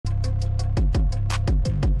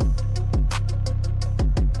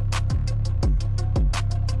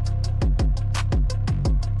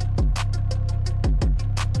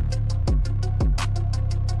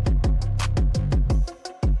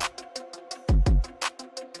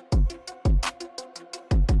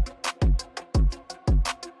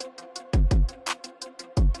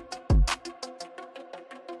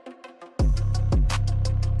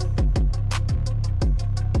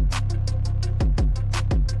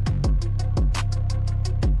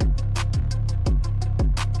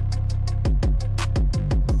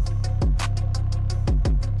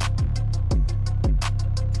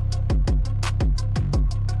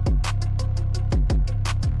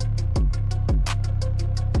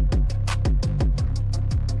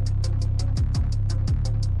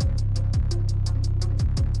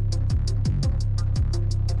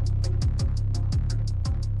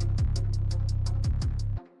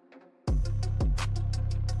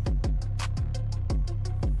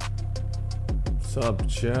Sup,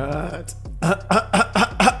 chat?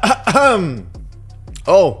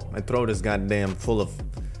 Oh, my throat is goddamn full of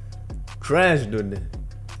trash, dude.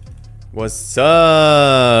 What's up,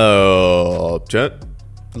 chat?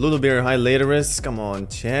 A little bit high laterist. Come on,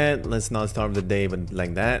 chat. Let's not start the day but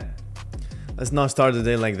like that. Let's not start the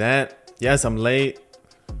day like that. Yes, I'm late,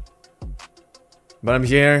 but I'm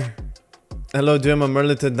here. Hello, Jim. I'm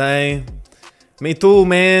early today. Me too,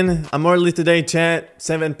 man. I'm early today, chat.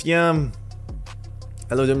 7 p.m.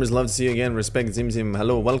 Hello, Jimmers. Love to see you again. Respect, Zim Zim.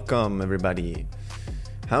 Hello, welcome, everybody.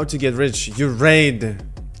 How to get rich? You raid,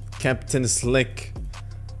 Captain Slick.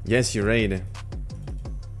 Yes, you raid.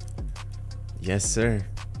 Yes, sir.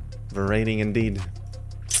 We're raiding indeed.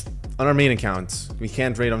 On our main account. We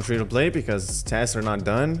can't raid on free to play because tasks are not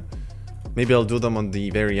done. Maybe I'll do them on the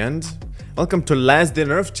very end. Welcome to Last Day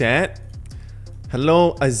Nerf, chat.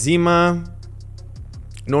 Hello, Azima.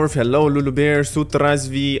 North, hello, Lulubear,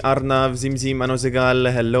 Sutrazvi, Arnav, Zimzim,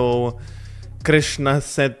 Anosegal, hello, Krishna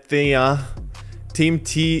Satya, Team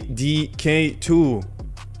TDK2.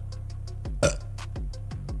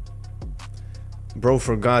 Bro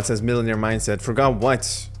forgot, says Millionaire Mindset. Forgot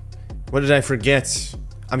what? What did I forget?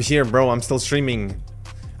 I'm here, bro. I'm still streaming.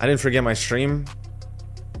 I didn't forget my stream.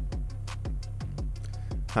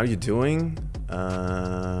 How are you doing?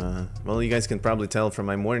 Well, you guys can probably tell from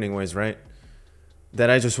my morning voice, right? That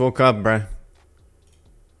I just woke up, bruh.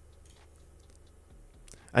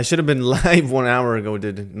 I should have been live 1 hour ago,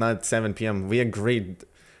 dude. Not 7 p.m. We agreed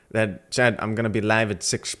that, chat, I'm gonna be live at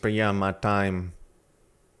 6 p.m. my time.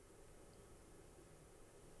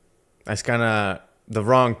 That's kinda the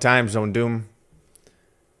wrong time zone, Doom.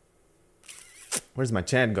 Where's my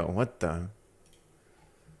chat go? What the?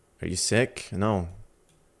 Are you sick? No.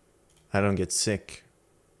 I don't get sick.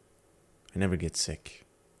 I never get sick.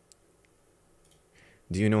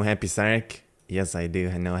 Do you know Happy Sarek? Yes, I do.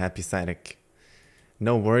 I know Happy Sarek.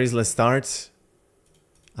 No worries, let's start.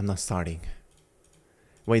 I'm not starting.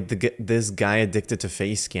 Wait, this guy addicted to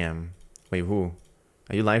face cam. Wait, who?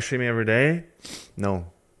 Are you live streaming every day? No.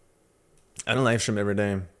 I don't live stream every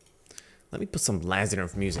day. Let me put some Last Day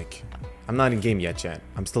Nerf music. I'm not in game yet, chat.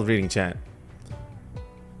 I'm still reading chat.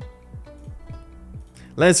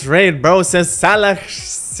 Let's raid, bro, says Salah.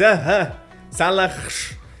 Salah.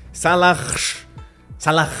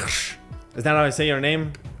 Is that how I say your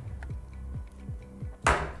name?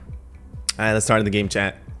 Alright, let's start the game,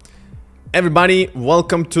 chat. Everybody,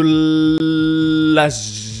 welcome to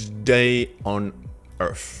Last Day on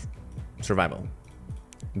Earth. Survival.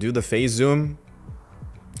 Do the phase zoom.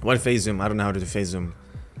 What phase zoom? I don't know how to do phase zoom.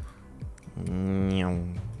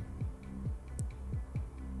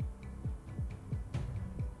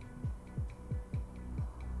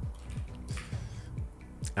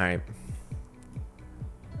 Alright.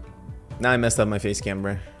 Now I messed up my face cam,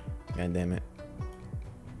 bro. God damn it.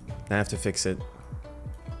 I have to fix it.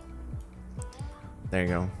 There you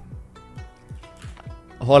go.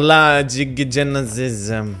 Hola,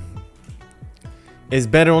 Genesis. Is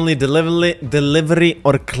better only delivery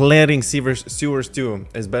or clearing sewers too?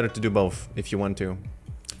 It's better to do both if you want to.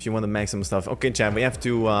 If you want the maximum stuff. Okay, chat, we have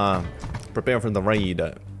to prepare for the raid.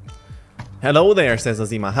 Hello there, says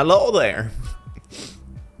Azima. Hello there.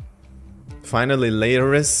 Finally,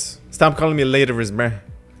 laterist. Stop calling me laterist, bruh.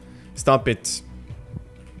 Stop it.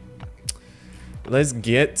 Let's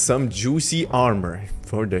get some juicy armor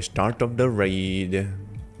for the start of the raid.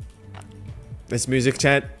 This music,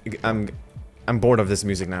 chat. I'm bored of this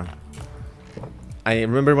music now. I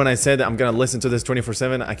remember when I said I'm gonna listen to this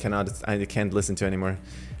 24/7. I can't listen to it anymore.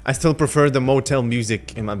 I still prefer the motel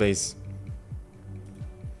music in my base.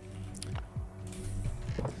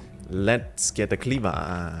 Let's get a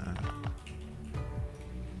cleaver.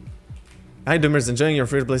 Hi, Doomers. Enjoying your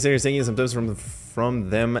free-to-play series. Taking some tips from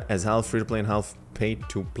them as half free-to-play and half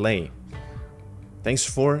pay-to-play. Thanks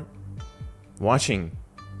for watching.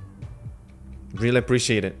 Really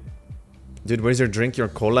appreciate it. Dude, where's your drink? Your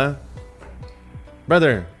cola?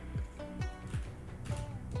 Brother.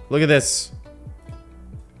 Look at this.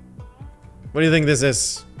 What do you think this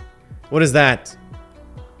is? What is that?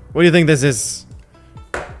 What do you think this is?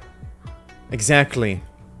 Exactly.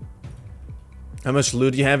 How much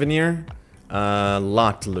loot do you have in here? A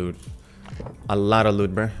lot of loot. A lot of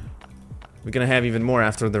loot, bruh. We're gonna have even more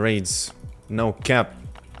after the raids. No cap.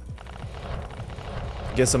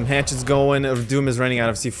 Get some hatchets going. Doom is running out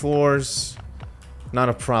of C4s. Not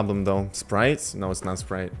a problem though. Sprite? No, it's not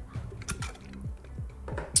Sprite.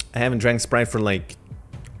 I haven't drank Sprite for like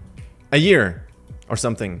a year or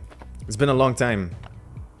something. It's been a long time.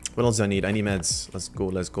 What else do I need? I need meds. Let's go,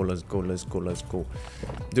 let's go, let's go, let's go, let's go.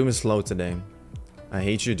 Doom is slow today. I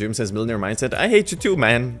hate you. Doom says millionaire mindset. I hate you too,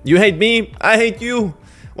 man. You hate me. I hate you.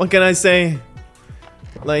 What can I say?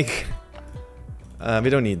 Like, we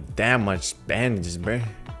don't need that much bandages, bruh.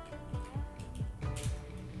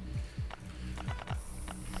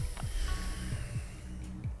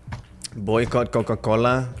 Boycott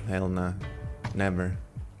Coca-Cola? Hell nah. Never.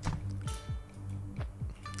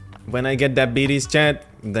 When I get diabetes, chat,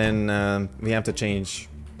 then we have to change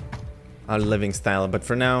our living style. But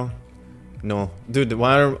for now, no. Dude,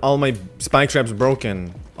 why are all my spike traps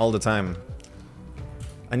broken all the time?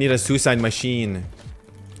 I need a suicide machine.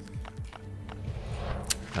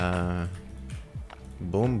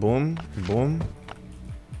 Boom, boom, boom.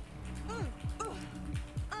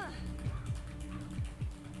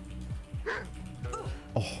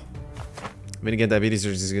 Oh. When you get diabetes,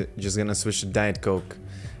 you're just gonna switch to Diet Coke.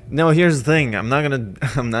 No, here's the thing. I'm not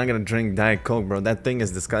gonna drink Diet Coke, bro. That thing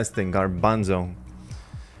is disgusting. Garbanzo.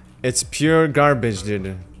 It's pure garbage,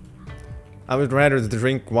 dude. I would rather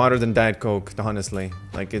drink water than Diet Coke, honestly.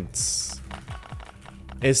 Like, it's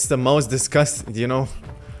the most disgusting, you know?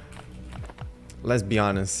 Let's be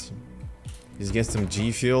honest. Just get some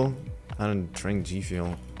G Fuel. I don't drink G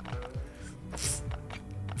Fuel.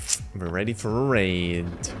 We're ready for a raid.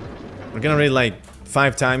 We're gonna raid like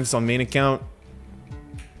 5 times on main account.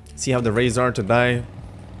 See how the raids are today.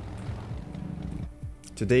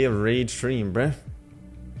 Today a raid stream, bruh.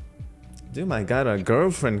 Dude, I got a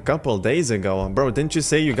girlfriend a couple days ago. Bro, didn't you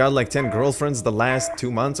say you got like 10 girlfriends the last 2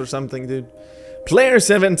 months or something, dude? Player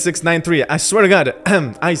 7693, I swear to God,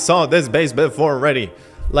 I saw this base before already.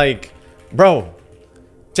 Like, bro,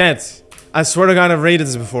 chat, I swear to God I've raided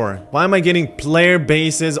this before. Why am I getting player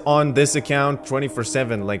bases on this account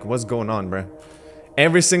 24/7? Like, what's going on, bro?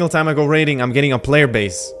 Every single time I go raiding, I'm getting a player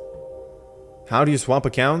base. How do you swap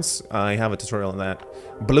accounts? I have a tutorial on that.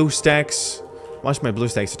 BlueStacks. Watch my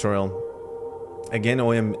BlueStacks tutorial. Again,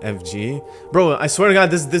 OMFG. Bro, I swear to God,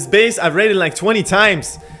 this base, I've raided like 20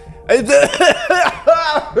 times.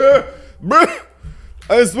 Bro,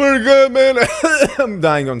 I swear to God, man. I'm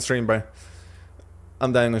dying on stream, bro.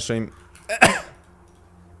 I'm dying on stream.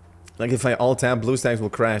 Like, if I alt-tab, BlueStacks will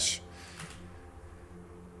crash.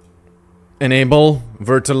 Enable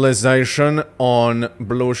virtualization on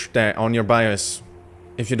BlueStack on your BIOS.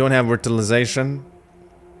 If you don't have virtualization,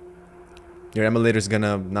 your emulator is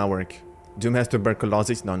gonna not work. Doom has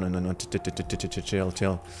tuberculosis. No.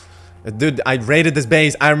 Chill. Dude, I raided this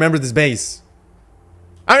base. I remember this base.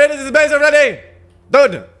 I raided this base already!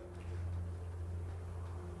 Dude!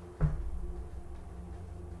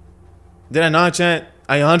 Did I not, chat?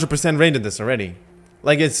 I 100% raided this already.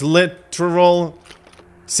 Like, it's literal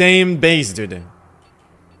same base, dude.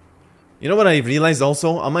 You know what I realized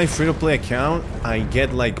also? On my free-to-play account, I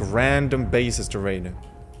get like random bases to raid.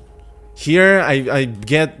 Here, I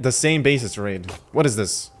get the same bases to raid. What is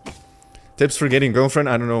this? Tips for getting girlfriend?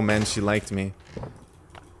 I don't know, man. She liked me.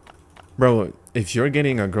 Bro, if you're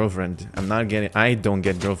getting a girlfriend, I don't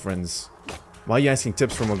get girlfriends. Why are you asking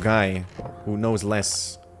tips from a guy who knows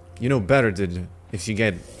less? You know better, dude. If you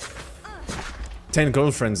get 10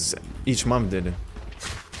 girlfriends each month, dude.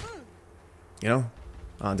 You know?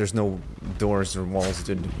 There's no doors or walls,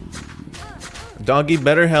 dude. Doggy,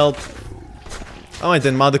 better help. Oh, I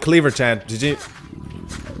didn't mod the cleaver, chat. GG.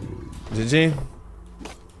 GG.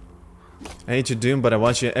 I hate you, Doom, but I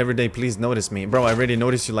watch you every day. Please notice me. Bro, I already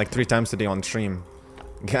noticed you like 3 times today on stream.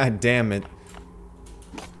 God damn it.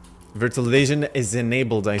 Virtualization is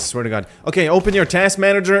enabled, I swear to God. Okay, open your task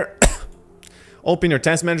manager. Open your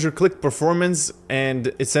task manager, click performance,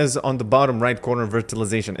 and it says on the bottom right corner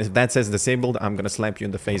virtualization. If that says disabled, I'm gonna slap you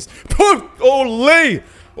in the face. Ole!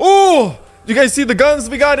 Oh! You guys see the guns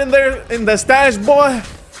we got in there in the stash, boy?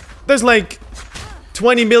 There's like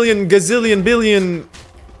 20 million gazillion billion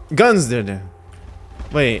guns there.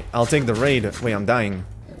 Wait, I'll take the raid. Wait, I'm dying.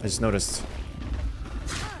 I just noticed.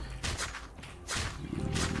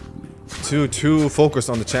 Too focused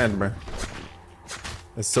on the chat, bro.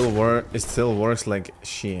 It still works like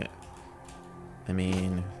shit. I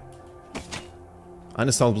mean,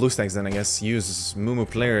 uninstall BlueStacks then, I guess. Use Mumu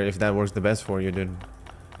Player if that works the best for you, dude.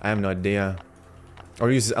 I have no idea.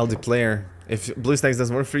 Or use LD Player. If BlueStacks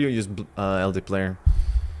doesn't work for you, use LD Player.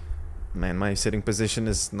 Man, my sitting position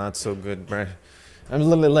is not so good, bruh. I'm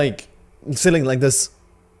literally like sitting like this.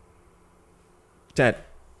 Chat.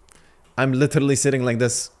 I'm literally sitting like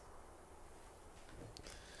this.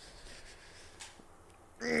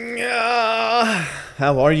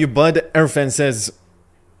 How are you, bud? Erfan says,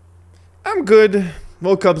 I'm good.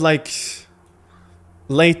 Woke up like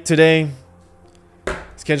late today.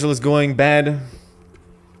 Schedule is going bad.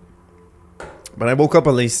 But I woke up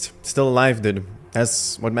at least. Still alive, dude.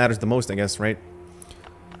 That's what matters the most, I guess, right?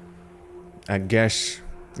 I guess.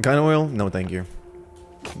 Gun oil? No, thank you.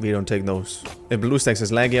 We don't take those. If BlueStacks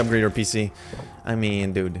is laggy, upgrade your PC. I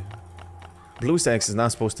mean, dude. BlueStacks is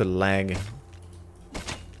not supposed to lag.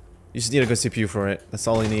 You just need a good CPU for it. That's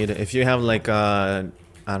all you need. If you have like I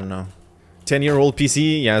don't know, 10-year-old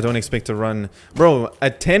PC, yeah, don't expect to run. Bro, a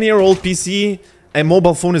 10-year-old PC, a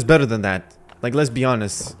mobile phone is better than that. Like, let's be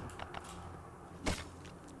honest.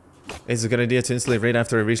 It's a good idea to install RAID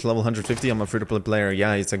after I reach level 150. I'm a free-to-play player.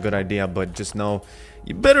 Yeah, it's a good idea, but just know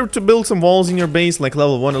you better to build some walls in your base, like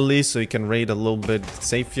level 1 at least, so you can raid a little bit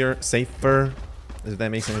safer. If that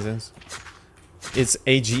makes any sense. It's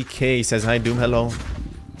AGK says hi Doom, hello.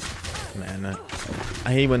 Man,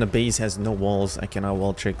 I hate when a base has no walls. I cannot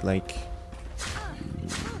wall trick, like,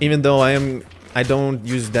 even though I don't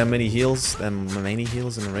use that many heals, in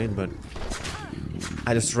the raid, but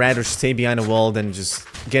I just rather stay behind a wall than just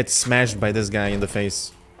get smashed by this guy in the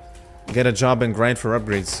face. Get a job and grind for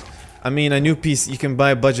upgrades. I mean, a new PC, you can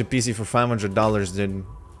buy a budget PC for $500, dude,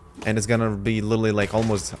 and it's gonna be literally like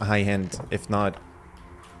almost high end, if not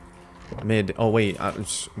mid. Oh wait,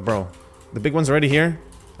 bro, the big one's already here.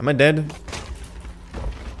 Am I dead?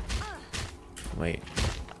 Wait.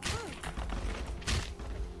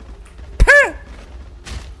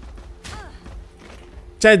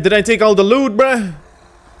 Chad, did I take all the loot, bruh?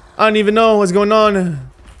 I don't even know what's going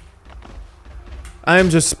on. I'm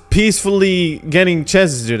just peacefully getting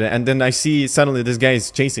chests, dude, and then I see suddenly this guy is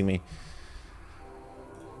chasing me.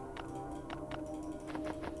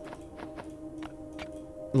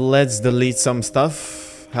 Let's delete some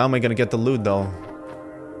stuff. How am I gonna get the loot, though?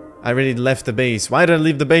 I already left the base. Why did I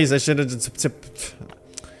leave the base? I should have just...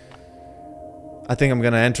 I think I'm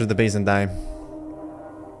gonna enter the base and die.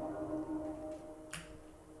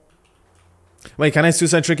 Wait, can I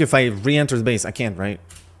suicide trick if I re-enter the base? I can't, right?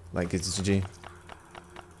 Like, it's GG.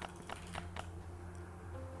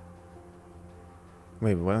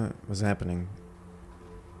 Wait, what was happening?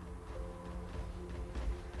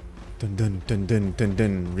 Dun dun dun dun dun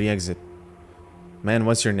dun. Re-exit. Man,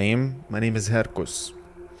 what's your name? My name is Herkus.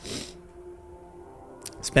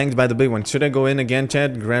 Spanked by the big one. Should I go in again,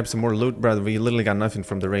 Chad? Grab some more loot? Brother, we literally got nothing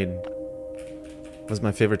from the raid. What's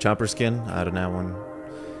my favorite chopper skin? I don't have one.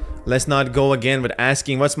 Let's not go again with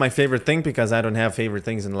asking what's my favorite thing, because I don't have favorite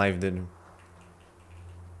things in life, dude.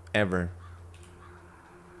 Ever.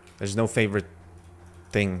 There's no favorite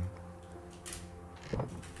thing.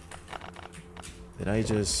 Did I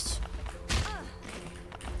just...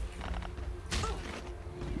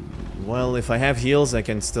 Well, if I have heals, I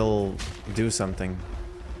can still do something.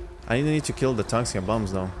 I need to kill the toxic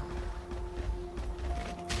bombs, though.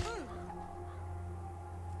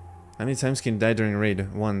 How many times can you die during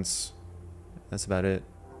raid? Once. That's about it.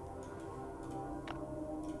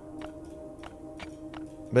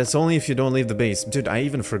 But it's only if you don't leave the base. Dude, I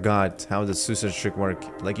even forgot how the suicide trick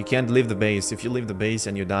work. Like, you can't leave the base. If you leave the base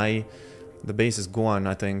and you die, the base is gone,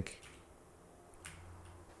 I think.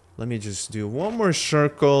 Let me just do one more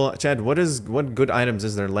circle. Chad, what good items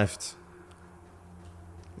is there left?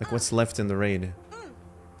 Like, what's left in the raid?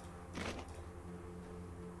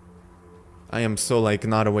 I am so, like,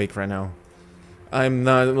 not awake right now. I'm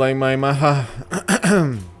not, like, my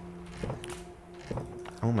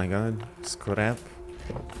oh my god. Scrap.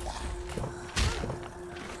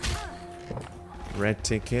 Red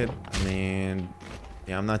ticket. I mean...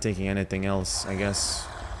 Yeah, I'm not taking anything else, I guess.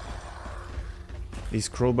 These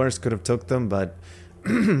crowbars could have took them, but...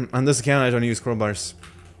 on this account, I don't use crowbars.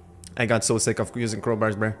 I got so sick of using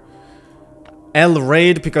crowbars, bruh. L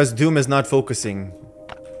raid because Doom is not focusing.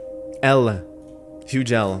 L.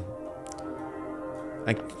 Huge L.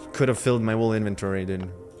 I could have filled my whole inventory, dude.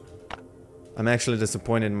 I'm actually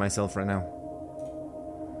disappointed in myself right now.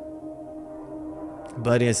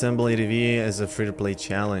 Buddy, assemble ATV as a free-to-play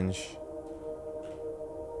challenge.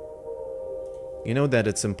 You know that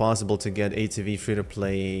it's impossible to get ATV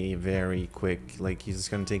free-to-play very quick. Like, it's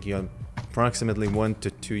gonna take you approximately 1 to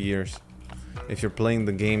 2 years. If you're playing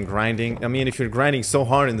the game grinding. I mean, if you're grinding so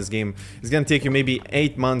hard in this game, it's gonna take you maybe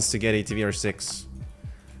 8 months to get ATV or 6.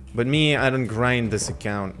 But me, I don't grind this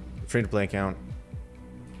account. Free-to-play account.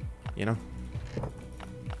 You know?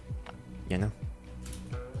 You know?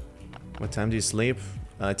 What time do you sleep?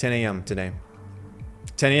 10 a.m. today.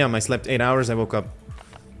 10 a.m. I slept 8 hours. I woke up.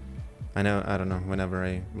 I know. I don't know. Whenever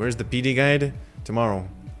I... Where's the PD guide? Tomorrow.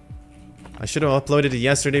 I should have uploaded it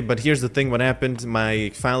yesterday, but here's the thing. What happened? My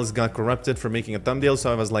files got corrupted for making a thumbnail,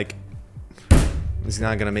 so I was like... It's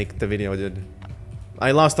not gonna make the video, dude.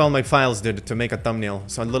 I lost all my files, dude, to make a thumbnail.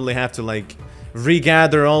 So I literally have to, like,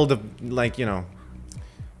 regather all the... Like, you know...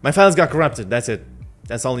 My files got corrupted. That's it.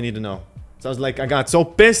 That's all you need to know. So I was like, I got so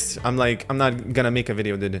pissed. I'm like, I'm not gonna make a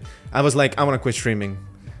video, dude. I was like, I wanna quit streaming.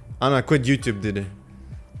 I'm gonna quit YouTube, dude.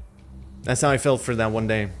 That's how I felt for that one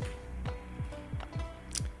day.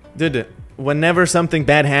 Dude, whenever something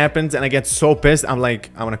bad happens and I get so pissed, I'm like,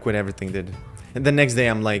 I wanna quit everything, dude. And the next day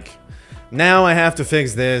I'm like, now I have to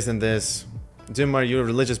fix this and this. Jim, are you a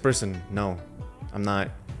religious person? No, I'm not.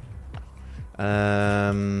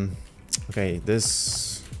 Okay,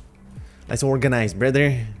 this... Let's organize,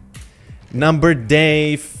 brother. Number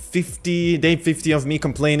day 50. Day 50 of me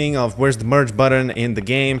complaining of where's the merge button in the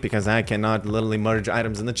game because I cannot literally merge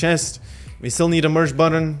items in the chest. We still need a merge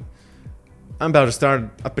button. I'm about to start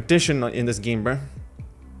a petition in this game, bro.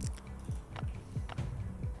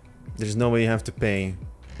 There's no way you have to pay.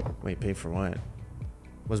 Wait, pay for what?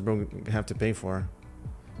 What's bro have to pay for?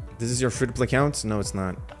 This is your free-to-play account? No, it's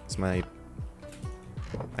not. It's my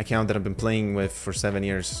account that I've been playing with for 7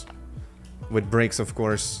 years. With breaks, of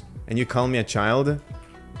course. And you call me a child?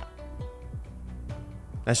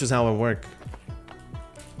 That's just how I work.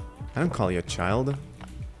 I don't call you a child.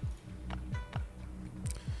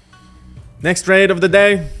 Next raid of the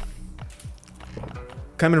day.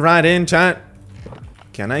 Coming right in, chat.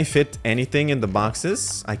 Can I fit anything in the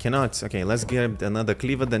boxes? I cannot. Okay, let's get another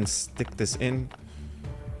cleaver, then stick this in.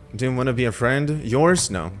 Do you want to be a friend? Yours?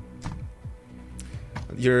 No.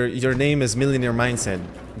 Your name is Millionaire Mindset,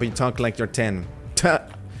 but you talk like you're 10.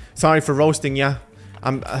 Sorry for roasting ya.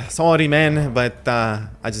 I'm sorry, man, but I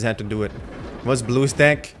just had to do it. What's blue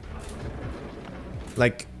stack?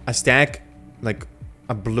 Like a stack? Like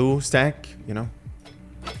a blue stack, you know?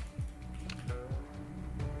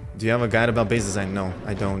 Do you have a guide about base design? No,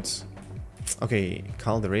 I don't. Okay,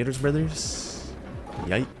 call the Raiders, brothers.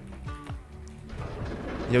 Yike.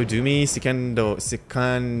 Yo, Doomy,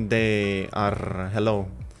 Sikande are hello.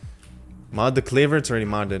 Mod the cleaver, it's already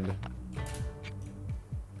modded.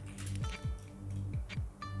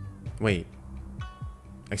 Wait.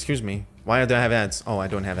 Excuse me. Why do I have ads? Oh, I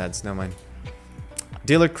don't have ads. Never mind.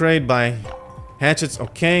 Dealer crate by hatchets.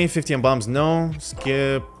 Okay. 50 on bombs. No.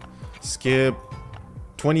 Skip. Skip.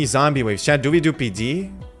 20 zombie waves. Chat, do we do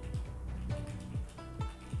PD?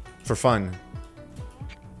 For fun.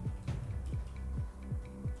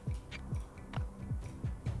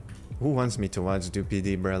 Who wants me to watch do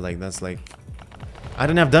PD, bro? Like, that's like... I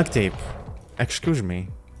don't have duct tape. Excuse me.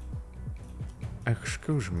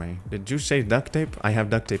 Excuse me. Did you say duct tape? I have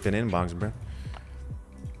duct tape in inbox, bro.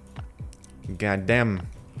 God damn.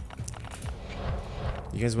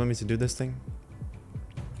 You guys want me to do this thing?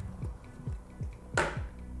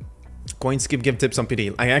 Coin skip, give tips on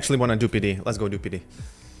PD. I actually want to do PD. Let's go do PD.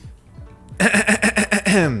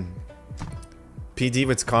 PD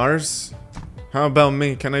with cars? How about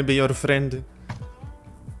me? Can I be your friend?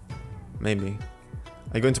 Maybe.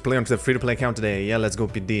 Are you going to play on the free-to-play account today? Yeah, let's go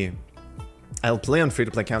PD. I'll play on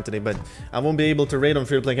free-to-play account today, but I won't be able to raid on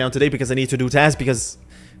free-to-play account today because I need to do tasks because,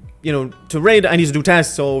 you know, to raid I need to do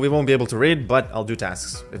tasks, so we won't be able to raid, but I'll do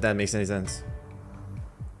tasks, if that makes any sense.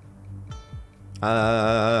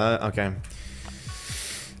 Okay.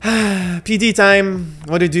 PD time.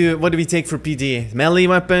 What do we take for PD? Melee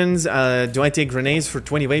weapons. Do I take grenades for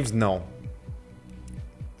 20 waves? No.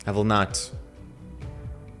 I will not.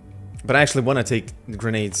 But I actually want to take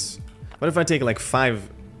grenades. What if I take like 5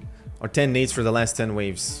 or 10 nades for the last 10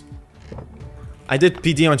 waves? I did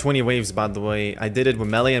PD on 20 waves, by the way. I did it with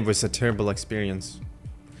melee and it was a terrible experience.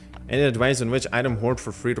 Any advice on which item hoard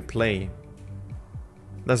for free to play?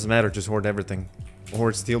 Doesn't matter, just hoard everything.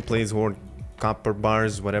 Hoard steel plates, hoard copper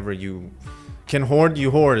bars, whatever you can hoard, you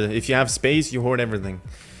hoard. If you have space, you hoard everything.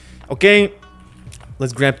 Okay,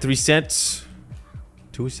 let's grab 3 sets.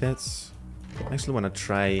 2 sets. I actually want to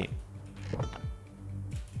try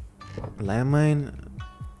landmine.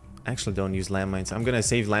 I actually don't use landmines. I'm gonna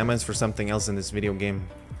save landmines for something else in this video game.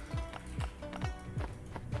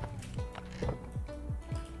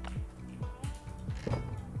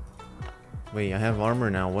 Wait, I have armor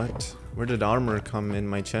now. What? Where did armor come in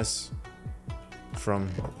my chest from?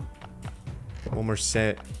 One more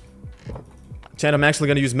set. Chat, I'm actually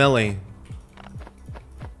gonna use melee.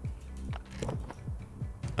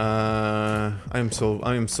 I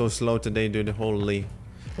am so slow today, dude. Holy.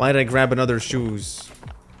 Why did I grab another shoes?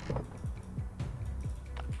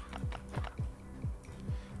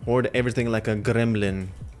 Hoard everything like a gremlin.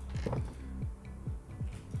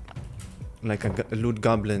 Like a loot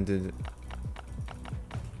goblin, dude.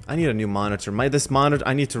 I need a new monitor.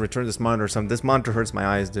 I need to return this monitor or something. This monitor hurts my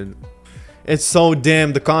eyes, dude. It's so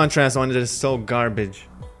dim. The contrast on it is so garbage.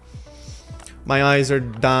 My eyes are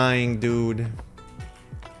dying, dude.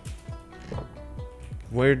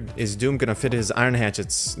 Where is Doom gonna fit his iron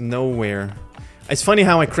hatchets? Nowhere. It's funny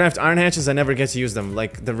how I craft iron hatches, I never get to use them.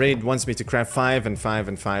 Like, the raid wants me to craft 5 and 5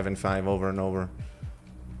 and 5 and 5 over and over.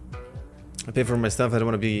 I pay for my stuff, I don't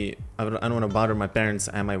want to be... I don't want to bother my parents,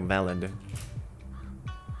 am I valid?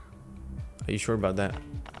 Are you sure about that?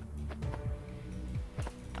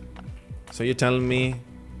 So you're telling me...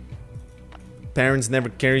 parents never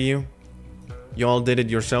carry you? You all did it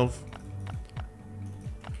yourself?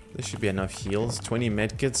 This should be enough heals. 20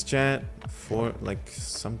 medkits, chat. 4, like,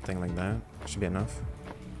 something like that. Should be enough.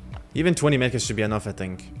 Even 20 medkits should be enough, I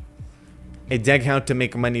think. A dag how to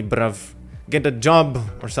make money, bruv. Get a job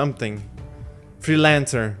or something.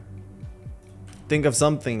 Freelancer. Think of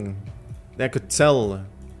something that I could sell.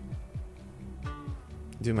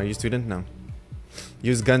 Dude, are you student? No.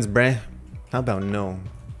 Use guns, bruh. How about no?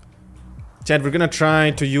 Chad, we're gonna try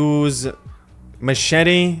to use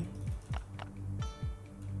machete.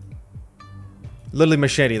 Literally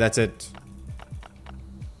machete, that's it.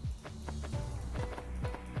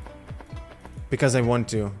 Because I want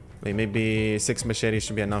to. Wait, maybe 6 machetes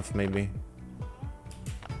should be enough, maybe.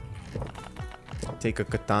 Take a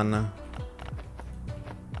katana.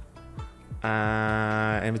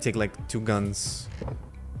 And we take like 2 guns.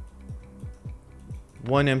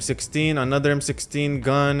 1 M16, another M16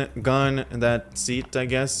 gun, and that seat, I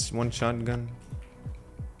guess. 1 shotgun.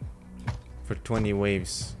 For 20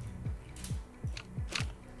 waves.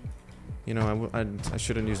 You know, I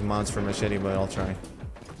shouldn't use mods for machete, but I'll try.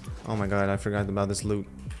 Oh my god, I forgot about this loot.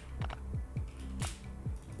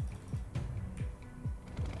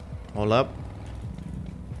 Hold up.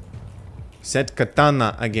 Set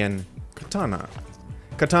katana again. Katana.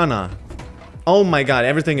 Oh my god,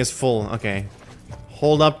 everything is full. Okay.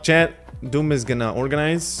 Hold up, chat. Doom is gonna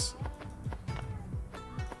organize.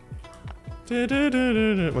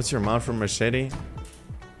 What's your mod for machete?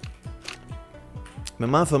 My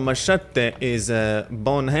mod for machete is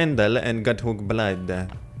bone handle and gut hook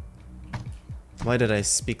blood. Why did I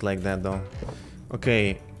speak like that though?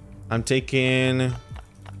 Okay, I'm taking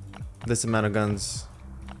this amount of guns.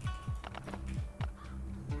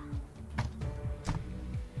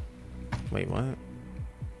 Wait, what?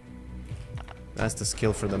 That's the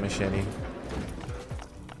skill for the machete.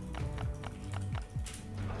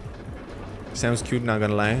 Sounds cute, not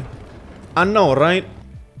gonna lie. I know, right?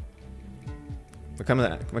 What kind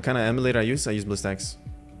of emulator I use? I use BlueStacks.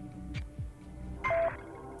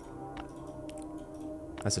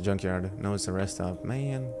 That's a junkyard. No, it's a rest stop.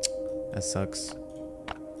 Man, that sucks.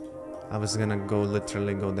 I was gonna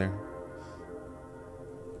literally go there.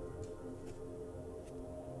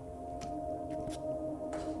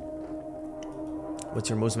 What's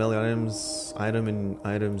your most valuable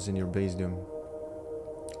items in your base, Doom?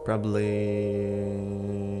 Probably...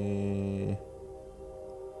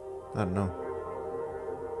 I don't know.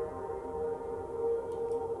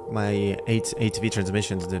 My 8 ATV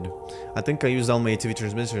transmissions did. I think I used all my ATV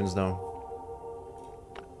transmissions though.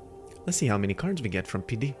 Let's see how many cards we get from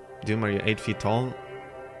PD. Doom, are you 8 feet tall?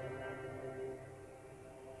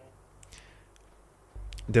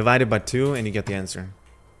 Divided by 2 and you get the answer.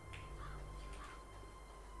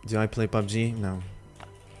 Do I play PUBG? No.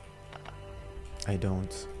 I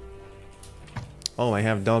don't. Oh, I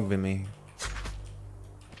have dog with me.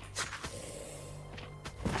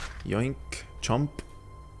 Yoink. Chomp.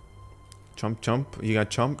 Chomp, chomp. You got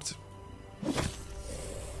chomped.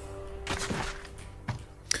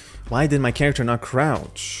 Why did my character not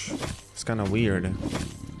crouch? It's kind of weird.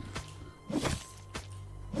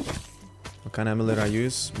 What kind of emulator I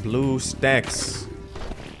use? BlueStacks.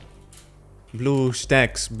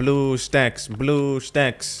 BlueStacks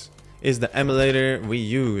is the emulator we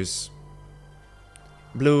use.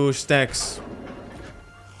 BlueStacks.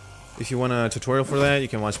 If you want a tutorial for that, you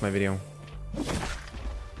can watch my video.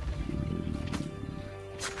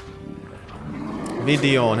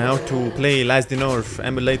 Video on how to play LDOE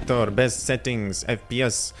emulator, best settings,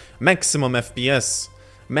 FPS, maximum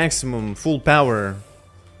full power.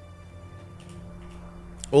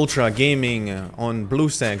 Ultra gaming on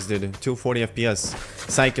BlueStacks did 240 FPS.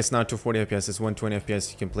 Psych is not 240 FPS, it's 120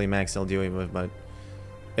 FPS. You can play max LDOE with, but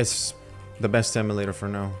it's the best emulator for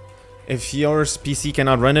now. If your PC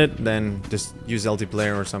cannot run it, then just use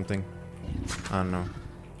LTPlayer or something. I don't know.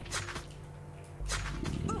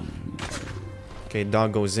 Okay,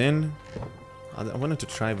 dog goes in. I wanted to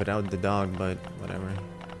try without the dog, but whatever.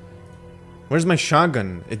 Where's my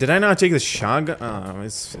shotgun? Did I not take the shotgun? Oh,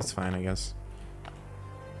 it's fine, I guess.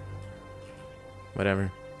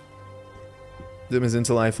 Whatever. Doom is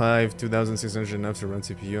Intel i5 2600 enough to run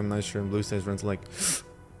CPU. I'm not sure. BlueStacks runs like.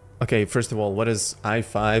 Okay, first of all, what is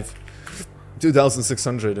i5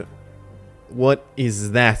 2600? What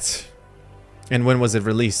is that? And when was it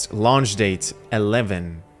released? Launch date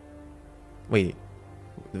 11. Wait,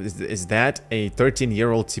 is that a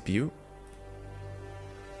 13-year-old CPU?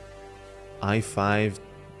 i5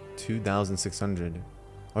 2600.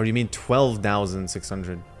 Or you mean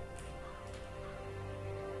 12,600?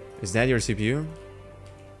 Is that your CPU?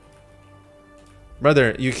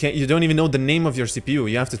 Brother, you don't even know the name of your CPU.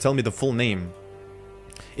 You have to tell me the full name.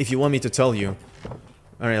 If you want me to tell you.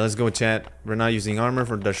 Alright, let's go chat. We're not using armor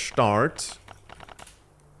for the start.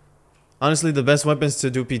 Honestly, the best weapons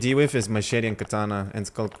to do PD with is machete and katana and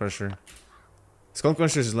skull crusher. Skull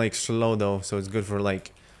crusher is like slow though, so it's good for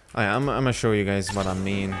like... I'm gonna show you guys what I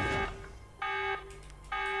mean.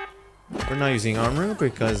 We're not using armor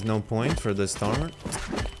because no point for the start.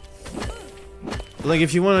 Like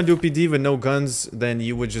if you want to do PD with no guns, then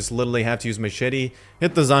you would just literally have to use machete,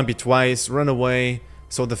 hit the zombie twice, run away,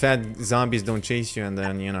 so the fat zombies don't chase you, and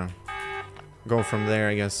then, you know, go from there,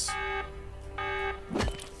 I guess.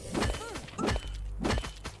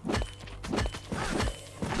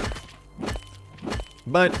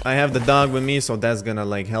 But I have the dog with me, so that's gonna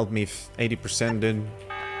like help me 80%, dude.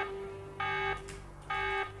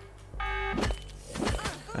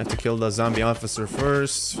 I have to kill the zombie officer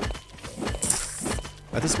first.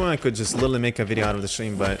 At this point I could just literally make a video out of the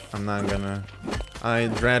stream, but I'm not gonna.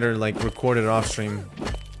 I'd rather like record it off stream.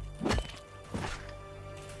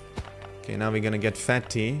 Okay, now we're gonna get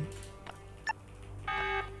Fatty.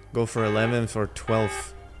 Go for 11th or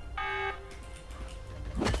 12th.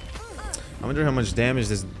 I wonder how much damage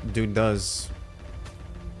this dude does.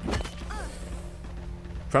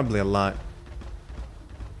 Probably a lot.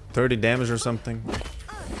 30 damage or something.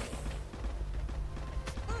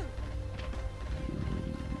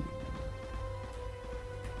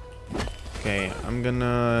 Okay, I'm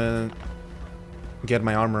gonna get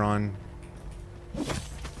my armor on.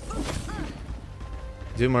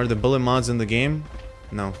 Dude, are the bullet mods in the game?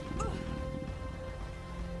 No.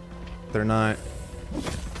 They're not.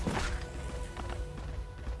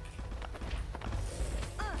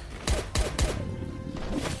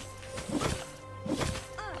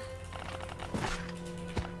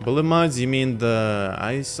 Bullet mods? You mean the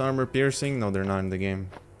ice armor piercing? No, they're not in the game.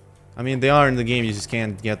 I mean, they are in the game, you just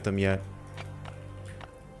can't get them yet.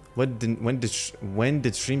 When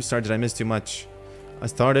did stream start? Did I miss too much? I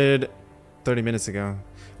started 30 minutes ago.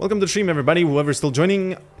 Welcome to the stream, everybody. Whoever's still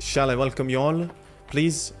joining, shall I welcome you all?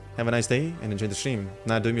 Please have a nice day and enjoy the stream.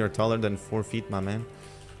 Nah, Doom, you're taller than 4 feet, my man.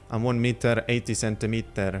 I'm 1 meter 80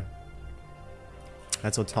 centimeter.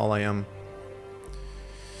 That's how tall I am.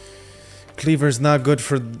 Cleaver's not good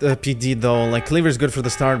for the PD though. Like, Cleaver's good for the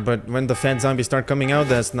start, but when the fat zombies start coming out,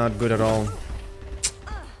 that's not good at all.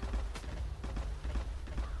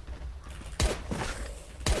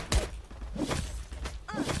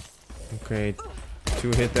 Okay,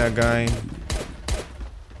 2 hit that guy.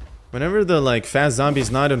 Whenever the like fat zombie's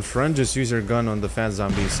not in front, just use your gun on the fat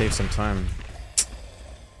zombie, save some time.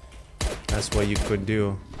 That's what you could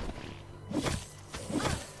do.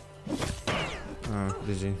 Oh,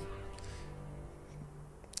 GG.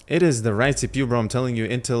 It is the right CPU, bro. I'm telling you,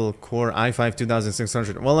 Intel Core i5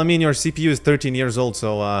 2600. Well, I mean, your CPU is 13 years old,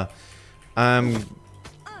 so I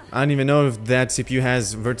don't even know if that CPU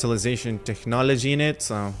has virtualization technology in it,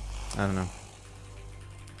 so I don't know.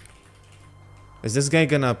 Is this guy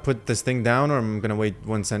gonna put this thing down, or am I gonna wait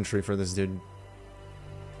 1 century for this dude?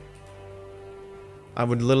 I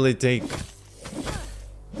would literally take...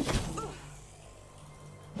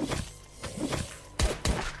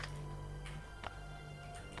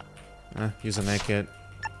 use a med kit.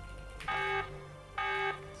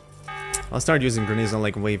 I'll start using grenades on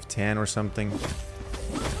like wave 10 or something.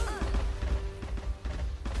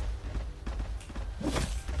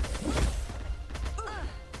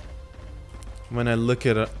 When I look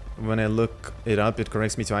it up, it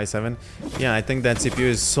corrects me to i7. Yeah, I think that CPU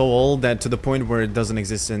is so old that to the point where it doesn't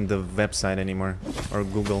exist in the website anymore, or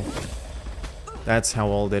Google. That's how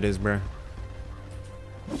old it is, bruh.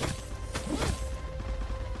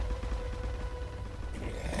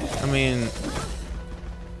 I mean,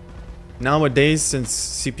 nowadays, since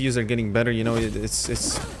CPUs are getting better, you know, it's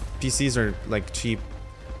PCs are like cheap.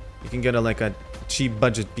 You can get like a cheap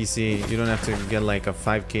budget PC. You don't have to get like a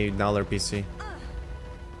 $5K PC.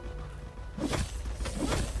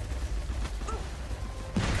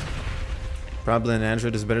 Probably an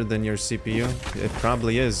Android is better than your CPU. It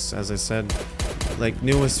probably is, as I said. Like,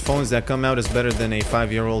 newest phones that come out is better than a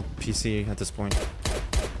 5-year-old PC at this point.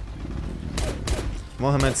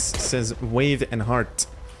 Mohammed says wave and heart.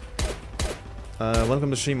 Welcome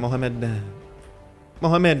to stream, Mohammed.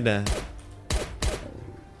 Mohammed. I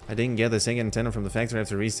didn't get the second antenna from the factory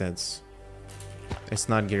after resets. It's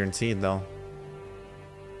not guaranteed though.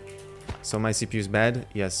 So my CPU is bad?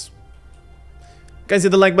 Yes. Guys, hit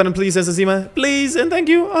the like button, please, Asasima. Please and thank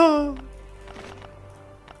you. Oh.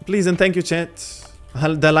 Please and thank you, chat.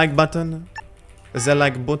 The like button. The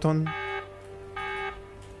like button.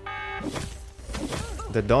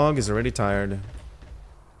 The dog is already tired.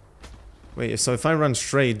 Wait, so if I run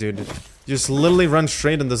straight, dude, just literally run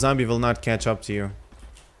straight and the zombie will not catch up to you.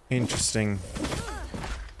 Interesting.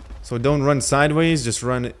 So don't run sideways, just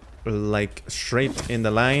run like straight in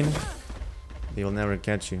the line. They will never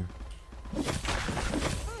catch you.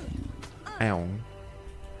 Ow.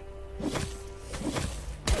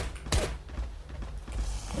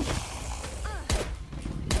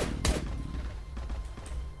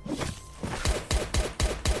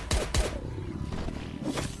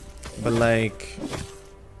 But like...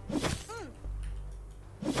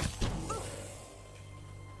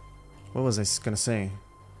 what was I gonna say?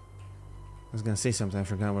 I was gonna say something, I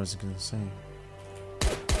forgot what I was gonna say.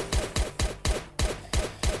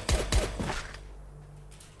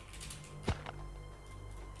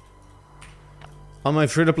 On my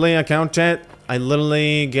free-to-play account, chat, I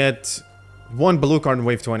literally get 1 blue card in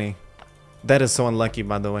wave 20. That is so unlucky,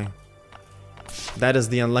 by the way. That is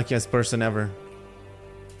the unluckiest person ever.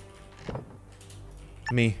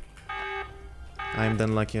 Me. I am the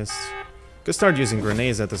unluckiest. Could start using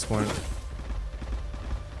grenades at this point.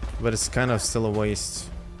 But it's kind of still a waste.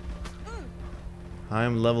 I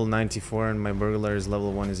am level 94 and my burglar is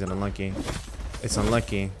level 1. Is it unlucky? It's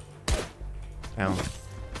unlucky. Ow.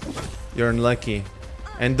 You're unlucky.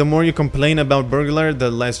 And the more you complain about burglar,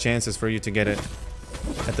 the less chances for you to get it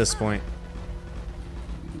at this point.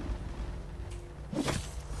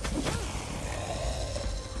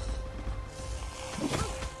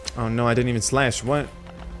 Oh no, I didn't even slash. What?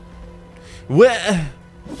 What?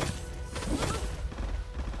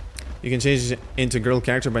 You can change it into girl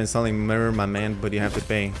character by installing Mirror, my man, but you have to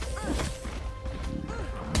pay.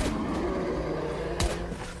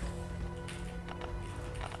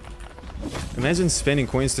 Imagine spending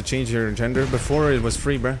coins to change your gender. Before it was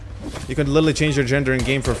free, bruh. You could literally change your gender in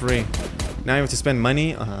game for free. Now you have to spend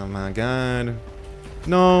money. Oh my god.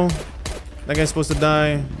 No. That guy's supposed to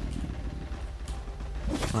die.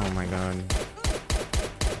 Oh my god.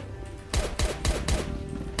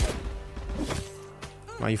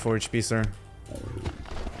 Why are you 4 HP, sir?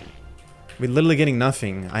 We're literally getting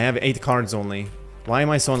nothing. I have 8 cards only. Why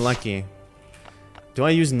am I so unlucky? Do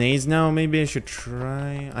I use nades now? Maybe I should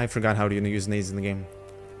try. I forgot how to use nades in the game.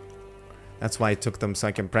 That's why I took them, so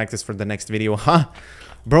I can practice for the next video. Huh?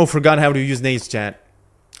 Bro, forgot how to use nades, chat.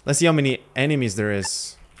 Let's see how many enemies there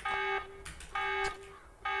is.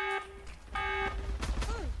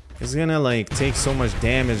 It's gonna like take so much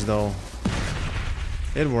damage though.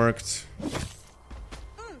 It worked.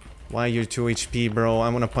 Why you're 2 HP, bro? I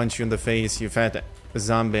wanna punch you in the face, you fat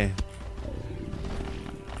zombie.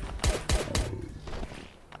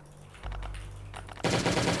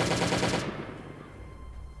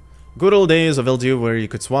 Good old days of LDOE where you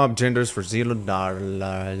could swap genders for $0.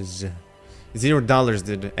 $0,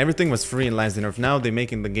 dude. Everything was free in Last Nerf. Now they're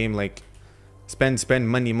making the game like spend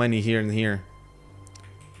money here and here.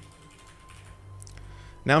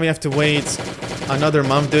 Now we have to wait another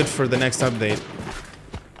month, dude, for the next update.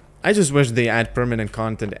 I just wish they add permanent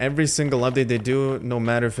content. Every single update they do, no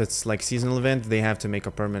matter if it's like seasonal event, they have to make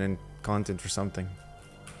a permanent content for something.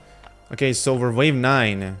 Okay, so we're wave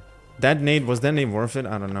 9. That nade, was that nade worth it?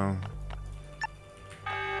 I don't know.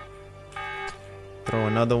 Throw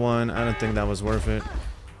another one. I don't think that was worth it.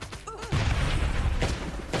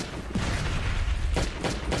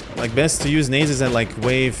 Like, best to use nades is at like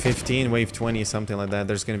wave 15, wave 20, something like that.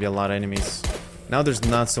 There's gonna be a lot of enemies. Now there's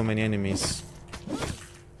not so many enemies.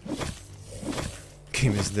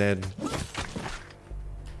 Game is dead.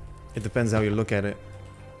 It depends how you look at it.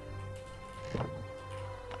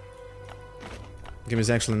 Game is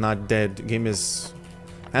actually not dead. Game has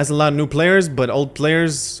a lot of new players, but old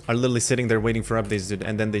players are literally sitting there waiting for updates, dude,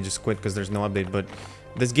 and then they just quit because there's no update. But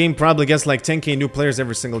this game probably gets like 10k new players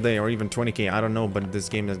every single day, or even 20k. I don't know, but this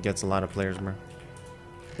game gets a lot of players, bro.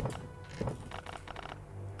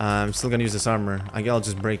 I'm still gonna use this armor. I'll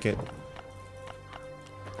just break it.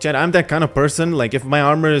 Chat, I'm that kind of person. Like, if my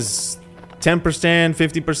armor is 10%,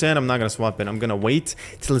 50%, I'm not gonna swap it. I'm gonna wait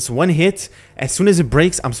till it's one hit. As soon as it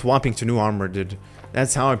breaks, I'm swapping to new armor, dude.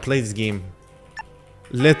 That's how I play this game.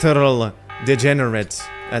 Literal degenerate.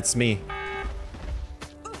 That's me.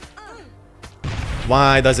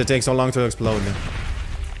 Why does it take so long to explode?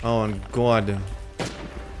 Oh god.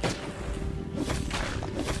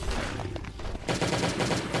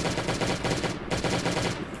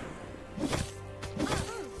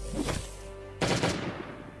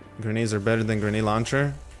 Grenades are better than grenade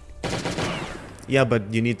launcher. Yeah,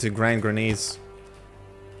 but you need to grind grenades.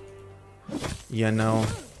 Yeah, no.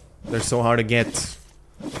 They're so hard to get.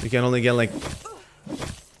 You can only get like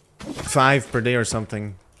 5 per day or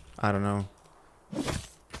something. I don't know.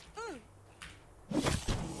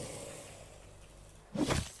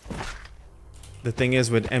 The thing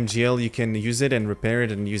is, with MGL, you can use it and repair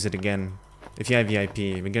it and use it again. If you have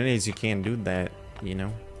VIP. With grenades, you can't do that, you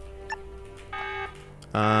know?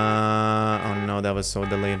 Oh no, that was so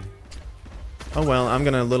delayed. Oh well, I'm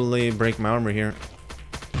gonna literally break my armor here.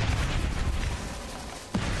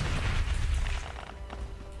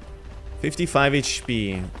 $55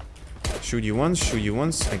 HP. Shoot you once,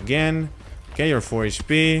 again. Okay, you're 4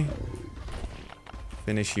 HP.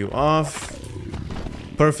 Finish you off.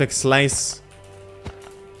 Perfect slice.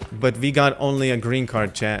 But we got only a green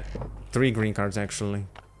card, chat. 3 green cards, actually.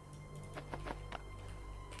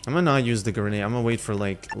 I'm gonna not use the grenade. I'm gonna wait for,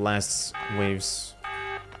 like, last waves.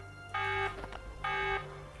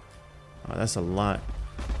 Oh, that's a lot.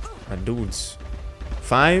 Dudes.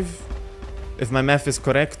 5? If my math is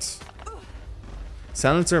correct.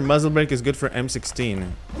 Silencer muzzle brake is good for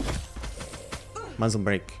M16. Muzzle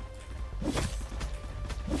brake.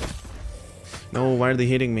 No, why are they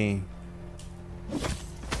hitting me?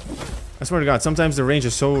 I swear to God, sometimes the range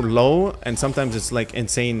is so low and sometimes it's like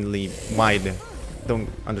insanely wide. Don't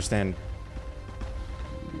understand.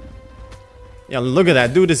 Yeah, look at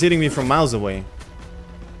that. Dude is hitting me from miles away.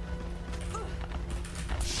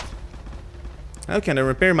 How can I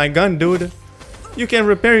repair my gun, dude? You can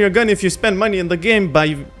repair your gun if you spend money in the game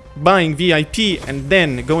by buying VIP and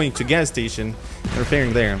then going to gas station and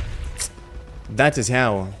repairing there. That is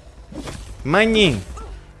how. Money.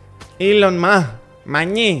 Elon Ma.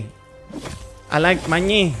 Money. I like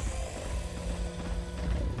money.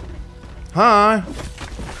 Huh?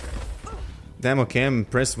 Damn, okay, I'm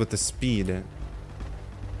impressed with the speed.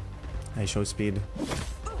 I show speed.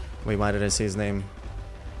 Wait, why did I say his name?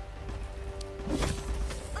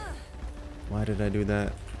 Why did I do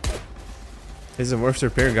that? Is it worth to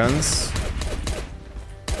repair guns?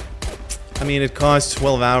 I mean, it costs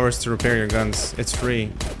 12 hours to repair your guns. It's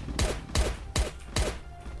free.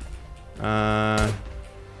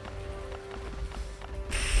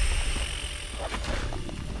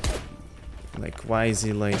 Like, why is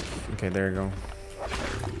he like... Okay, there you go.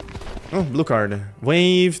 Oh, blue card.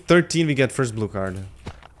 Wave 13, we get first blue card.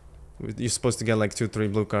 You're supposed to get like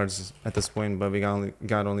 2-3 blue cards at this point, but we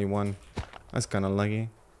got only 1. That's kind of lucky.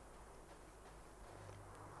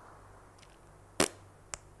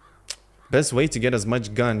 Best way to get as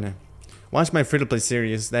much gun. Watch my free-to-play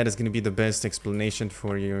series. That is going to be the best explanation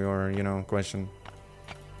for your, you know, question.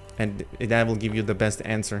 And that will give you the best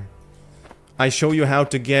answer. I show you how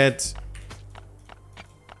to get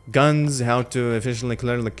guns, how to efficiently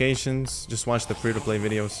clear locations. Just watch the free-to-play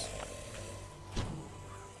videos.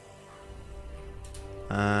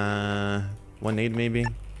 1-8 maybe.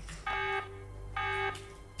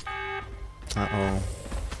 Uh-oh.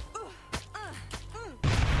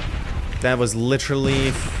 That was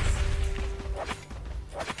literally...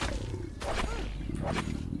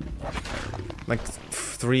 like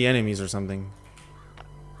 3 enemies or something.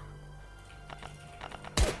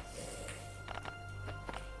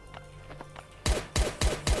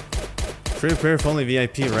 Free repair if only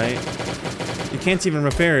VIP, right? You can't even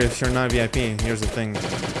repair if you're not VIP. Here's the thing.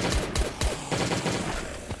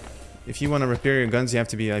 If you want to repair your guns, you have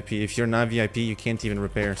to be VIP. If you're not VIP, you can't even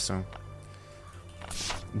repair, so...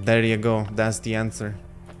 There you go. That's the answer.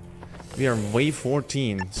 We are wave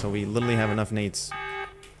 14, so we literally have enough nades.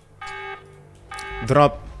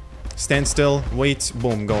 Drop. Stand still. Wait.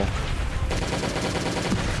 Boom. Go.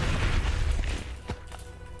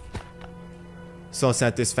 So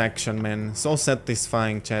satisfaction, man. So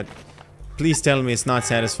satisfying, chat. Please tell me it's not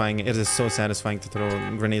satisfying. It is so satisfying to throw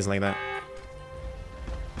grenades like that.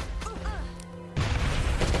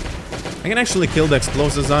 I can actually kill the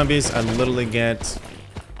explosive zombies. I literally get...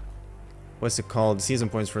 What's it called? Season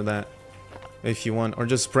points for that. If you want. Or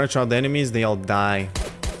just spread out the enemies, they all die.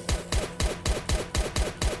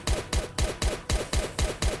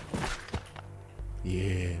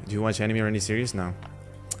 Yeah. Do you watch anime or any series? No.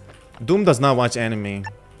 Doom does not watch anime.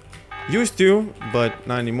 Used to, but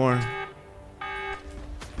not anymore.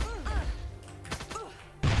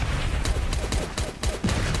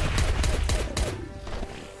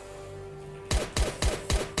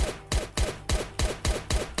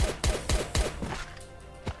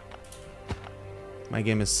 My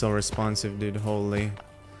game is so responsive, dude. Holy.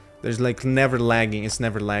 There's like never lagging. It's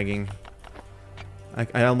never lagging.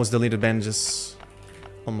 I almost deleted bandages.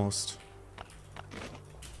 Almost.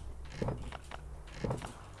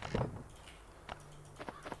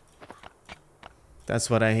 That's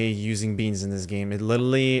what I hate using beans in this game. It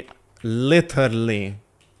literally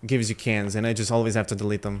gives you cans, and I just always have to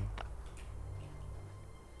delete them.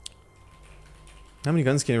 How many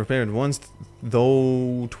guns can you repair at once?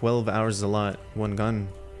 Though 12 hours is a lot. One gun.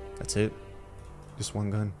 That's it. Just one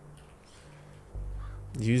gun.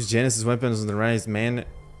 Use Genesis weapons on the rise, man.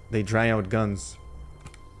 They dry out guns.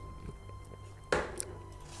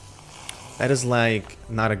 That is like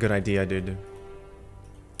not a good idea, dude.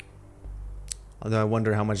 Although I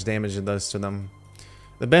wonder how much damage it does to them.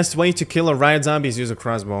 The best way to kill a riot zombie is use a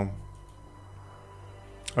crossbow.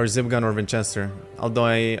 Or zip gun or Winchester. Although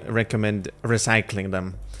I recommend recycling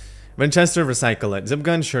them. Winchester, recycle it. Zip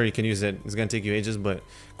gun, sure you can use it. It's gonna take you ages, but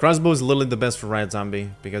crossbow is literally the best for riot zombie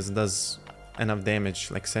because it does enough damage.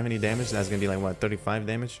 Like 70 damage. That's gonna be like what, 35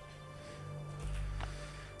 damage?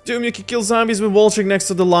 Doom, you can kill zombies with wall trick next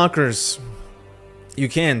to the lockers. You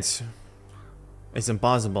can't. It's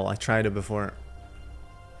impossible. I tried it before.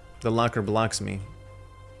 The locker blocks me.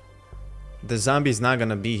 The zombie's not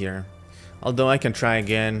gonna be here. Although I can try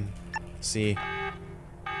again. See.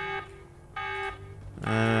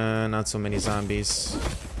 Not so many zombies.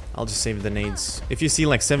 I'll just save the nades. If you see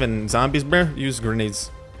like 7 zombies, bro, use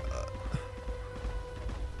grenades.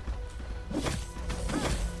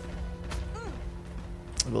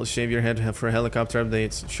 We'll shave your head for helicopter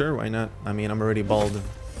updates. Sure, why not? I mean, I'm already bald.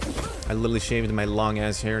 I literally shaved my long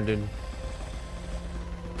ass hair, dude.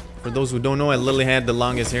 For those who don't know, I literally had the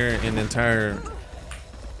longest hair in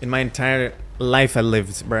my entire life I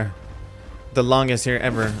lived, bruh. The longest hair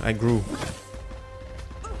ever I grew.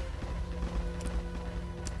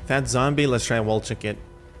 Fat zombie, let's try wall check it.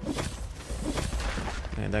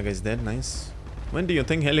 And that guy's dead, nice. When do you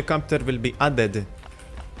think helicopter will be added?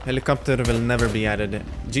 Helicopter will never be added.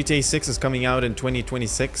 GTA 6 is coming out in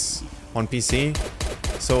 2026 on PC.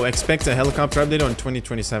 So expect a helicopter update on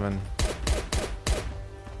 2027.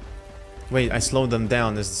 Wait, I slowed them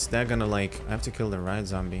down. Is that gonna like... I have to kill the riot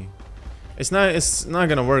zombie. It's not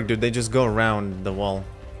gonna work, dude. They just go around the wall.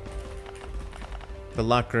 The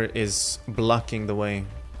locker is blocking the way.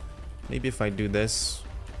 Maybe if I do this.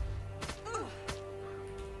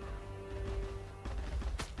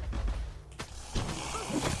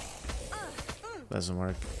 Doesn't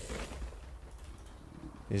work.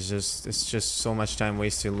 It's just so much time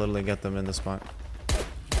wasted to literally get them in the spot.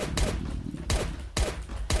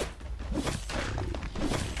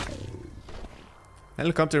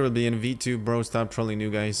 Helicopter will be in V2, bro. Stop trolling new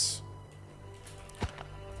guys.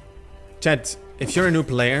 Chat, if you're a new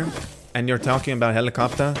player and you're talking about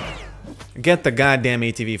helicopter, get the goddamn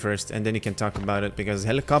ATV first and then you can talk about it, because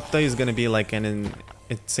helicopter is gonna be like an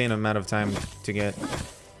insane amount of time to get.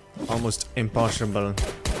 Almost impossible.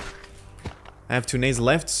 I have 2 nades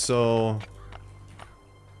left, so...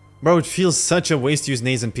 Bro, it feels such a waste to use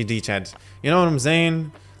nades in PD, chat. You know what I'm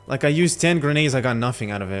saying? Like, I used 10 grenades, I got nothing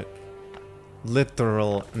out of it.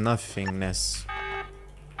 Literal nothingness.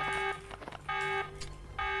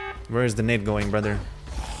 Where is the nade going, brother?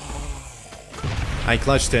 I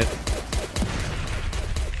clutched it.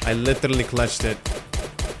 I literally clutched it.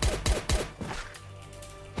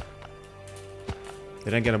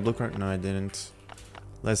 Did I get a blue card? No, I didn't.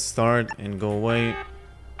 Let's start and go away.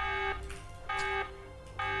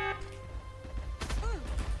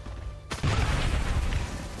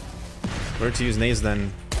 Where to use nades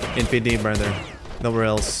then? In PD, brother. Nowhere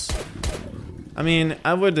else. I mean,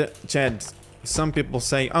 I would, chat. Some people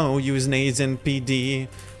say, oh, use nades in PD.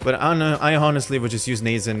 But I honestly would just use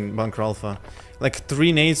nades in Bunker Alpha. Like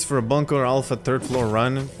 3 nades for a Bunker Alpha 3rd floor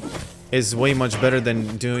run is way much better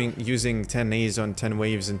than using 10 nades on 10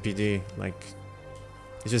 waves in PD. Like,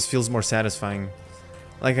 it just feels more satisfying.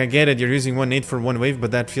 Like, I get it, you're using 1 nade for 1 wave,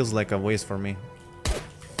 but that feels like a waste for me.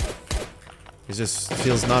 It just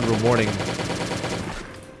feels not rewarding.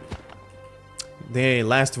 The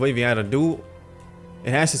last wave you had to do,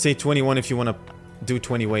 it has to say 21 if you want to do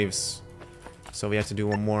 20 waves. So we have to do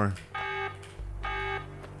 1 more.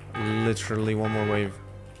 Literally 1 more wave.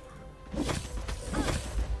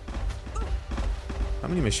 How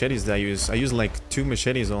many machetes did I use? I used like 2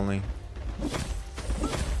 machetes only.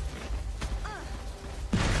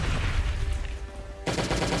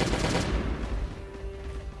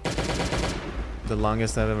 The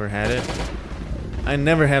longest I've ever had it. I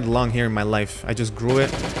never had long hair in my life. I just grew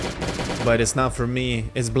it. But it's not for me.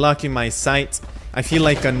 It's blocking my sight. I feel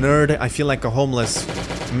like a nerd. I feel like a homeless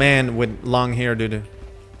man with long hair, dude.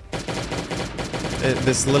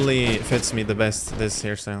 This literally fits me the best, this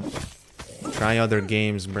hairstyle. Try other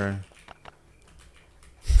games, bruh.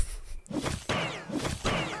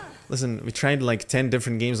 Listen, we tried like 10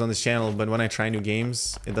 different games on this channel, but when I try new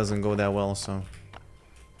games, it doesn't go that well, so...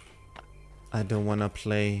 I don't want to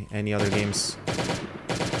play any other games.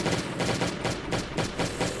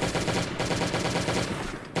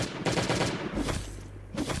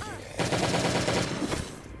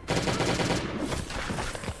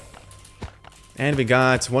 And we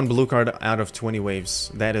got 1 blue card out of 20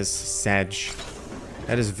 waves. That is sad.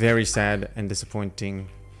 That is very sad and disappointing.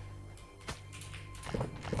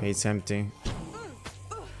 Okay, it's empty.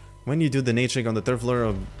 When you do the nade trick on the third floor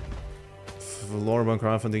of lower bunker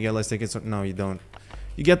off and you get less tickets, no, you don't.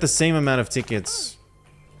 You get the same amount of tickets.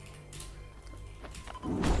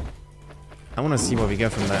 I want to see what we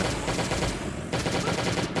get from that.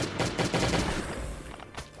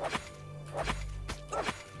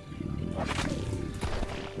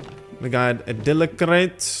 We got a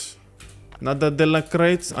Dilacrate, another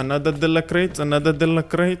Dilacrate, another Dilacrate, another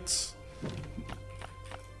Dilacrate.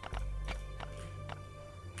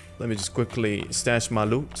 Let me just quickly stash my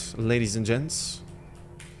loot, ladies and gents.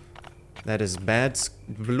 That is bad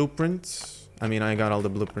blueprint. I mean, I got all the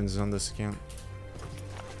blueprints on this account.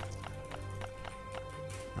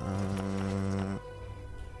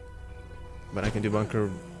 But I can do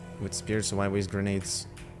bunker with spears, so why waste grenades?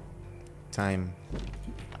 Time.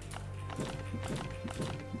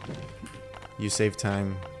 You save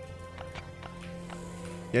time.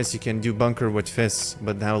 Yes, you can do bunker with fists,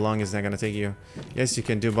 but how long is that gonna take you? Yes, you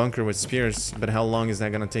can do bunker with spears, but how long is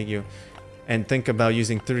that gonna take you? And think about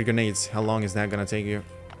using 3 grenades. How long is that gonna take you?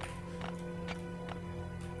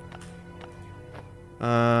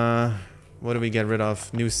 What do we get rid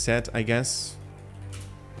of? New set, I guess.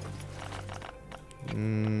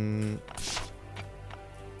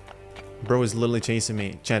 Bro is literally chasing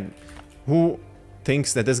me. Chad, who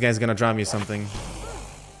thinks that this guy's gonna drop me something?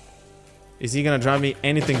 Is he gonna drop me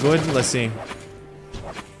anything good? Let's see.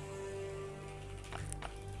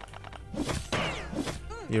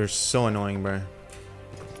 You're so annoying, bro.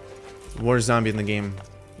 Worst zombie in the game.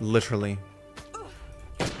 Literally.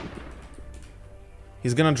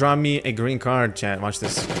 He's gonna drop me a green card, chat. Watch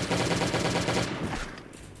this.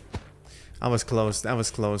 I was close. That was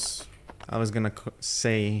close. I was gonna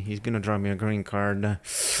say he's gonna drop me a green card.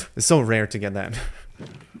 It's so rare to get that.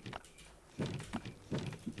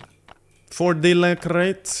 4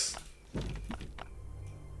 Dilacrate.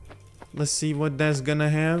 Let's see what that's gonna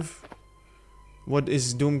have. What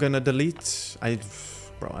is Doom gonna delete?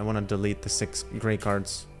 Bro, I wanna delete the 6 gray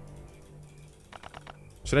cards.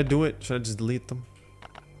 Should I do it? Should I just delete them?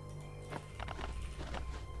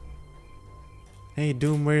 Hey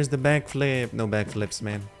Doom, where's the backflip? No backflips,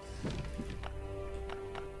 man.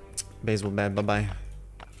 Baseball bat, bye-bye.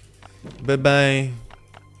 Bye-bye.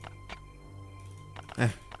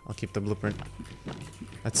 I'll keep the blueprint.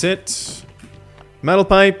 That's it. Metal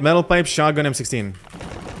pipe, shotgun, M16.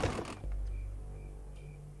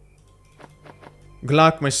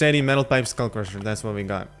 Glock, machete, metal pipe, skull crusher. That's what we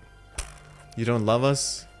got. You don't love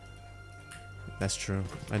us? That's true.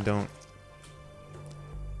 I don't.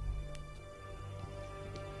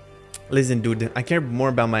 Listen, dude. I care more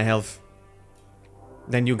about my health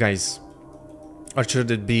than you guys. Or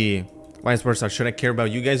should it be vice versa? Should I care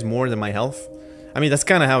about you guys more than my health? I mean, that's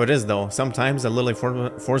kind of how it is, though. Sometimes I literally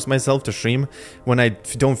force myself to stream when I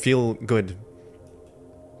don't feel good.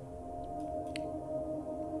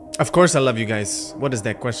 Of course I love you guys. What is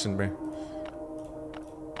that question, bro?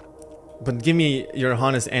 But give me your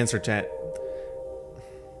honest answer, chat.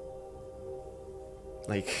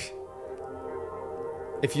 Like,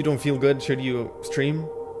 if you don't feel good, should you stream?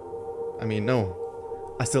 I mean, no.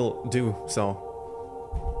 I still do, so.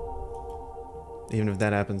 Even if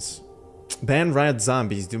that happens. Ban riot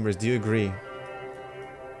zombies, Doomers, do you agree?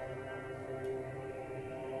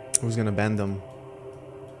 Who's gonna ban them?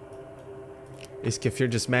 Is Kefir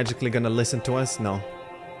just magically gonna listen to us? No.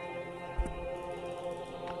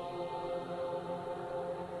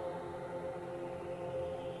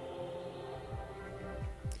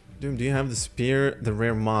 Doom, do you have the spear, the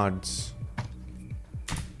rare mods?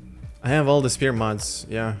 I have all the spear mods,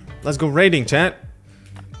 yeah. Let's go raiding, chat.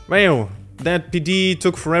 Wow, that PD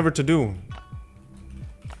took forever to do.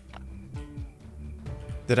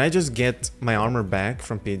 Did I just get my armor back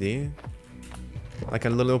from PD? Like a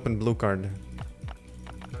little open blue card.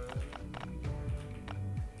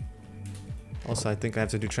 Also, I think I have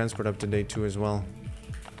to do transport up to day 2 as well.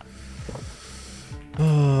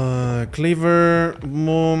 Cleaver,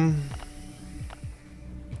 Mom.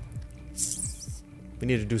 We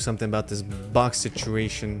need to do something about this box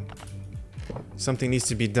situation. Something needs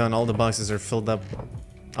to be done. All the boxes are filled up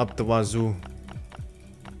the wazoo.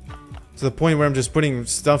 To the point where I'm just putting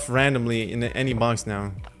stuff randomly in any box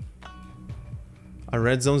now. Are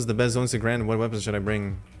red zones the best zones to grant? What weapons should I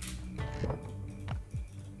bring?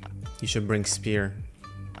 You should bring spear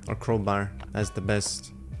or crowbar as the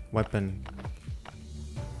best weapon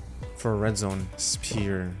for a red zone.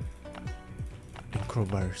 Spear and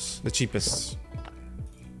crowbars, the cheapest.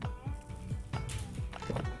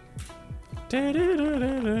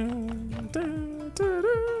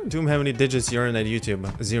 Doom, how many digits you earn at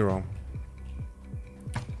YouTube? 0.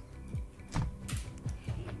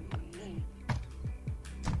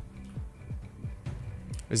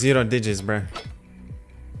 Zero digits, bruh.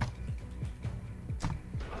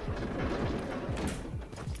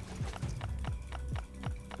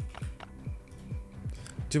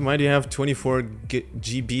 Dude, why do you have 24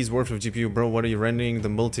 GBs worth of GPU, bro? What are you rendering the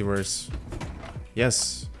multiverse?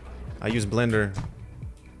 Yes, I use Blender.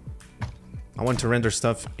 I want to render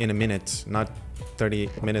stuff in a minute, not 30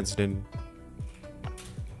 minutes, dude.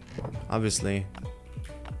 Obviously.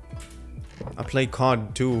 I play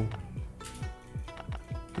COD too.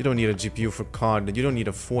 You don't need a GPU for COD. You don't need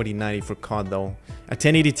a 4090 for COD though. A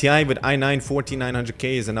 1080 Ti with i9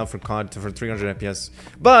 14900K is enough for COD for 300 FPS.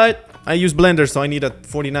 But I use Blender, so I need a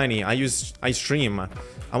 4090. I stream. I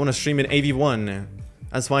want to stream in AV1.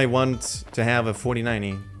 That's why I want to have a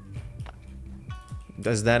 4090.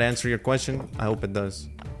 Does that answer your question? I hope it does.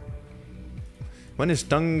 When is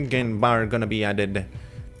Tungenbar gonna be added?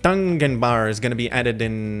 Tungenbar is gonna be added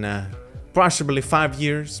in possibly 5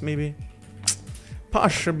 years, maybe.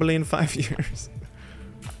 Possibly in 5 years.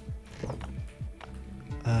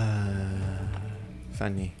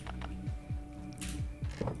 Funny.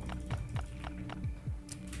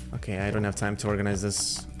 Okay, I don't have time to organize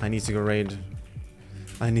this. I need to go raid.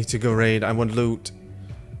 I need to go raid. I want loot.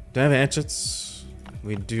 Do I have hatchets?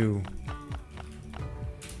 We do.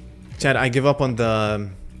 Chad, I give up on the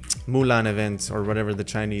Mulan event or whatever, the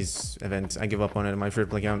Chinese event. I give up on it in my free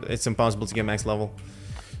play account. It's impossible to get max level.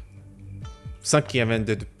 Sucky event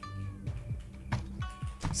did.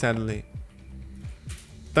 Sadly.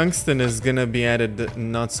 Tungsten is gonna be added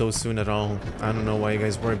not so soon at all. I don't know why you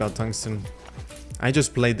guys worry about tungsten. I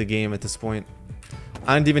just played the game at this point.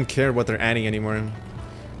 I don't even care what they're adding anymore.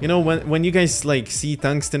 You know, when you guys like see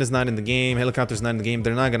tungsten is not in the game, helicopter's not in the game,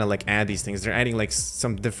 they're not gonna like add these things. They're adding like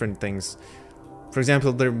some different things. For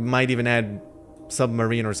example, they might even add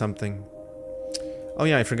submarine or something. Oh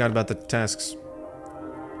yeah, I forgot about the tasks.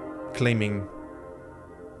 Claiming.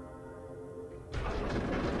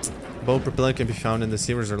 Bow propeller can be found in the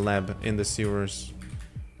sewers or lab. In the sewers.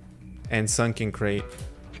 And sunken crate.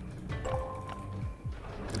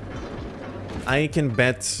 I can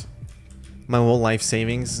bet my whole life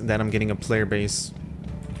savings that I'm getting a player base.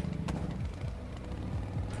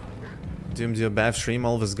 Doom do a bath stream,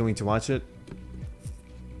 all of us going to watch it.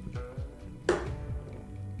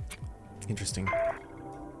 Interesting.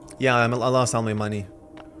 Yeah, I lost all my money.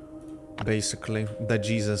 Basically, the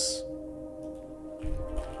Jesus.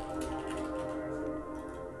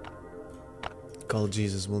 Call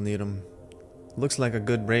Jesus, we'll need him. Looks like a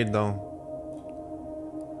good raid though.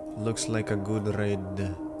 Looks like a good raid.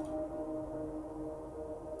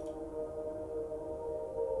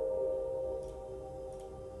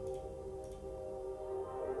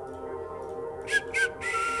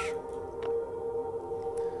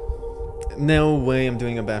 No way I'm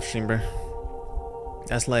doing a bath stream, bro.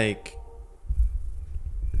 That's like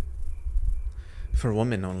for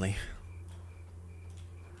women only.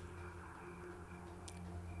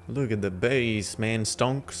 Look at the base, man,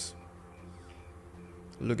 stonks.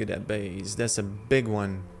 Look at that base. That's a big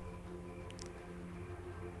one.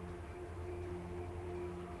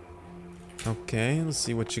 Okay, let's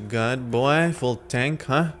see what you got, boy. Full tank,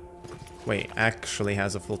 huh? Wait, actually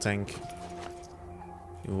has a full tank.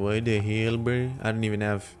 What the hell, bro? I don't even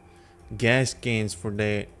have gas cans for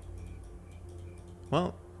that.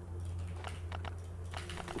 Well,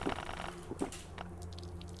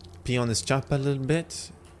 pee on this chop a little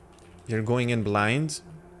bit. You're going in blind.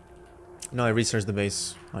 No, I researched the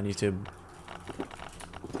base on YouTube.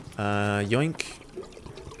 Yoink.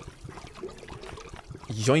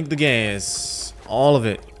 Yoink the gas. All of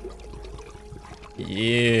it.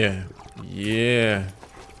 Yeah. Yeah.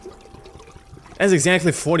 That's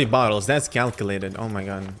exactly 40 bottles. That's calculated. Oh my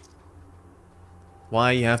god.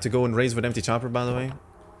 Why you have to go and raise with empty chopper, by the way?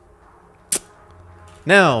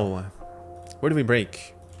 Now, where do we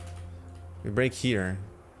break? We break here.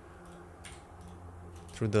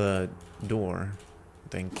 Through the door, I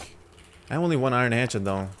think. I have only one iron hatchet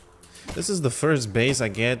though. This is the first base I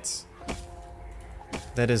get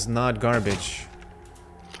that is not garbage.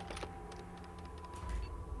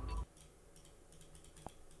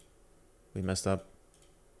 We messed up.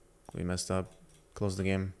 We messed up. Close the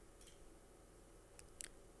game.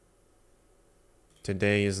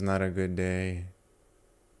 Today is not a good day.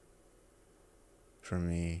 for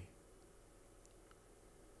me.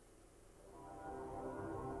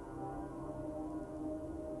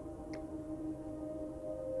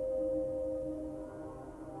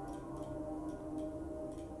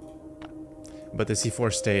 But the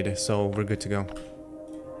C4 stayed, so we're good to go.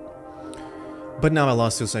 But now I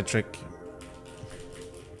lost Suicide Trick.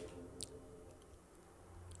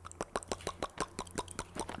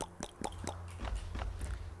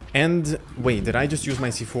 And wait, did I just use my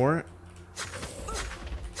C4?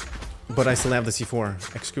 But I still have the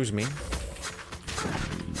C4. Excuse me.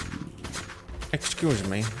 Excuse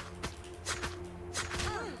me.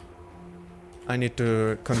 I need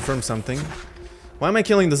to confirm something. Why am I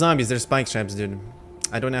killing the zombies? They're spike traps, dude.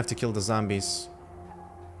 I don't have to kill the zombies.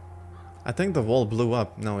 I think the wall blew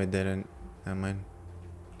up. No, it didn't. Never mind.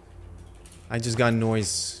 I just got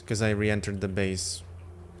noise because I re-entered the base.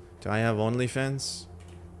 Do I have OnlyFans?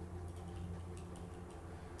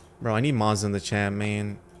 Bro, I need mods in the chat,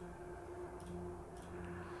 man.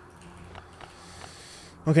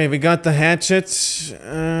 Okay, we got the hatchet.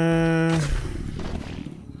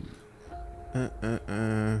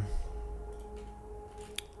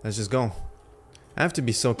 Let's just go. I have to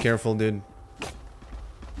be so careful, dude.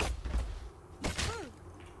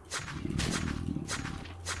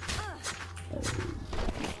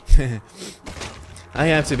 I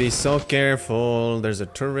have to be so careful. There's a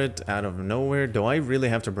turret out of nowhere. Do I really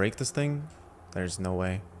have to break this thing? There's no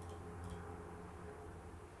way.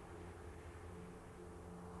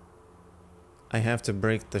 I have to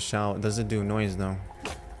break the shout. Does it do noise though?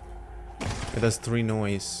 It does 3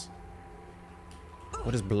 noise.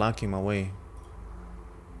 What is blocking my way?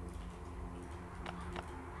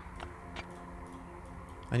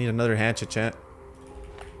 I need another hatchet, chat.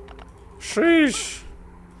 Sheesh.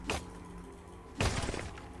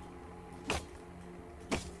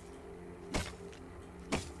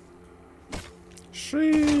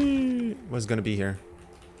 Sheesh. What's gonna be here?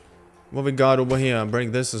 What we got over here?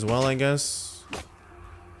 Break this as well, I guess.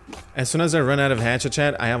 As soon as I run out of hatchet,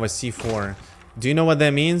 chat, I have a C4. Do you know what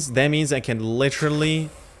that means? That means I can literally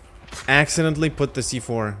accidentally put the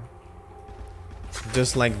C4.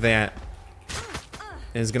 Just like that.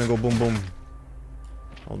 And it's gonna go boom boom.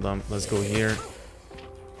 Hold on, let's go here.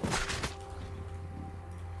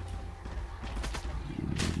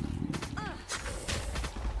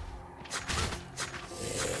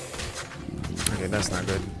 Okay, that's not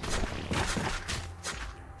good.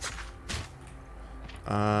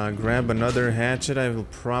 Grab another hatchet. I will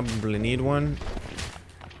probably need one.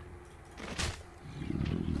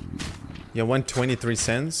 Yeah, 123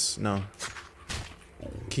 cents? No.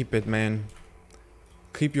 Keep it, man.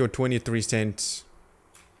 Keep your 23 cents.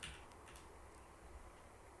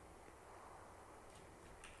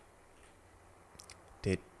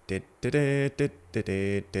 Okay,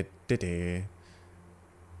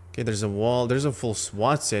 there's a wall. There's a full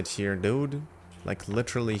SWAT set here, dude. Like,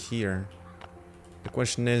 literally here. The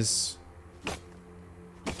question is...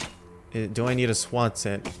 do I need a SWAT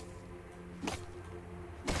set?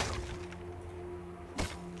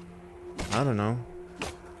 I don't know.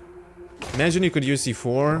 Imagine you could use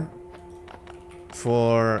C4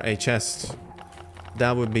 for a chest.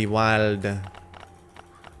 That would be wild.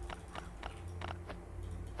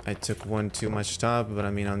 I took one too much top, but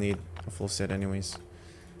I mean I'll need a full set anyways.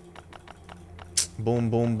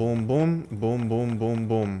 Boom, boom, boom, boom. Boom, boom, boom,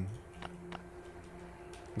 boom.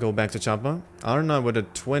 Go back to Choppa. Arna with a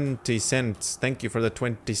 20 cents. Thank you for the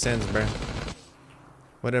 20 cents, bruh.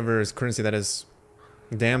 Whatever is currency that is.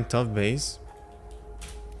 Damn tough base.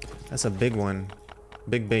 That's a big one.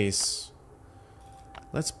 Big base.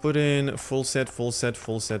 Let's put in full set, full set,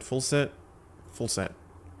 full set, full set, full set.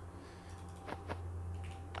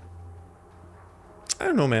 I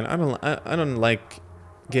don't know, man. I don't like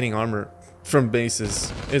getting armor from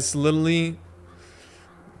bases. It's literally,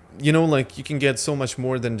 you know, like you can get so much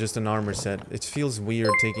more than just an armor set. It feels weird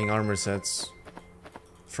taking armor sets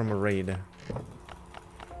from a raid.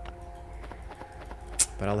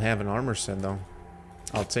 But I'll have an armor set though.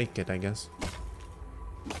 I'll take it, I guess.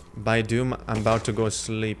 Bye, Doom. I'm about to go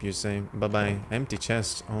sleep, you say. Bye-bye. Empty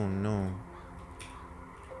chest. Oh, no.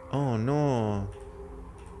 Oh, no.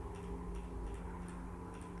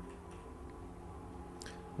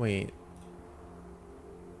 Wait.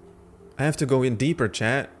 I have to go in deeper,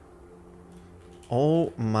 chat.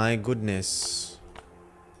 Oh, my goodness.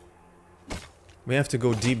 We have to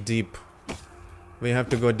go deep, deep. We have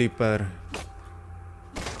to go deeper.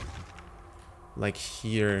 Like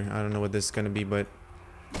here. I don't know what this is gonna be, but...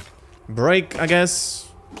 break, I guess.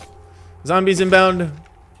 Zombies inbound.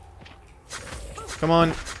 Come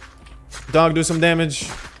on. Dog, do some damage.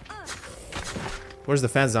 Where's the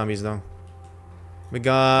fat zombies, though? We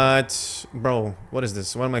got... Bro, what is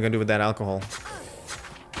this? What am I gonna do with that alcohol?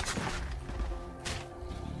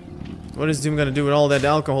 What is Doom gonna do with all that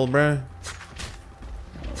alcohol, bruh?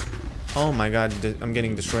 Oh my god, I'm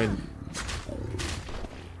getting destroyed.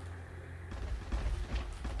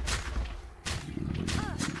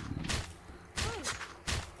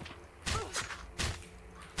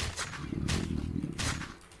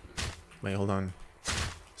 Wait, hold on.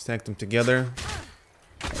 Stack them together.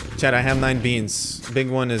 Chat, I have 9 beans. Big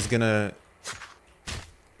one is gonna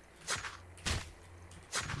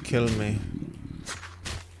kill me.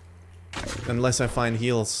 Unless I find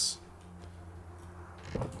heals.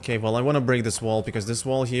 Okay, well, I want to break this wall because this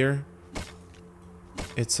wall here,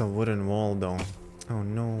 it's a wooden wall though. Oh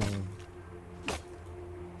no.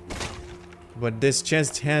 But this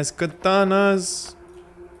chest has katanas.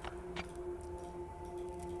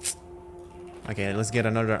 Okay, let's get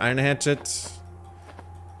another iron hatchet.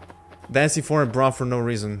 The SC4 I brought for no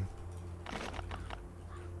reason.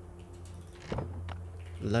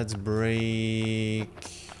 Let's break...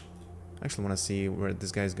 I actually want to see where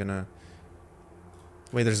this guy's gonna...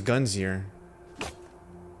 Wait, there's guns here.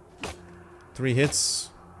 3 hits.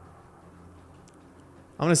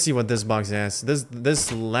 I want to see what this box has.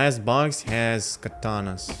 This last box has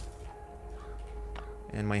katanas.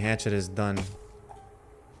 And my hatchet is done.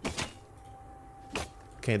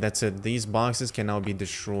 Okay, that's it. These boxes can now be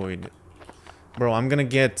destroyed. Bro, I'm gonna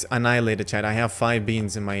get annihilated, chat. I have 5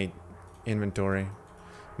 beans in my inventory.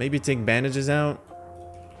 Maybe take bandages out.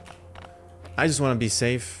 I just want to be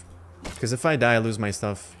safe. Because if I die, I lose my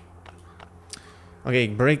stuff. Okay,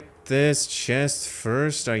 break this chest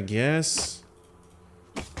first, I guess.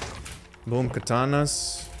 Boom,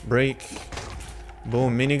 katanas. Break.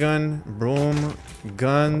 Boom, minigun. Boom,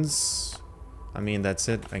 guns. I mean, that's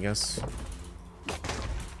it, I guess.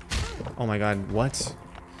 Oh my god, what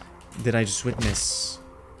did I just witness?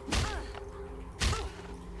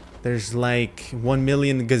 There's like 1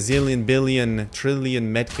 million, gazillion, billion,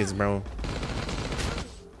 trillion medkits, bro.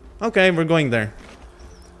 Okay, we're going there.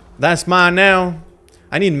 That's mine now.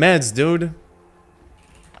 I need meds, dude.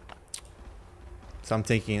 So I'm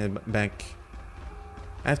taking it back.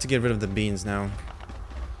 I have to get rid of the beans now.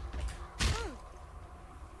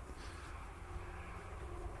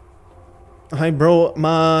 Hi, bro.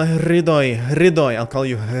 Ma Ridoy. I'll call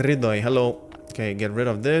you Ridoy. Hello. Okay, get rid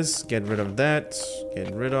of this. Get rid of that.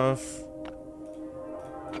 Get rid of...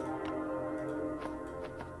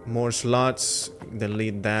 More slots.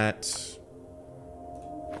 Delete that.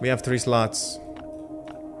 We have 3 slots.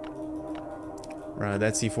 Right,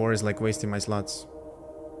 that C4 is like wasting my slots.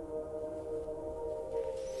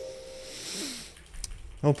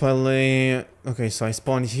 Hopefully... Okay, so I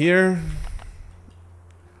spawned here.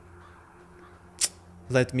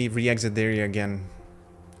 Let me re-exit the area again.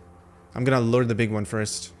 I'm gonna lure the big one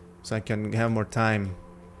first, so I can have more time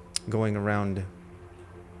going around.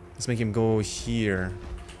 Let's make him go here.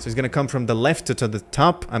 So he's gonna come from the left to the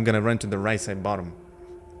top. I'm gonna run to the right side bottom.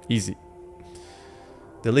 Easy.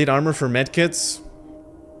 Delete armor for medkits.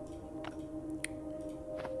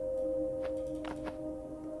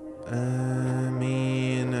 I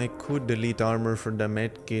mean, I could delete armor for the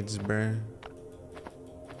medkits, bruh.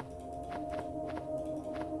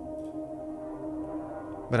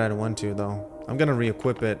 But I don't want to, though. I'm gonna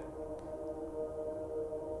re-equip it.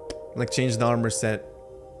 Like, change the armor set.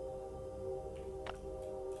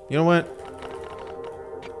 You know what?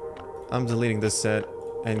 I'm deleting this set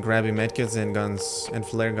and grabbing medkits and guns and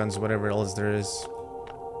flare guns, whatever else there is.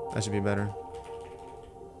 That should be better.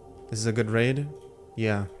 This is a good raid?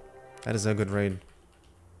 Yeah, that is a good raid.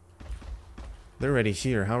 They're already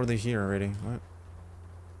here. How are they here already? What?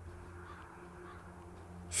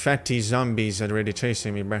 Fatty zombies are already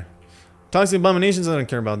chasing me, bruh. Toxic abominations, I don't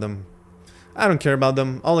care about them. I don't care about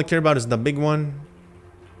them. All I care about is the big one.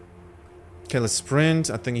 Okay, let's sprint.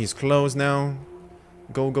 I think he's close now.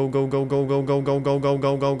 Go, go, go, go, go, go, go, go, go, go, go,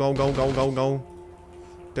 go, go, go, go, go, go.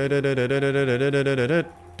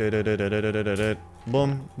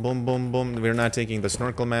 Boom, boom, boom, boom. We're not taking the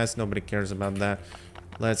snorkel mask. Nobody cares about that.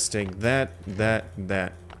 Let's take that.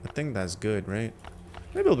 I think that's good, right?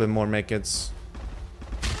 Maybe a little bit more medkits.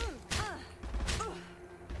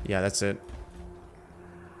 Yeah, that's it.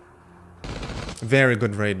 Very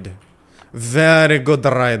good raid. Very good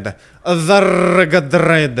raid. A very good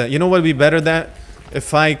raid. You know what would be better that?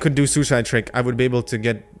 If I could do suicide trick, I would be able to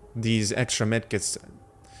get these extra medkits.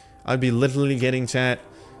 I'd be literally getting, chat,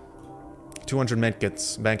 200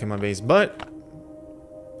 medkits back in my base, but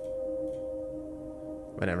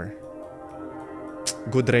whatever.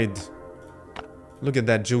 Good raid. Look at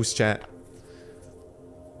that juice, chat.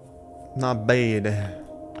 Not bad.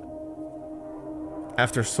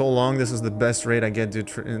 After so long, this is the best raid I get, dude,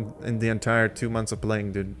 in the entire 2 months of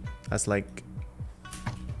playing, dude. That's like...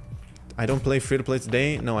 I don't play free-to-play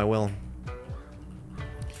today? No, I will.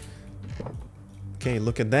 Okay,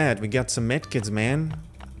 look at that. We got some medkits, man.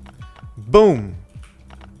 Boom!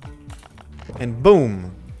 And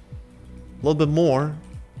boom! A little bit more.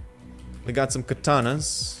 We got some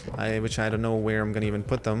katanas, which I don't know where I'm gonna even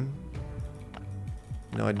put them.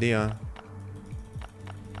 No idea.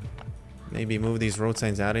 Maybe move these road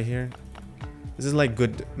signs out of here. This is like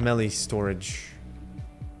good melee storage.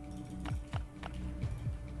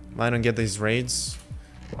 I don't get these raids.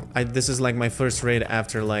 This is like my first raid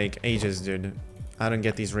after like ages, dude. I don't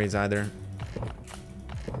get these raids either.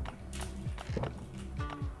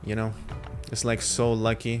 You know? It's like so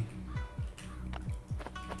lucky.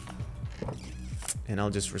 And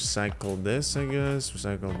I'll just recycle this, I guess.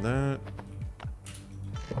 Recycle that.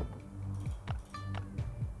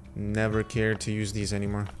 Never cared to use these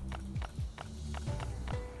anymore.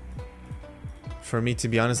 For me, to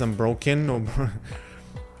be honest, I'm broken.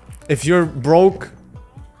 If you're broke,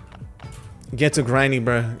 get to grinding,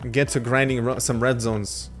 bro. Get to grinding some red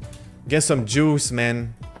zones. Get some juice,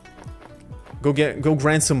 man. Go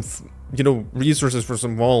grind some, you know, resources for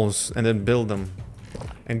some walls and then build them.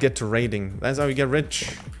 And get to raiding. That's how you get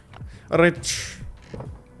rich. Rich.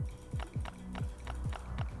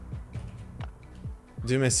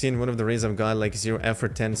 Doom has seen one of the raids I've got like 0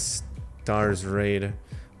 effort 10 stars raid.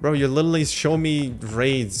 Bro, you literally show me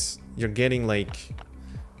raids. You're getting like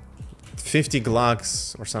 50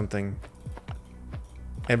 Glocks or something.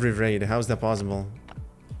 Every raid. How is that possible?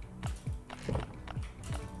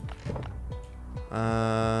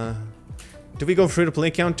 Do we go free to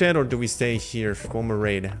play count, Ted, or do we stay here for one more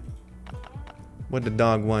raid? What the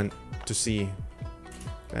dog want to see?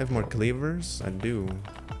 Do I have more cleavers? I do.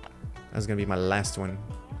 That's gonna be my last one.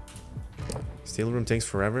 Steel room takes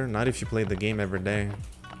forever. Not if you play the game every day.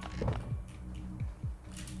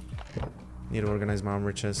 Need to organize my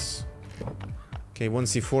armor chest. Okay, 1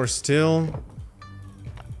 C4 still.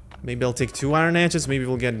 Maybe I'll take 2 iron hatchets. Maybe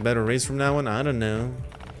we'll get better raids from now on. I don't know.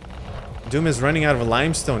 Doom is running out of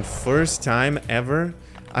limestone. First time ever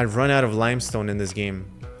I've run out of limestone in this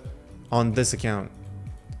game. On this account.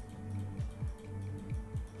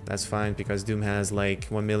 That's fine because Doom has like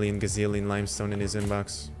 1 million gazillion limestone in his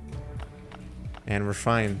inbox. And we're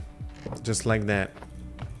fine. Just like that.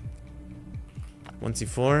 1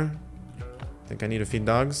 C4. I think I need to feed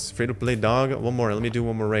dogs. Free to play dog. One more. Let me do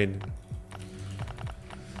one more raid.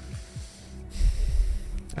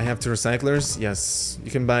 I have 2 recyclers. Yes.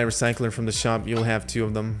 You can buy a recycler from the shop. You'll have 2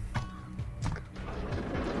 of them.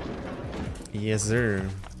 Yes, sir.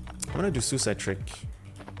 I'm gonna do suicide trick.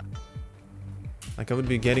 Like I would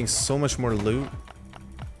be getting so much more loot.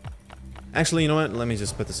 Actually, you know what? Let me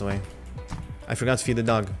just put this away. I forgot to feed the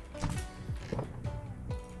dog.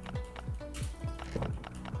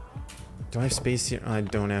 Do I have space here? I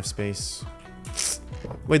don't have space.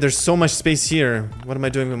 Wait, there's so much space here. What am I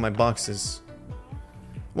doing with my boxes?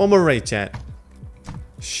 One more raid, chat.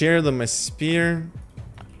 Share my spear.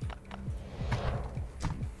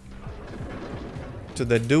 To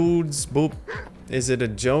the dudes. Boop. Is it a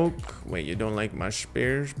joke? Wait, you don't like my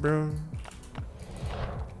spears, bro?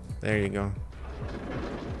 There you go.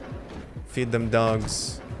 Feed them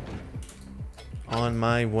dogs. On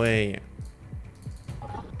my way.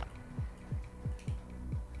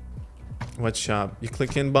 What shop? You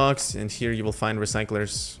click inbox and here you will find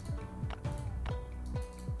recyclers.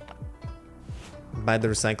 Buy the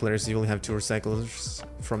recyclers. You will have 2 recyclers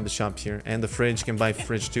from the shop here. And the fridge. You can buy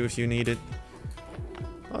fridge too if you need it.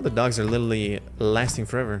 Oh, the dogs are literally lasting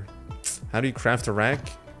forever. How do you craft a rack?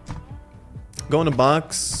 Go in the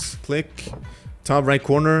box. Click. Top right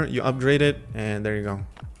corner. You upgrade it. And there you go.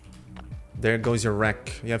 There goes your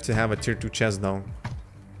rack. You have to have a tier 2 chest though.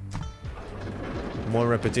 More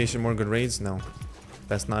reputation, more good raids? No.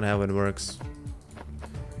 That's not how it works.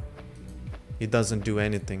 It doesn't do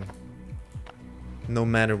anything. No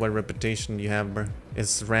matter what reputation you have, bro.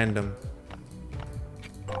 It's random.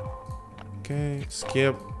 Okay,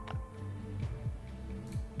 skip.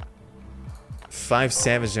 5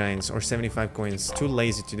 savage giants or 75 coins. Too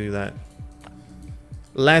lazy to do that.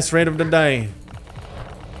 Last raid of the day.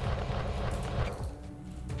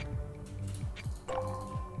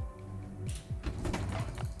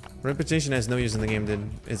 Reputation has no use in the game, dude.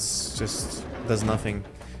 It's just does nothing.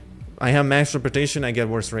 I have max reputation, I get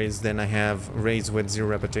worse raids than I have raids with 0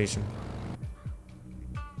 reputation.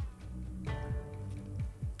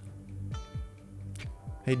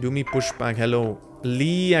 Hey, do me pushback. Hello.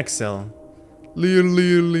 Lee XL.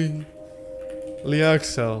 Lee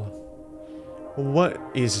XL. What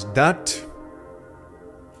is that?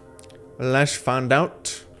 Let's find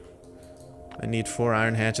out. I need 4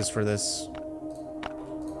 iron hatches for this.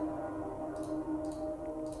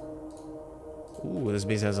 Ooh, this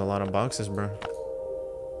base has a lot of boxes, bro.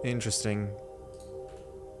 Interesting.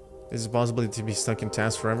 Is it possible to be stuck in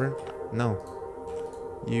tasks forever? No.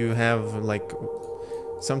 You have like...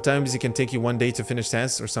 Sometimes it can take you 1 day to finish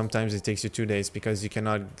tasks, or sometimes it takes you 2 days because you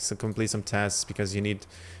cannot complete some tasks because you need...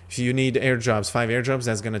 If you need airdrops, 5 airdrops,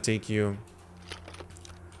 that's gonna take you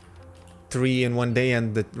 3 in 1 day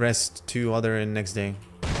and the rest 2 other in next day.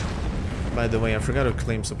 By the way, I forgot to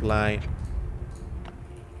claim supply.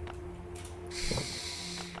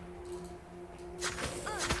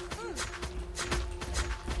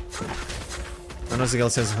 Nothing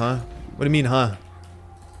else says, huh? What do you mean, huh?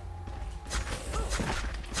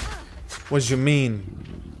 What do you mean?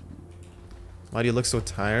 Why do you look so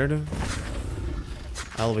tired?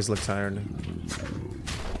 I always look tired.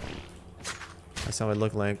 That's how I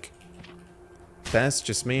look like. That's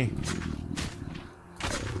just me.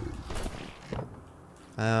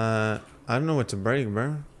 I don't know what to break,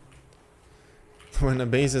 bro. When a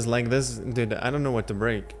base is like this, dude, I don't know what to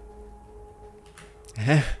break.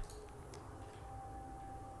 Heh.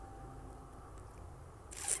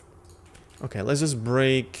 Okay, let's just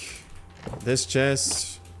break this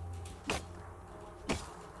chest.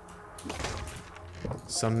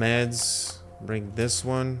 Some meds. Break this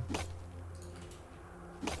one.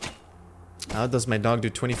 How does my dog do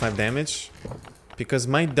 25 damage? Because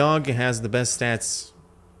my dog has the best stats.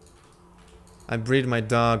 I breed my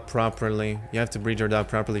dog properly. You have to breed your dog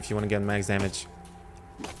properly if you want to get max damage.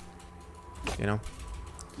 You know?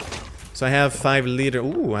 So I have 5 liter.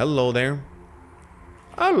 Ooh, hello there.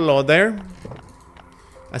 Hello there.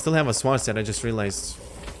 I still have a SWAT set, I just realized.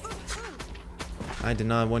 I did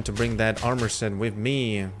not want to bring that armor set with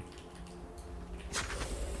me.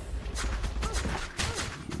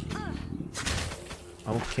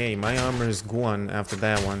 Okay, my armor is gone after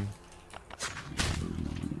that one.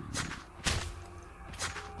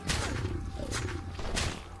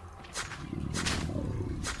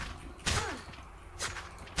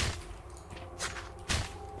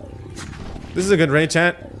 This is a good raid,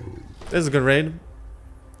 chat. This is a good raid.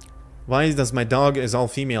 Why does my dog is all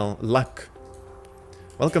female? Luck.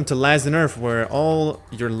 Welcome to Last on Earth, where all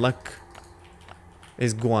your luck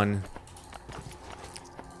is gone.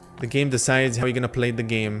 The game decides how you're gonna play the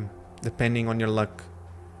game, depending on your luck.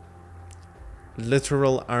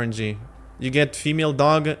 Literal RNG. You get female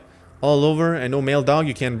dog all over and no male dog,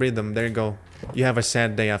 you can't breed them. There you go. You have a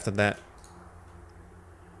sad day after that.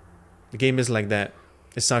 The game is like that.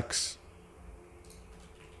 It sucks.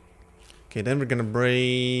 Okay, then we're gonna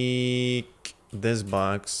break this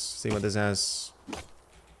box. See what this has. I'm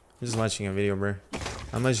just watching a video, bro.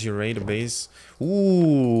 How much you rate a base?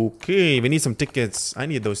 Ooh, okay. We need some tickets. I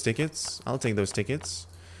need those tickets. I'll take those tickets.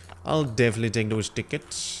 I'll definitely take those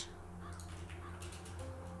tickets.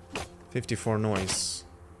 54 noise.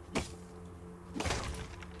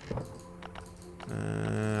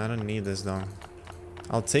 I don't need this though.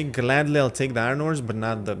 I'll take gladly. I'll take the iron ores, but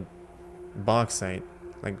not the bauxite.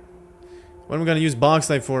 Like, what am I gonna use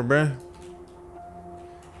bauxite for, bruh?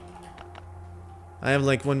 I have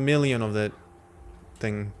like 1 million of that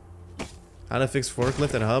thing. How to fix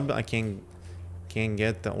forklift at hub? I can't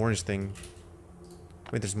get the orange thing.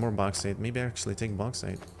 Wait, there's more bauxite. Maybe I actually take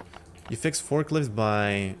bauxite. You fix forklift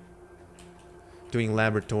by doing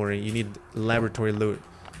laboratory. You need laboratory loot.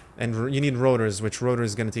 And you need rotors, which rotor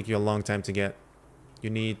is gonna take you a long time to get. You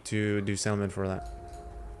need to do settlement for that.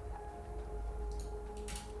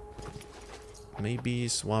 Maybe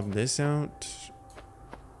swap this out.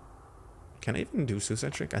 Can I even do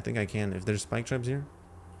suicide trick? I think I can if there's spike traps here.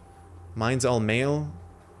 Mine's all male.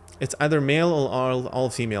 It's either male or all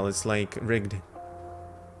female. It's like rigged.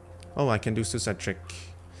 Oh, I can do suicide trick.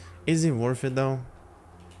 Is it worth it though?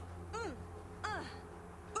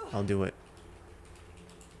 I'll do it.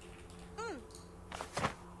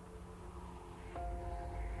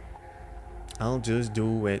 I'll just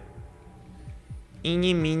do it.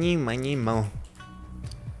 Eeny, meeny, miny, mo.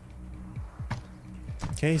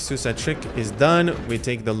 Okay, suicide trick is done. We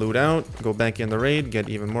take the loot out, go back in the raid, get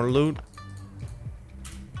even more loot.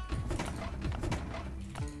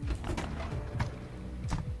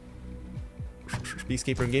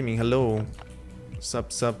 Peacekeeper Gaming, hello.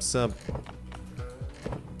 Sup.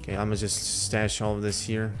 Okay, I'm gonna just stash all of this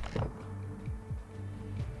here.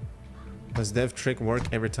 Does dev trick work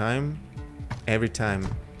every time? Every time.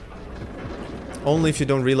 Only if you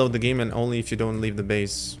don't reload the game and only if you don't leave the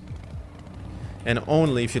base. And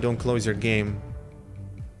only if you don't close your game.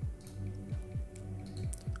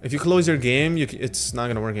 If you close your game, it's not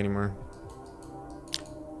gonna work anymore.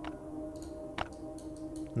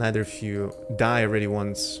 Neither of you die already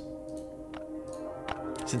once.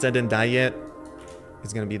 Since I didn't die yet,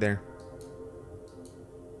 it's gonna be there.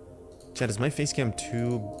 Chat, is my face cam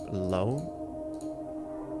too low?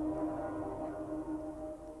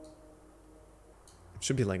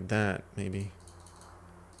 Should be like that, maybe.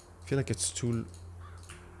 I feel like it's too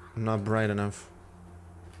not bright enough.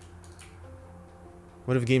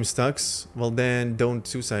 What if game stucks? Well then don't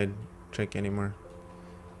suicide check anymore.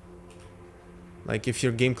 Like if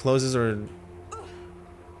your game closes or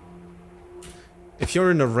if you're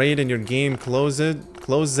in a raid and your game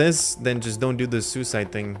closes, then just don't do the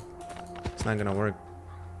suicide thing. It's not gonna work.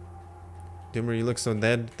 Doomer, you look so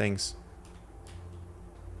dead. Thanks.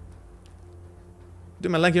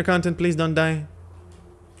 Doom, I like your content. Please don't die.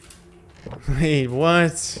 Wait,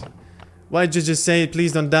 what? Why'd you just say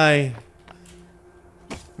please don't die?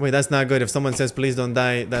 Wait, that's not good. If someone says please don't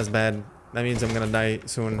die, that's bad. That means I'm gonna die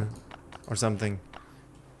soon. Or something.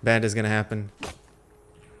 Bad is gonna happen.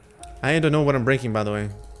 I don't know what I'm breaking, by the way.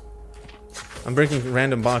 I'm breaking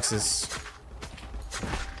random boxes.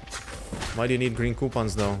 Why do you need green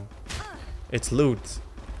coupons, though? It's loot.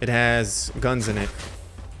 It has guns in it.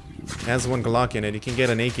 It has one Glock in it. You can get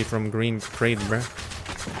an AK from green crate, bruh.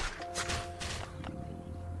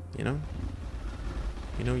 You know?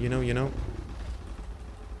 You know.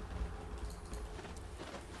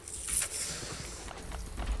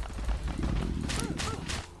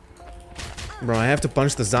 Bro, I have to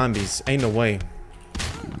punch the zombies. Ain't no way.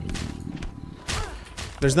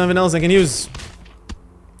 There's nothing else I can use.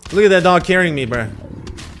 Look at that dog carrying me, bruh.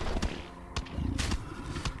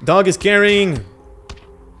 Dog is carrying.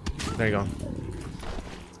 There you go.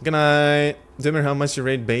 Good night. Dimmer, how much you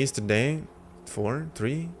rate base today? 4?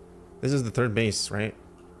 3? This is the third base, right?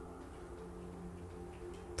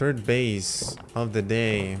 Third base of the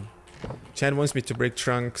day. Chad wants me to break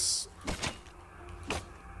trunks.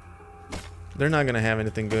 They're not gonna have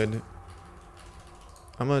anything good.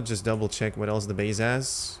 I'm gonna just double check what else the base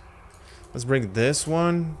has. Let's break this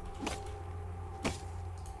one.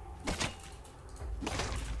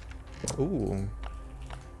 Ooh.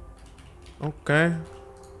 Okay.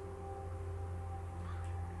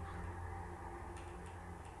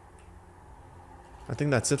 I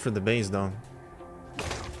think that's it for the base though.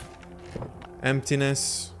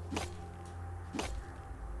 Emptiness.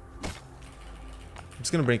 I'm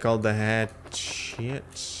just gonna break all the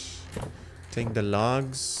hatchets. Take the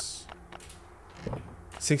logs.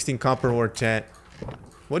 16 copper ore, chat.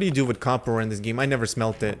 What do you do with copper ore in this game? I never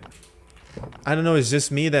smelt it. I don't know, it's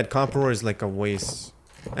just me that copper ore is like a waste.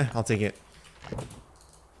 I'll take it.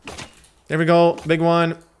 There we go, big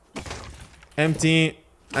one. Empty.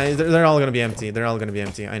 They're all gonna be empty. They're all gonna be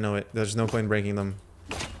empty. I know it. There's no point breaking them.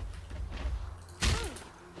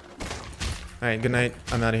 Alright, good night.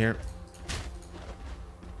 I'm out of here.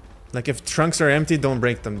 Like, if trunks are empty, don't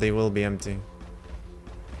break them. They will be empty.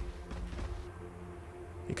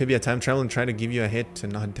 It could be a time travel and try to give you a hit to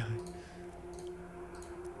not die.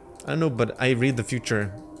 I don't know, but I read the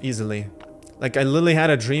future easily. Like, I literally had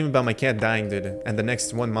a dream about my cat dying, dude. And the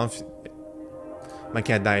next 1 month, my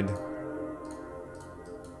cat died.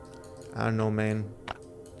 I don't know, man.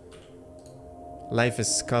 Life is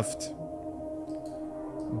scuffed.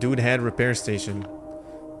 Dude had repair station.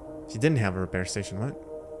 He didn't have a repair station, what?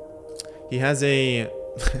 He has a...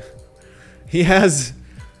 he has...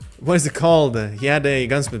 What is it called? He had a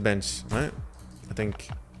gunsmith bench, right? I think.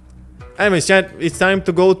 Anyways, chat, it's time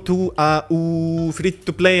to go to a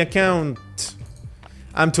free-to-play account.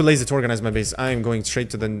 I'm too lazy to organize my base. I'm going straight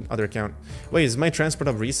to the other account. Wait, is my transport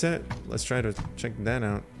up reset? Let's try to check that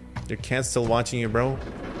out. Your cat's still watching you, bro?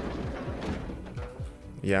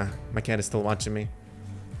 Yeah, my cat is still watching me.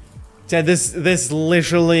 Chat, this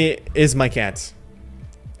literally is my cat.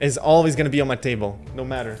 It's always gonna be on my table, no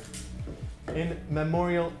matter. In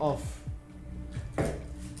memorial of.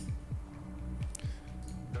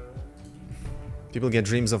 People get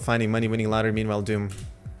dreams of finding money, winning lottery, meanwhile doom.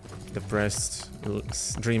 Depressed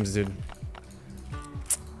dreams, dude.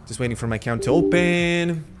 Just waiting for my account to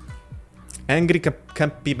open. Angry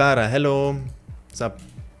Capybara, hello. What's up?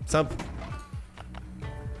 What's up?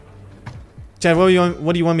 Chad, what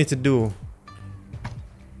do you want me to do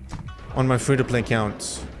on my free-to-play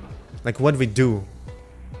account? Like, what do we do?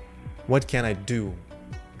 What can I do?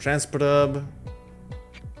 Transport hub.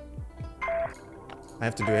 I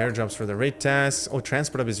have to do airdrops for the raid tasks. Oh,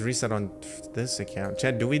 transport hub is reset on this account.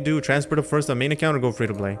 Chad, do we do transport hub first on main account or go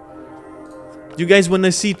free-to-play? You guys want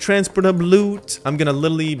to see transport hub loot? I'm gonna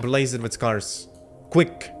literally blaze it with scars.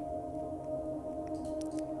 Quick.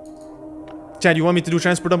 Chad, you want me to do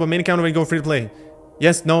transport hub on main account or we go free-to-play?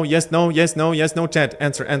 Yes, no, yes, no, yes, no, yes, no, chat.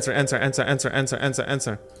 Answer, answer, answer, answer, answer, answer, answer,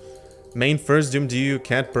 answer. Main first, Jim, do you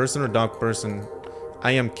cat person or dog person?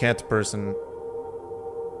 I am cat person.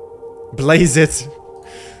 Blaze it.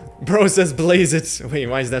 Bro says blaze it. Wait,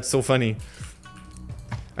 why is that so funny?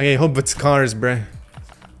 Okay, hope it's cars, bruh.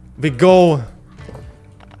 We go.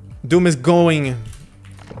 Doom is going.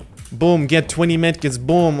 Boom, get 20 medkits.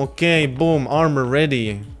 Boom, okay, boom, armor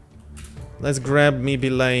ready. Let's grab maybe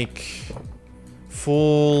like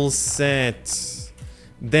full set.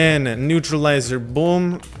 Then neutralizer,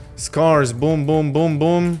 boom. Scars, boom, boom, boom,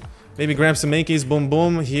 boom. Maybe grab some AKs, boom,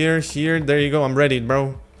 boom. Here, here, there you go. I'm ready,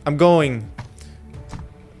 bro. I'm going.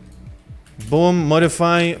 Boom,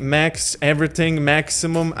 modify, max, everything,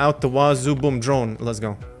 maximum, out the wazoo, boom, drone. Let's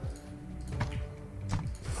go.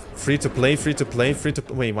 Free to play, free to play, free to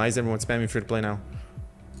play. Wait, why is everyone spamming free to play now?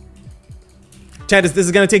 Chat, this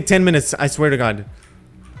is gonna take 10 minutes, I swear to God.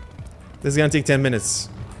 This is gonna take 10 minutes.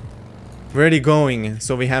 We're already going,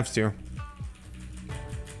 so we have to.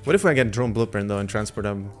 What if I get drone blueprint though and transport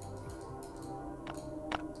up?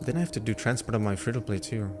 Then I have to do transport of my free to play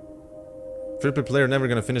too. Free to play player never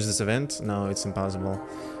gonna finish this event? No, it's impossible.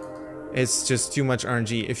 It's just too much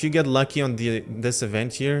RNG. If you get lucky on this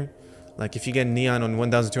event here, like if you get Neon on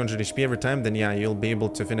 1200 HP every time, then yeah, you'll be able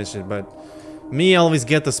to finish it. But me, I always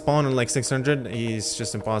get the spawn on like 600. It's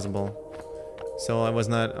just impossible. So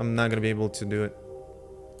I'm not gonna be able to do it.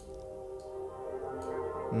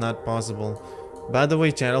 Not possible. By the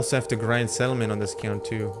way, chat, I also have to grind settlement on this count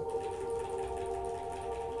too.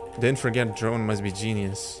 Didn't forget drone must be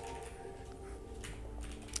genius.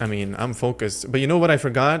 I mean, I'm focused. But you know what I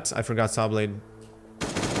forgot? I forgot Sawblade.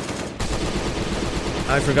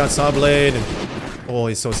 I forgot Sawblade. Oh,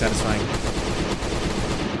 it's so satisfying.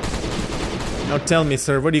 Now tell me,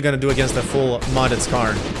 sir, what are you gonna do against the full modded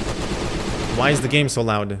Scar? Why is the game so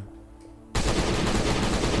loud?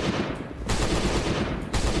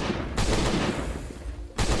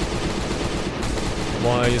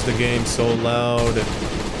 Why is the game so loud?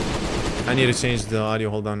 I need to change the audio,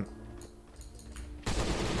 hold on.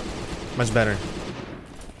 Much better.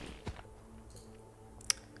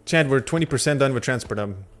 Chad, we're 20% done with transport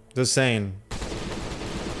hub. Just saying.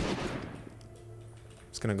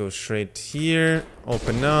 Just gonna go straight here.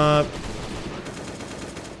 Open up.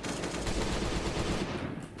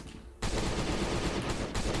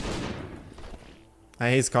 I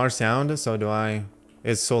hate car sound, so do I.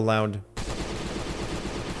 It's so loud.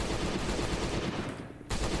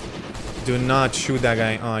 Do not shoot that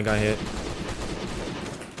guy. Oh, I got hit.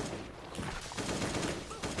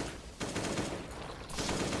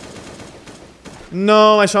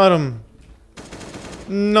 No, I shot him.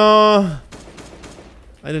 No.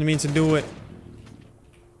 I didn't mean to do it.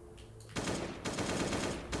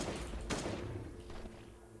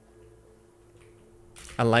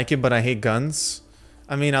 I like it, but I hate guns.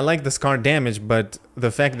 I mean, I like the Scar damage, but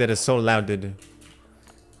the fact that it's so loud did.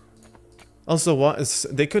 Also,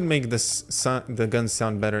 they could make the guns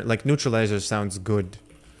sound better. Like, neutralizer sounds good.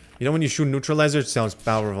 You know when you shoot neutralizer, it sounds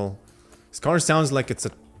powerful. Scar sounds like it's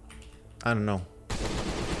a... I don't know.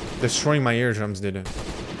 Destroying my eardrums did it.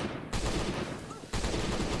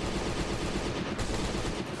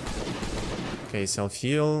 Okay,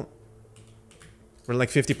 self-heal. We're like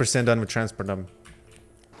 50% done with transport hub.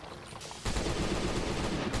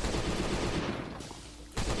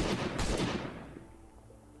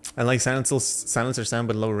 I like silencer sound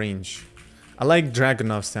but low range. I like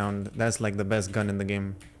Dragunov sound. That's like the best gun in the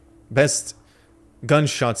game. Best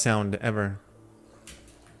gunshot sound ever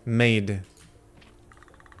made.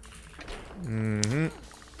 Wait,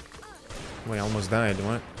 I almost died.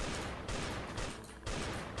 What?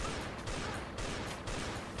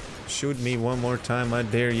 Shoot me one more time, I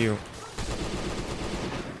dare you.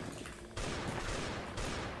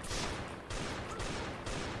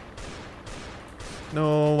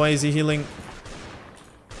 No, why is he healing?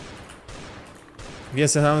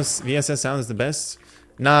 VSS sound is the best?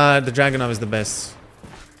 Nah, the Dragunov is the best.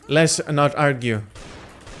 Let's not argue.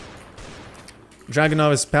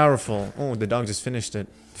 Dragunov is powerful. Oh, the dog just finished it.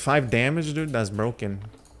 5 damage, dude? That's broken.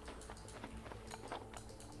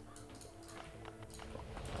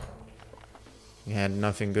 We had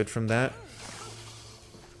nothing good from that.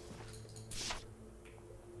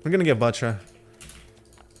 We're gonna get Buttra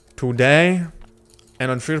today. And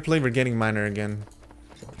on free to play, we're getting Miner again.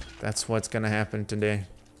 That's what's gonna happen today.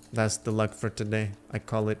 That's the luck for today. I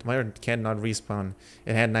call it. Why cannot respawn?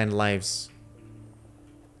 It had 9 lives.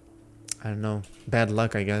 I don't know. Bad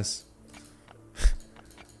luck, I guess.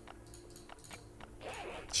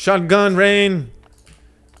 Shotgun rain!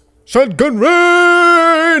 Shotgun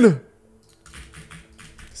rain!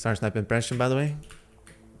 Star snipe impression, by the way.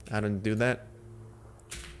 I don't do that.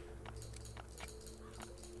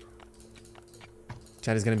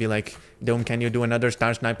 Chat is gonna be like, Dome, can you do another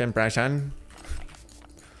Star Snipe impression?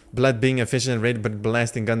 Blood being efficient raid, but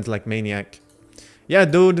blasting guns like maniac. Yeah,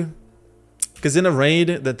 dude. Because in a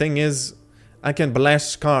raid, the thing is, I can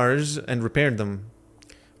blast cars and repair them.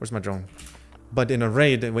 Where's my drone? But in a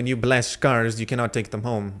raid, when you blast cars, you cannot take them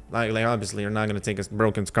home. Like obviously, you're not gonna take a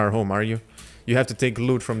broken car home, are you? You have to take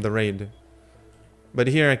loot from the raid. But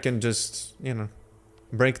here I can just, you know,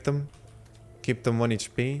 break them, keep them 1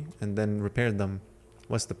 HP, and then repair them.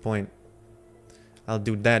 What's the point? I'll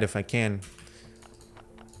do that if I can.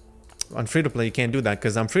 On free-to-play, you can't do that,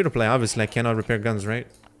 because I'm free-to-play, obviously I cannot repair guns, right?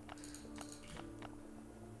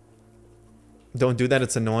 Don't do that,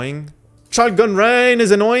 it's annoying. Shotgun rain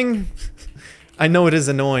is annoying! I know it is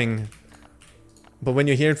annoying. But when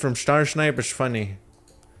you hear it from Star Sniper, it's funny.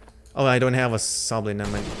 Oh, I don't have a Sablé,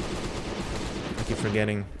 never mind. I keep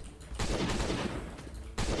forgetting.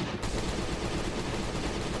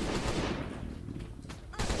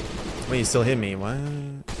 Wait, you still hit me? What?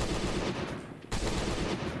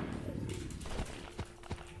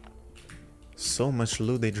 So much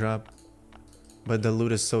loot they drop. But the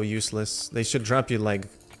loot is so useless. They should drop you like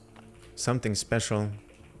something special.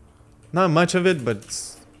 Not much of it, but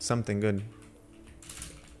something good.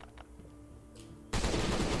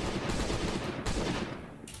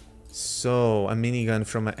 So, a minigun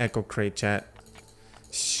from an Echo Crate, chat.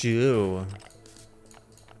 Shoo.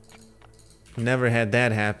 Never had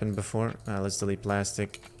that happen before. Let's delete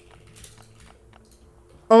plastic.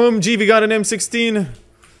 OMG, we got an M16.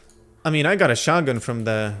 I mean, I got a shotgun from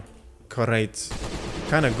the crate.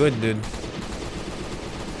 Kinda good, dude.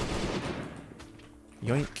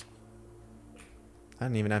 Yoink. I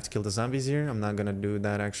don't even have to kill the zombies here. I'm not gonna do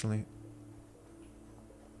that, actually.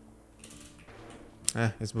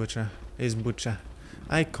 It's Butcha. It's Butcha.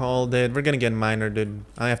 I called it. We're gonna get minor, dude.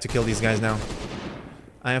 I have to kill these guys now.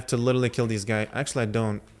 I have to literally kill these guys. Actually, I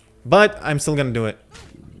don't. But I'm still gonna do it.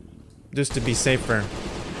 Just to be safer.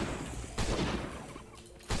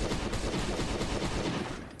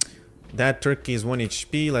 That turkey is 1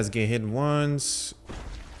 HP. Let's get hit once.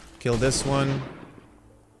 Kill this one.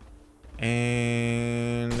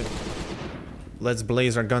 And let's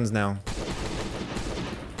blaze our guns now.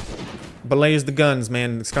 Blaze the guns,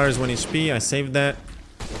 man. Scar is 1 HP. I saved that.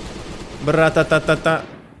 Bra-ta-ta-ta-ta.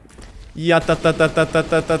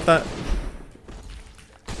 Ya-ta-ta-ta-ta-ta-ta-ta.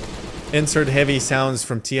 Insert heavy sounds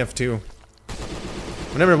from TF2.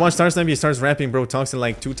 Whenever I watch Star Sniper, he starts rapping, bro. Talks at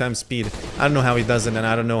like 2 times speed. I don't know how he does it, and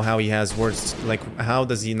I don't know how he has words. Like, how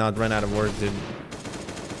does he not run out of words, dude?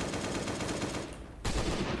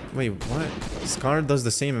 Wait, what? Scar does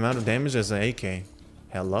the same amount of damage as an AK.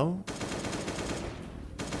 Hello?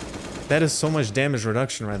 That is so much damage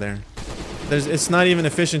reduction right there. It's not even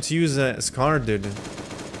efficient to use a Scar, dude.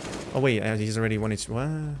 Oh wait, he's already 1 HP.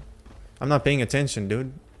 What? I'm not paying attention,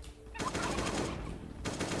 dude.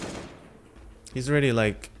 He's already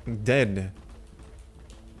like dead.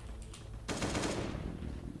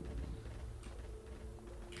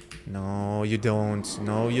 No, you don't.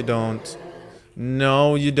 No, you don't.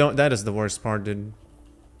 No, you don't. That is the worst part, dude.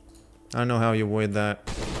 I don't know how you avoid that.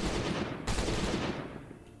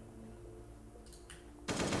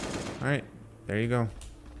 Alright, there you go.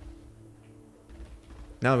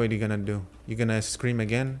 Now what are you gonna do? You gonna scream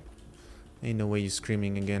again? Ain't no way you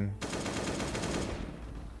screaming again.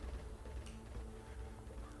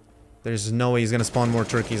 There's no way he's gonna spawn more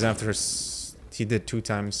turkeys after he did 2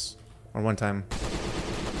 times. Or 1 time.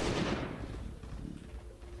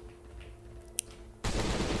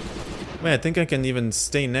 Wait, I think I can even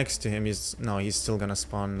stay next to him. No, he's still gonna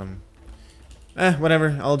spawn them.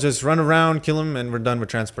 Whatever. I'll just run around, kill him, and we're done with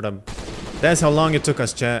Transport Hub. That's how long it took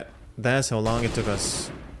us, chat. That's how long it took us.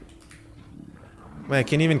 Wait, I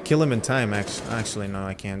can't even kill him in time, actually. No,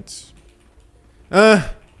 I can't.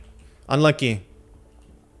 Unlucky.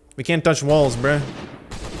 We can't touch walls, bruh.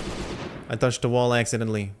 I touched the wall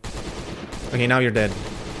accidentally. Okay, now you're dead.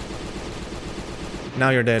 Now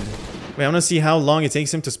you're dead. Wait, I wanna see how long it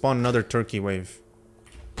takes him to spawn another turkey wave.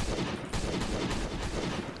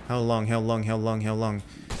 How long, how long, how long, how long?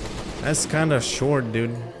 That's kinda short,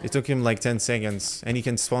 dude. It took him like 10 seconds. And he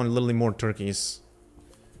can spawn literally more turkeys.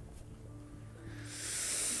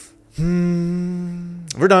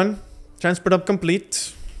 We're done. Transport up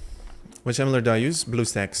complete. Which emular do I use?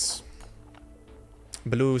 BlueStacks.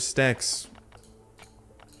 BlueStacks.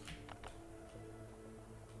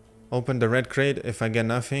 Open the red crate if I get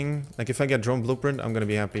nothing. Like if I get drone blueprint, I'm gonna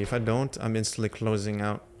be happy. If I don't, I'm instantly closing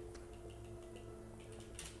out.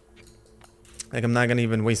 Like I'm not gonna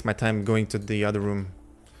even waste my time going to the other room.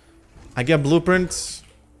 I get blueprints,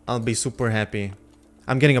 I'll be super happy.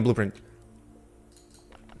 I'm getting a blueprint.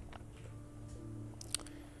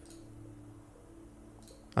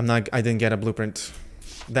 I didn't get a blueprint.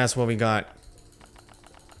 That's what we got.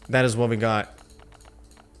 That is what we got.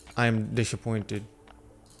 I am disappointed.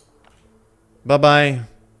 Bye-bye.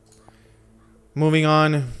 Moving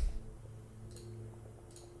on.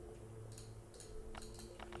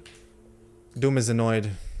 Doom is annoyed.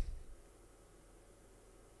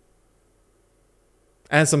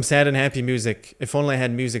 And some sad and happy music. If only I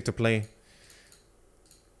had music to play.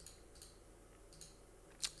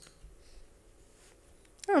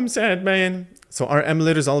 I'm sad, man. So are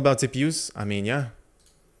emulators all about CPUs? I mean, yeah.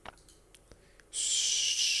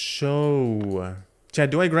 So, Chad,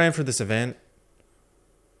 do I grind for this event?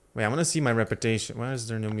 Wait, I want to see my reputation. Why is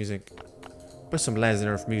there no music? Put some Last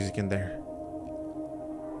Nerf music in there.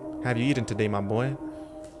 Have you eaten today, my boy?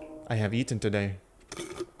 I have eaten today.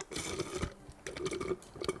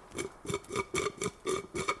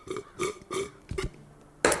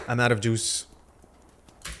 I'm out of juice.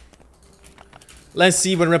 Let's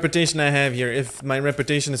see what reputation I have here. If my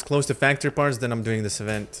reputation is close to factory parts, then I'm doing this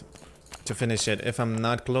event to finish it. If I'm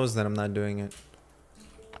not close, then I'm not doing it.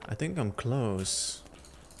 I think I'm close.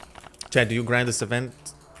 Chad, do you grind this event?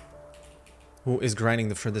 Who is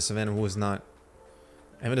grinding for this event and who is not?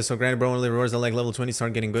 Event is so grinded, bro. Only rewards that like level 20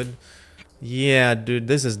 start getting good. Yeah, dude,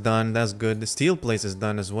 this is done. That's good. The steel place is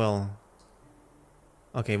done as well.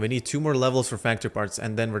 Okay, we need 2 more levels for factory parts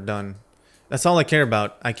and then we're done. That's all I care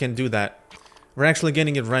about. I can do that. We're actually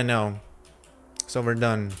getting it right now. So we're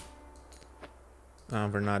done. Oh,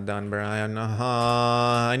 we're not done, bro.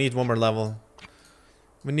 I need 1 more level.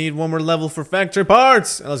 We need 1 more level for factory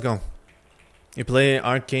parts. Let's go. You play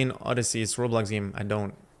Arcane Odyssey. It's a Roblox game. I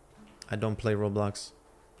don't play Roblox.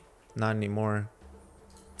 Not anymore.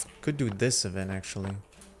 Could do this event, actually.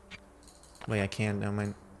 Wait, I can't. Never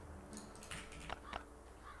mind.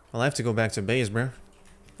 I'll have to go back to base, bro.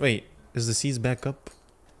 Wait, is the seeds back up?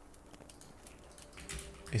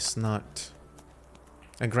 It's not.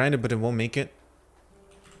 I grinded, but it won't make it.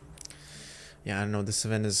 Yeah, I don't know. This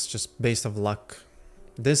event is just based off luck.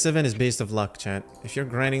 This event is based off luck, chat. If you're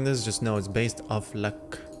grinding this, just know it's based off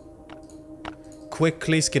luck.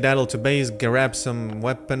 Quickly skedaddle to base, grab some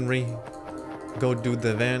weaponry, go do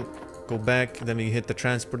the event, go back, then we hit the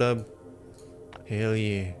transport hub. Hell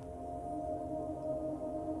yeah.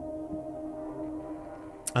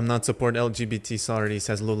 I'm not support LGBT, sorry,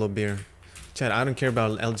 says Lolo Beer. Chat, I don't care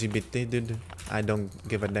about LGBT, dude. I don't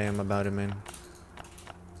give a damn about it, man.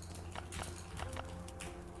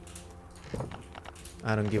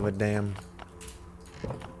 I don't give a damn.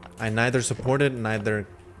 I neither support it, neither,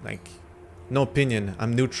 like, no opinion.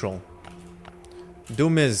 I'm neutral.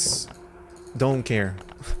 Doom is, don't care.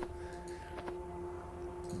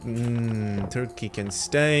 Turkey can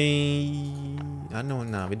stay. I know,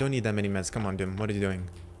 no, we don't need that many meds. Come on, Doom. What are you doing?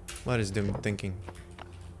 What is Doom thinking?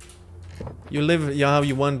 You live how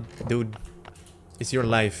you want, dude. It's your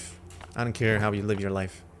life. I don't care how you live your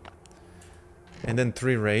life. And then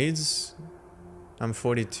 3 raids. I'm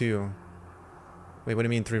 42. Wait, what do you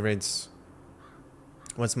mean 3 raids?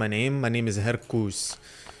 What's my name? My name is Herkus.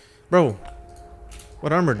 Bro,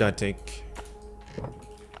 what armor did I take?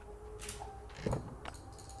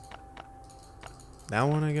 That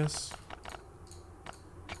one, I guess.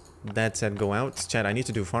 That said go out. Chat, I need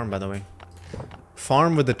to do farm, by the way.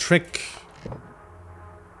 Farm with the trick.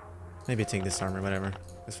 Maybe take this armor, whatever.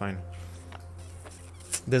 It's fine.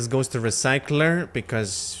 This goes to recycler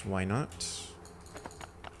because why not?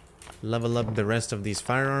 Level up the rest of these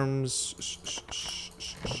firearms.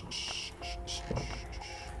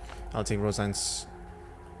 I'll take Roseanne's.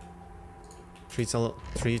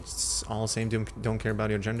 Treats all same. Don't care about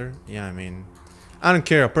your gender. Yeah, I mean, I don't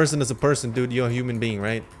care. A person is a person, dude. You're a human being,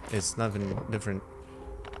 right? It's nothing different.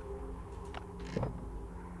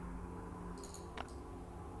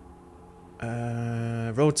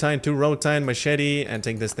 Rotine, 2 Rotine, machete, and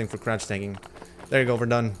take this thing for crouch tagging. There you go, we're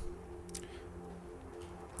done.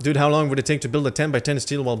 Dude, how long would it take to build a 10x10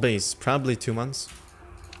 steel wall base? Probably 2 months.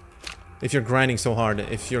 If you're grinding so hard.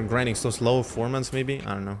 If you're grinding so slow, 4 months maybe?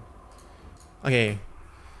 I don't know. Okay.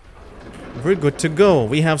 We're good to go.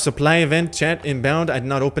 We have supply event chat inbound. I did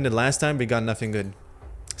not open it last time. We got nothing good.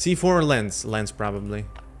 C4 or lens? Lens probably.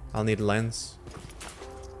 I'll need lens.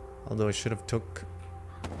 Although I should have took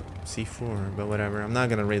C4, but whatever. I'm not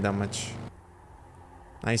gonna raid that much.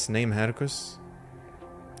 Nice name, Herkus.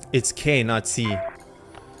 It's K, not C.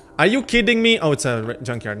 Are you kidding me? Oh, it's a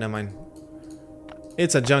junkyard. Never mind.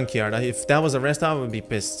 It's a junkyard. If that was a rest stop, I would be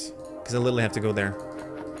pissed. Because I literally have to go there.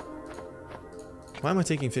 Why am I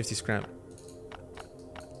taking 50 scrap?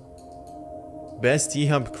 Best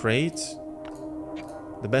E-Hub crate.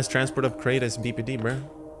 The best transport upgrade is BPD, bro.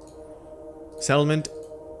 Settlement,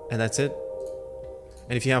 and that's it.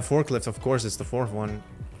 And if you have forklift, of course, it's the fourth one.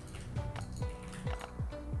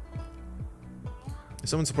 If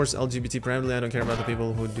someone supports LGBT privately, I don't care about the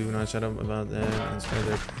people who do not shut up about that and spread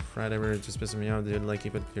their pride ever. It just pisses me off, dude. Like,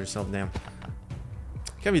 keep it yourself down.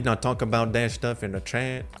 Can we not talk about that stuff in the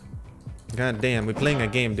chat? God damn, we're playing a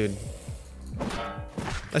game, dude.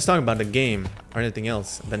 Let's talk about the game or anything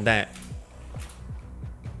else than that.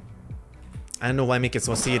 I don't know why I make it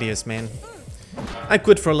so serious, man. I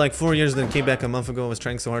quit for like 4 years, then came back a month ago. I was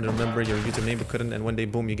trying so hard to remember your YouTube name, but couldn't. And one day,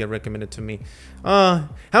 boom, you get recommended to me. How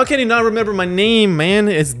can you not remember my name, man?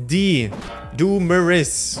 It's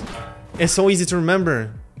Dumeris. It's so easy to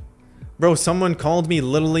remember. Bro, someone called me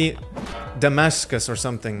literally Damascus or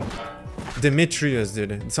something. Demetrius,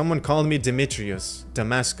 dude. Someone called me Demetrius.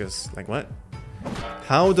 Damascus. Like, what?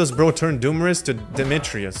 How does bro turn Dumeris to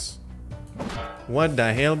Demetrius? What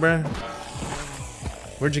the hell, bro?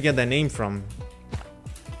 Where'd you get that name from?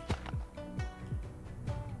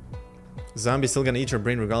 Zombie's still gonna eat your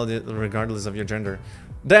brain regardless of your gender.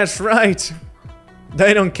 That's right!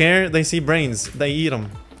 They don't care. They see brains. They eat them.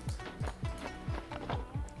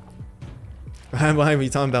 Why are we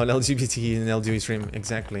talking about LGBT in LDOE stream?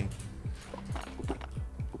 Exactly.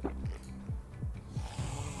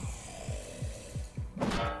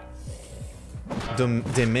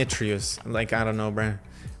 Demetrius. Like, I don't know, bruh.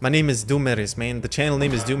 My name is Dumeris, man. The channel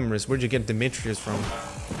name is Dumeris. Where'd you get Demetrius from?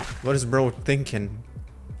 What is bro thinking?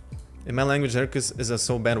 In my language, Hercus is a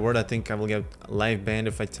so bad word, I think I will get live banned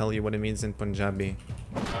if I tell you what it means in Punjabi.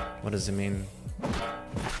 What does it mean?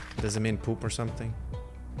 Does it mean poop or something?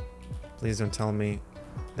 Please don't tell me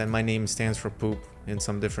that my name stands for poop in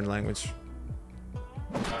some different language.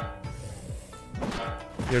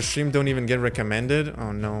 Your stream don't even get recommended?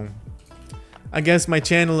 Oh no. I guess my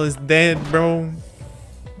channel is dead, bro.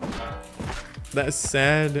 That's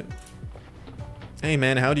sad. Hey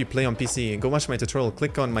man, how do you play on PC? Go watch my tutorial.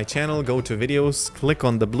 Click on my channel, go to videos, click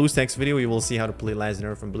on the BlueStacks video. You will see how to play Last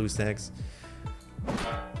Nerf from BlueStacks.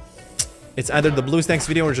 It's either the BlueStacks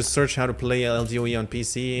video or just search how to play LDOE on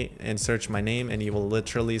PC and search my name and you will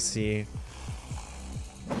literally see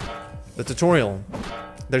the tutorial.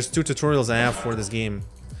 There's 2 tutorials I have for this game.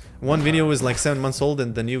 One video is like 7 months old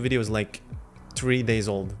and the new video is like 3 days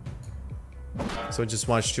old. So just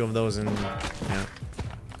watch 2 of those and yeah.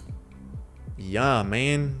 Yeah,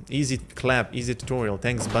 man. Easy clap, easy tutorial.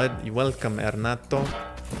 Thanks, bud. You welcome, Ernato.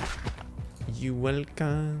 You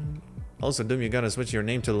welcome. Also, Doom, you gotta switch your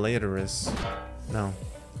name to Laterus. No.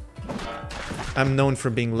 I'm known for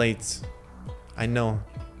being late. I know.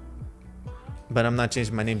 But I'm not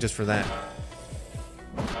changing my name just for that.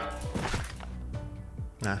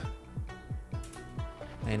 Nah.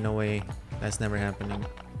 Ain't no way. That's never happening.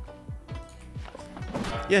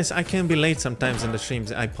 Yes, I can be late sometimes in the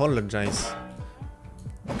streams. I apologize.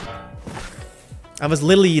 I was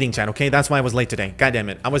literally eating, chat, okay? That's why I was late today. God damn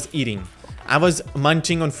it. I was eating. I was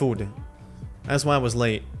munching on food. That's why I was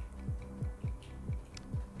late.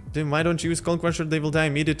 Dude, why don't you use Skull Crusher? They will die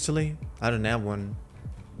immediately. I don't have one.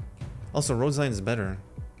 Also, Road Sign is better.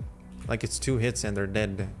 Like, it's 2 hits and they're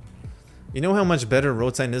dead. You know how much better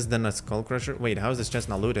Road Sign is than a Skull Crusher? Wait, how is this chest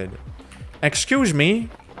not looted? Excuse me?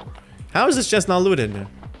 How is this chest not looted?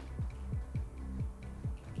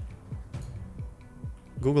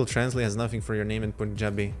 Google Translate has nothing for your name in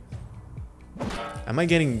Punjabi. Am I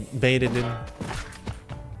getting baited in?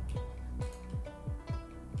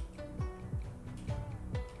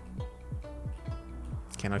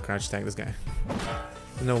 Cannot crouch tag this guy.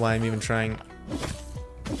 Don't know why I'm even trying.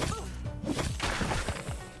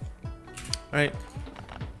 Alright.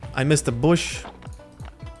 I missed a bush.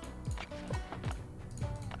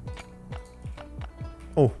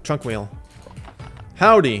 Oh, truck wheel.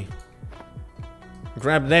 Howdy.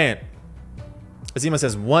 Grab that. Azima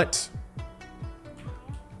says, what?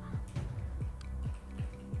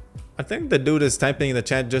 I think the dude is typing in the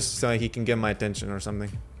chat just so he can get my attention or something.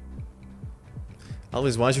 I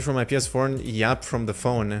always watch it from my PS4 and yap from the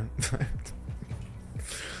phone.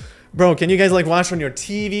 Bro, can you guys like watch on your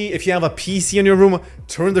TV? If you have a PC in your room,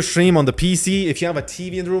 turn the stream on the PC. If you have a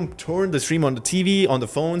TV in the room, turn the stream on the TV, on the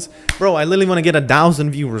phones. Bro, I literally want to get 1,000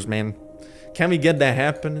 viewers, man. Can we get that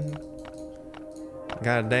happening?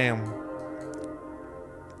 God damn.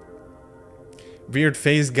 Weird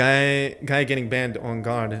face guy getting banned. On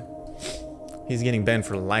God. He's getting banned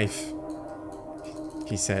for life.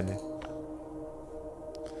 He said.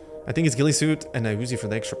 I think it's ghillie suit and a Uzi for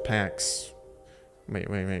the extra packs.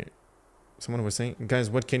 Wait. Someone was saying, guys,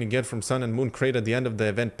 what can you get from Sun and Moon Crate at the end of the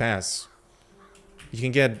event pass? You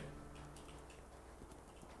can get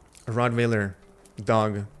A Rottweiler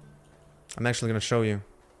dog. I'm actually gonna show you.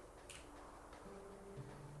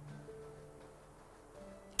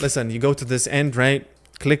 Listen, you go to this end, right?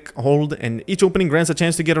 Click, hold, and each opening grants a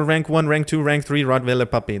chance to get a rank 1, rank 2, rank 3 Rottweiler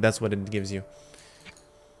puppy. That's what it gives you.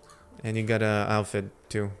 And you got a outfit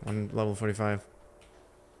too on level 45.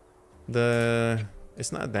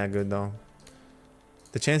 It's not that good though.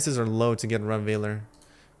 The chances are low to get Rottweiler.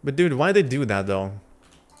 But dude, why they do that though?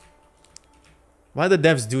 Why the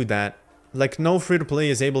devs do that? Like, no free-to-play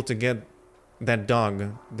is able to get that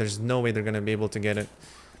dog. There's no way they're gonna be able to get it.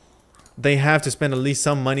 They have to spend at least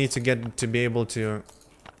some money to be able to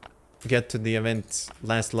get to the event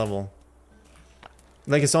last level.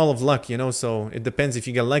 Like, it's all of luck, you know, so it depends if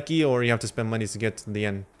you get lucky or you have to spend money to get to the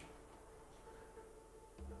end.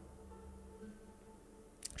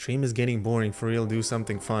 Stream is getting boring, for real. Do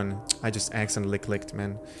something fun. I just accidentally clicked,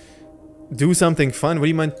 man. Do something fun? What do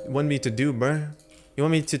you want me to do, bruh? You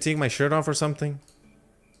want me to take my shirt off or something?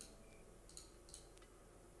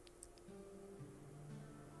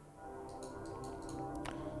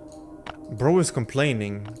 Bro is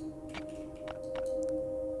complaining.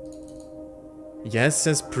 Yes,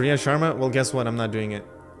 says Priya Sharma. Well, guess what? I'm not doing it.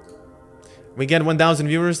 We get 1,000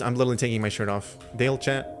 viewers. I'm literally taking my shirt off. Dale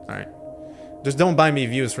chat. Alright. Just don't buy me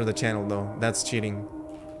views for the channel, though. That's cheating.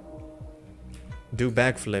 Do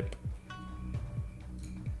backflip.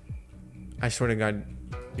 I swear to God.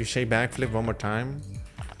 You say backflip one more time.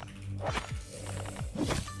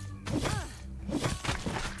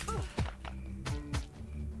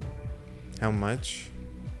 How much?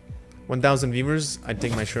 1,000 viewers. I'd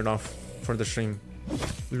take my shirt off for the stream.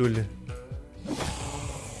 Lul.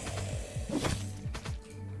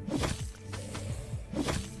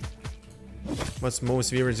 What's most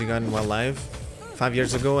viewers you got while live? 5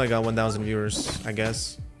 years ago, I got 1,000 viewers, I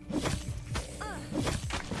guess.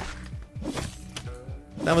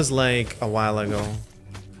 That was like a while ago.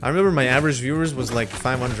 I remember my average viewers was like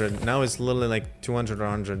 500. Now it's literally like 200 or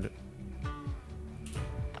 100.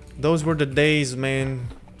 Those were the days, man.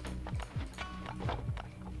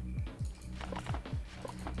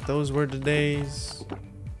 Those were the days.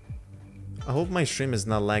 I hope my stream is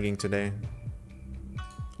not lagging today.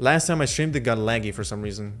 Last time I streamed, it got laggy for some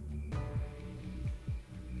reason.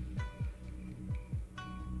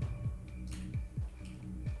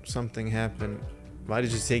 Something happened. Why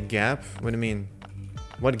did you say gap? What do you mean?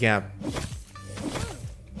 What gap?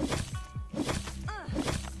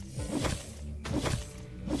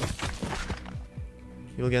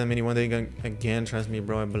 You'll get a mini one day again. Trust me,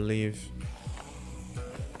 bro. I believe.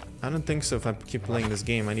 I don't think so. If I keep playing this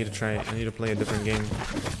game, I need to try. I need to play a different game.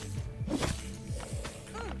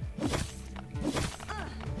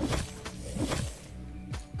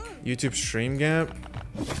 YouTube stream gap?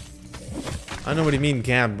 I don't know what you mean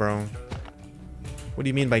gap, bro. What do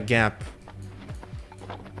you mean by gap?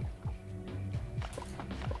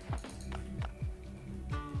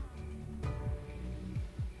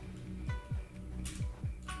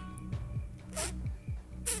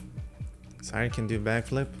 Sorry, I can do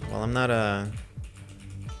backflip. Well, I'm not a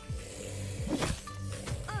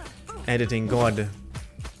editing god.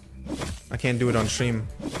 I can't do it on stream.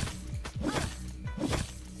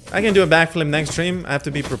 I can do a backflip next stream. I have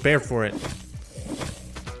to be prepared for it.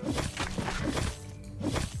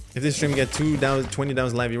 If this stream gets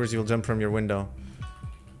 20,000 live viewers, you'll jump from your window.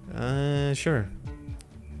 Sure.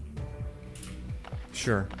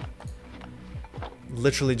 Sure.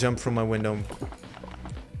 Literally jump from my window.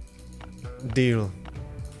 Deal.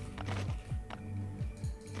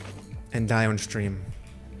 And die on stream.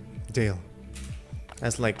 Deal.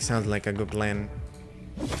 That's like, sounds like a good plan.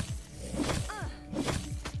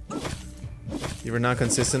 You were not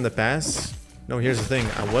consistent in the past? No, here's the thing.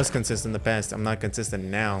 I was consistent in the past. I'm not consistent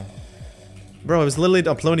now. Bro, I was literally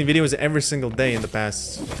uploading videos every single day in the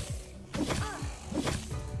past.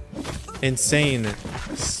 Insane.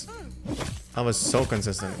 I was so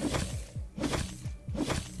consistent.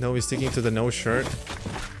 No, we're sticking to the no shirt.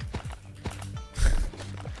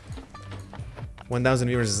 1,000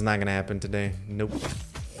 viewers is not gonna happen today. Nope.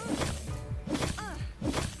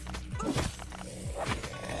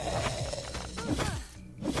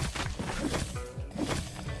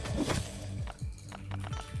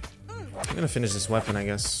 I'm gonna finish this weapon, I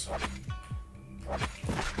guess.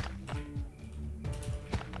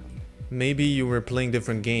 Maybe you were playing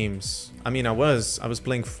different games. I mean, I was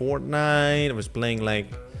playing Fortnite. I was playing like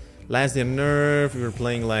Last Day of Nerf. We were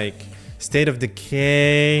playing like State of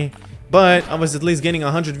Decay. But I was at least getting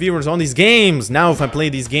 100 viewers on these games. Now, if I play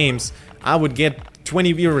these games, I would get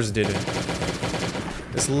 20 viewers, dude.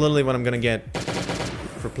 That's literally what I'm gonna get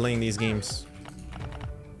for playing these games.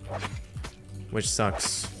 Which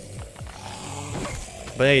sucks.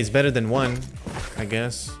 But hey, it's better than 1, I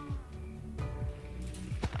guess.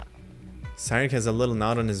 Sarek has a little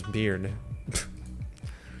knot on his beard.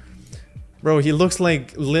 Bro, he looks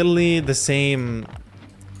like literally the same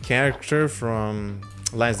character from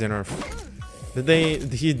Last Day on Earth.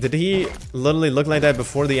 Did he literally look like that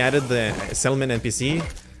before they added the settlement NPC?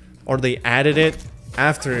 Or they added it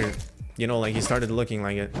after, you know, like he started looking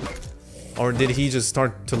like it? Or did he just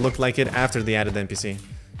start to look like it after they added the NPC?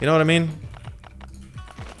 You know what I mean?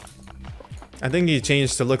 I think he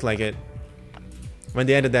changed to look like it when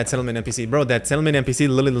they added that settlement NPC. Bro, that settlement NPC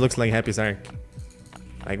literally looks like Happy Sark.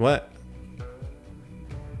 Like what?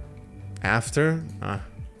 After? Ah.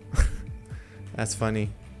 That's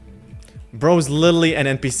funny. Bro's literally an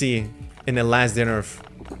NPC in the Last Day on Earth.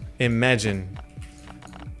 Imagine.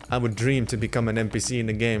 I would dream to become an NPC in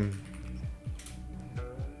the game.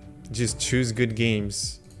 Just choose good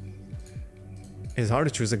games. It's hard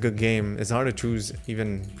to choose a good game. It's hard to choose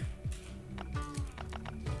even...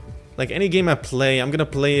 Like any game I play, I'm gonna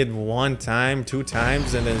play it 1 time, 2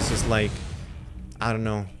 times, and then it's just like... I don't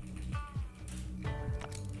know.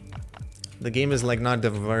 The game is like not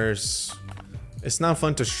diverse. It's not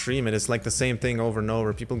fun to stream it. It's like the same thing over and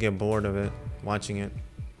over. People get bored of it, watching it.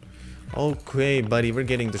 Okay, buddy, we're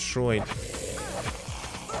getting destroyed.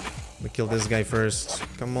 We kill this guy first.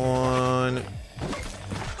 Come on.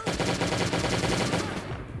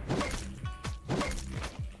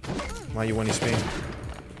 Why you 1 HP?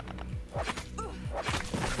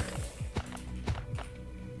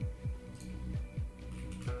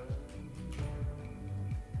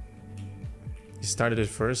 You started it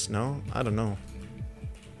first? No? I don't know.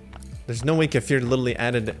 There's no way Kafir literally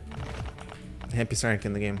added Happy Sark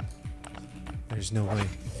in the game. There's no way.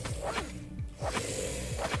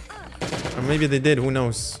 Or maybe they did, who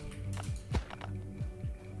knows?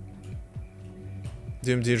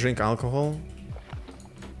 Do you drink alcohol?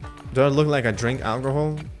 Do I look like I drink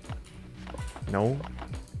alcohol? No.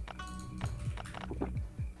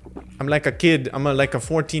 I'm like a kid. I'm like a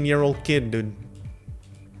 14-year-old kid, dude.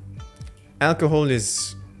 Alcohol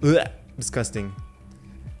is disgusting.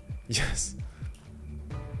 Yes.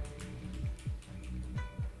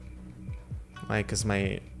 Why? Cause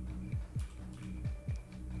I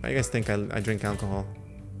guys think I drink alcohol.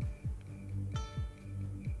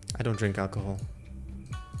 I don't drink alcohol.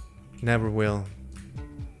 Never will.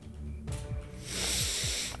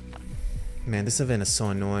 Man, this event is so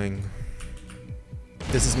annoying.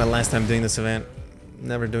 This is my last time doing this event.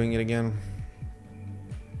 Never doing it again.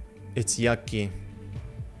 It's yucky.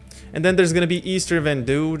 And then there's gonna be Easter event,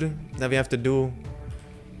 dude, that we have to do.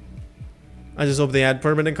 I just hope they add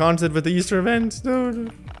permanent content with the Easter event,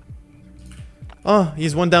 dude. Oh,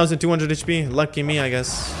 he's 1,200 HP. Lucky me, I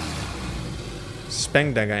guess.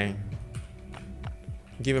 Spank that guy.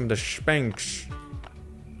 Give him the spanks.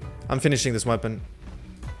 I'm finishing this weapon.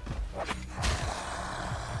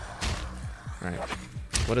 Alright.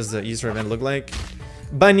 What does the Easter event look like?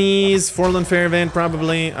 Bunnies! Forlorn Fair event,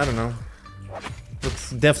 probably. I don't know.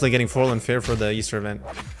 We're definitely getting Forlorn Fair for the Easter event.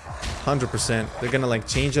 100%. They're gonna like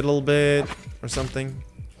change it a little bit or something.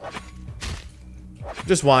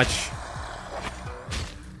 Just watch.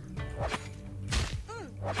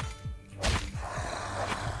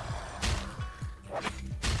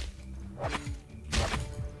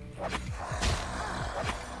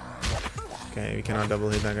 Okay, we cannot double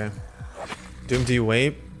hit that guy. Doom, do you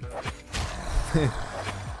vape?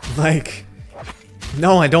 Like,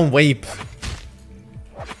 no, I don't vape.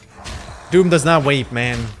 Doom does not vape,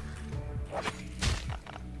 man.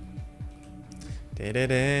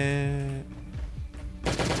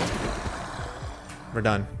 We're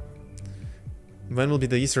done. When will be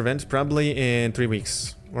the Easter event? Probably in 3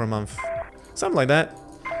 weeks or a month. Something like that.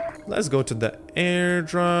 Let's go to the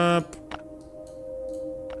airdrop.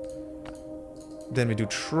 Then we do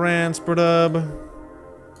transport hub.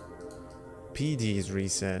 PD is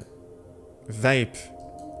reset. Vape.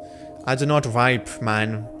 I do not vape,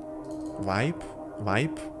 man. Vape?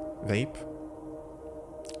 Vape? Vape?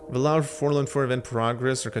 Will our Forlorn 4 event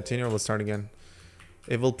progress or continue, or will start again?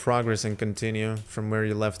 It will progress and continue from where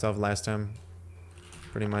you left off last time.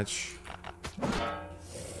 Pretty much.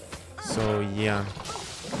 So, yeah.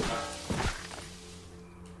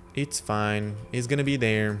 It's fine. It's gonna be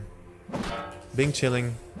there. Being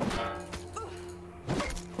chilling.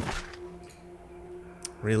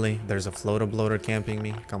 Really? There's a floater bloater camping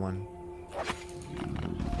me? Come on.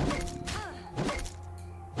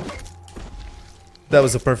 That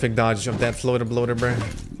was a perfect dodge of that floater bloater, bro.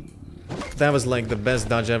 That was like the best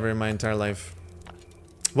dodge ever in my entire life.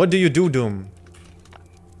 What do you do, Doom?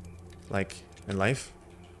 Like, in life?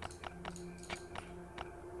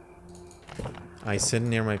 I sit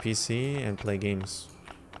near my PC and play games.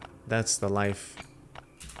 That's the life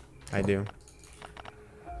I do.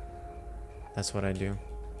 That's what I do.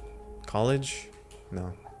 College?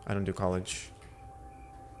 No, I don't do college.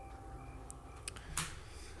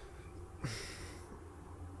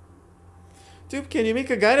 Dude, can you make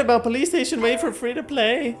a guide about police station way for free to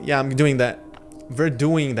play? Yeah, I'm doing that. We're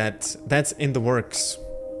doing that. That's in the works.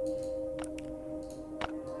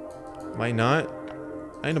 Why not?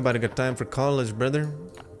 I ain't about to get time for college, brother.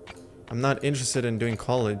 I'm not interested in doing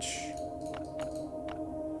college.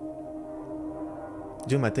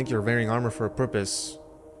 Doom, I think you're wearing armor for a purpose.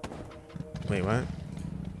 Wait, what?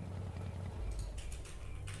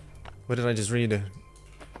 What did I just read?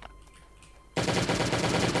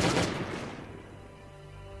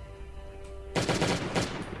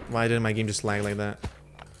 Why didn't my game just lag like that?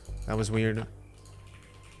 That was weird.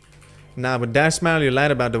 Nah, but Dash Smile, you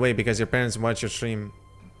lied about the way because your parents watch your stream.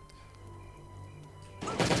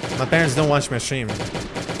 My parents don't watch my stream.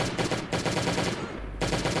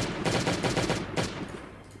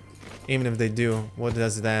 Even if they do, what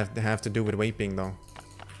does that have to do with vaping though?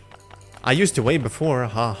 I used to vape before,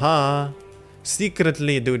 haha.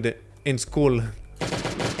 Secretly, dude, in school.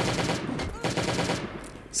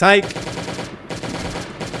 Psych!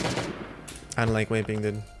 I don't like vaping,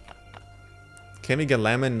 dude. Can we get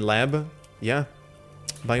lemon lab? Yeah.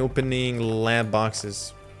 By opening lab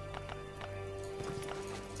boxes.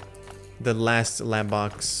 The last lab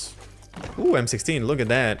box. Ooh, M16, look at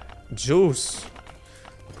that. Juice.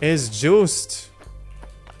 Is juiced.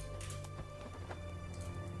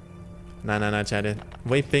 Nah, chatted.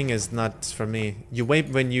 Vaping is not for me. You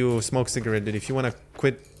vape when you smoke cigarette, dude. If you wanna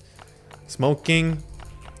quit smoking,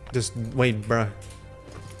 just wait, bruh.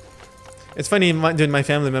 It's funny, dude, my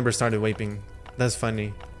family members started vaping. That's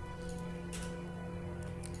funny.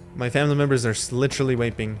 My family members are literally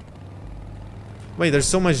vaping. Wait, there's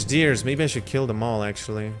so much deers. Maybe I should kill them all,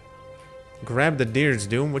 actually. Grab the deers,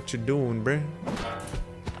 Doom. What you doing, bruh?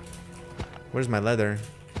 Where's my leather?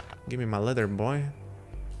 Give me my leather, boy.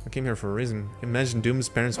 I came here for a reason. Imagine Doom's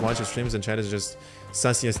parents watch his streams and chat is just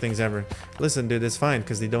sussiest things ever. Listen, dude, it's fine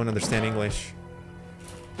because they don't understand English.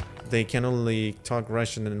 They can only talk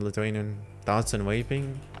Russian and Lithuanian. Thoughts on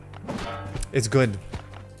vaping? It's good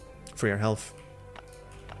for your health.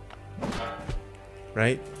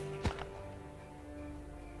 Right?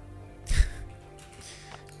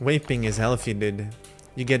 Vaping is healthy, dude.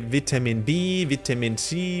 You get vitamin B, vitamin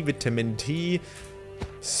C, vitamin T.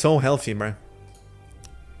 So healthy, bro.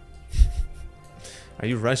 Are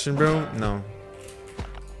you Russian, bro? No.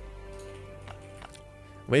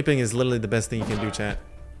 Vaping is literally the best thing you can do, chat.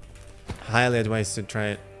 Highly advised to try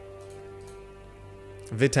it.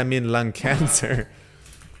 Vitamin lung cancer.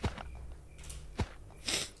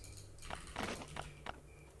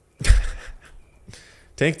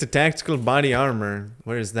 Take the tactical body armor.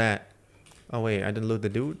 Where is that? Oh wait, I didn't loot the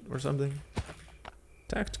dude or something.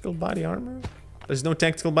 Tactical body armor? There's no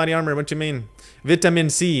tactical body armor. What you mean? Vitamin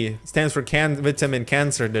C stands for vitamin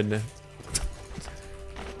cancer, dude.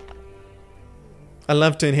 I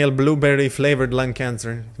love to inhale blueberry flavored lung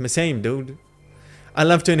cancer. The same, dude. I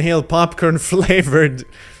love to inhale popcorn flavored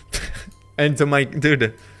into my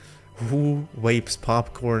dude. Who vapes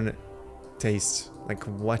popcorn taste? Like,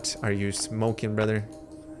 what are you smoking, brother?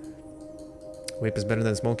 Vape is better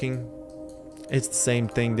than smoking. It's the same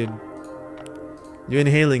thing, dude. You're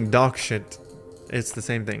inhaling dog shit. It's the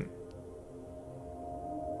same thing.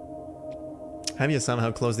 Have you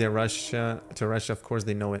somehow closed their Russia to Russia? Of course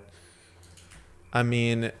they know it. I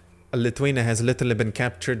mean, Lithuania has literally been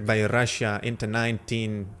captured by Russia into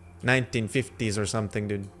 1950s or something,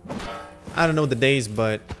 dude. I don't know the days,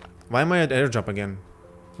 but why am I at airdrop again?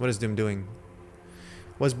 What is Doom doing?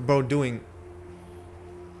 What's bro doing?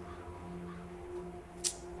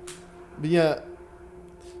 But yeah,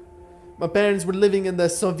 my parents were living in the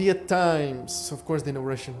Soviet times, so of course they know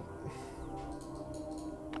Russian.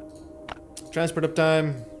 Transport up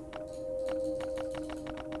time.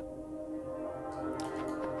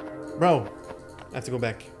 Bro, I have to go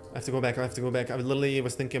back. I have to go back. I literally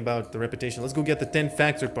was thinking about the reputation. Let's go get the 10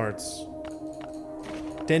 factory parts.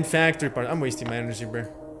 10 factory parts. I'm wasting my energy, bro.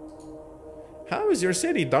 How is your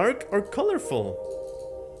city? Dark or colorful?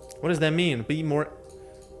 What does that mean? Be more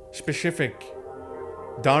specific.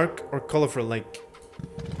 Dark or colorful? Like,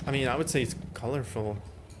 I mean, I would say it's colorful.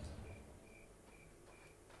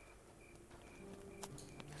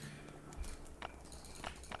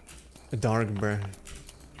 Dark, bruh.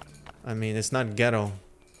 I mean, it's not ghetto.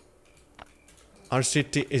 Our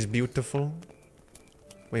city is beautiful.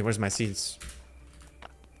 Wait, where's my seeds?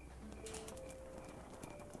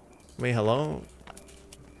 Wait, hello?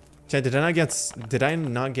 Chat, did I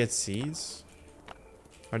not get seeds?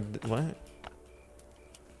 Or what?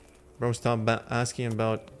 Bro, stop asking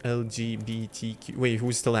about LGBTQ. Wait,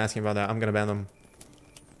 who's still asking about that? I'm gonna ban them.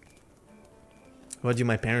 What do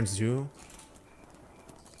my parents do?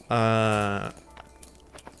 Bank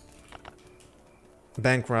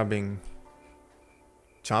robbing.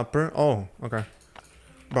 Chopper? Oh, okay.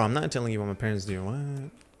 Bro, I'm not telling you what my parents do.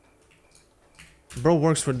 What? Bro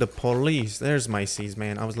works for the police. There's my C's,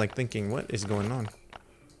 man. I was like thinking, what is going on?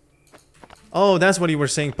 Oh, that's what you were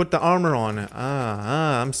saying. Put the armor on.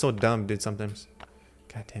 I'm so dumb, dude, sometimes.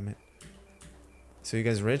 God damn it. So you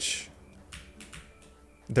guys rich?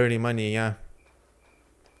 Dirty money, yeah.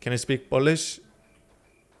 Can I speak Polish?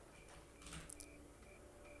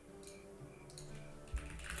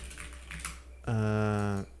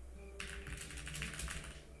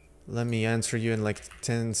 Let me answer you in like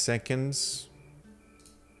 10 seconds.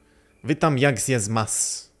 Witam, jak się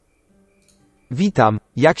masz? Witam,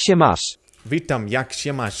 jak się masz? Witam, jak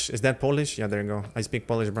się masz? Is that Polish? Yeah, there you go. I speak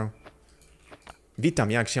Polish, bro. Witam,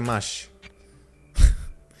 jak się masz?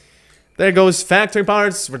 There goes factory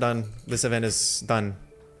parts. We're done. This event is done.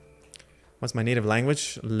 What's my native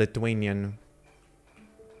language? Lithuanian.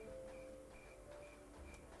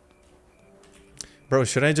 Bro,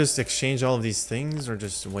 should I just exchange all of these things or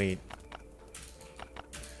just wait?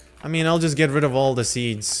 I mean, I'll just get rid of all the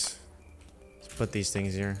seeds. Let's put these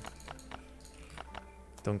things here.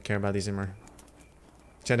 Don't care about these anymore.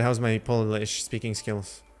 Chad, how's my Polish speaking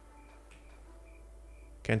skills?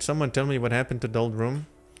 Can someone tell me what happened to the old room?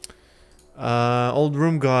 Old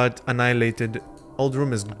room got annihilated. Old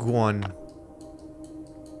room is gone.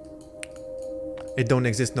 It don't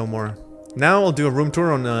exist no more. Now I'll do a room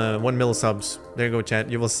tour on 1 mil subs. There you go, chat.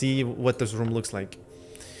 You will see what this room looks like.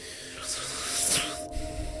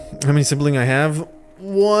 How many siblings I have?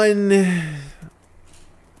 1.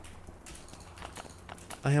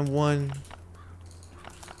 I have 1.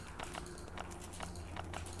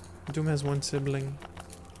 Doom has 1 sibling.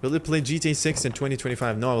 Will it play GTA 6 in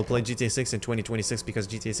 2025? No, I will play GTA 6 in 2026 because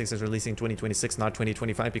GTA 6 is releasing 2026, not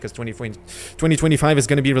 2025, because 2025 is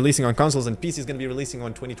going to be releasing on consoles and PC is going to be releasing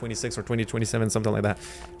on 2026 or 2027, something like that.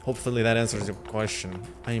 Hopefully that answers your question.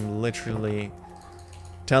 I'm literally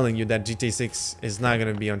telling you that GTA 6 is not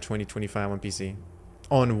going to be on 2025 on PC.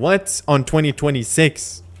 On what? On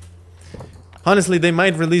 2026. Honestly, they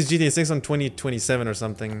might release GTA 6 on 2027 or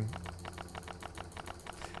something.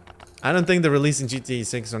 I don't think they're releasing GTA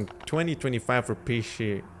 6 on 2025 for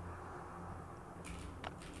PC.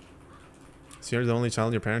 So you're the only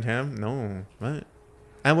child your parents have? No. What?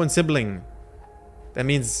 I have 1 sibling. That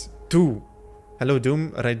means 2. Hello, Doom.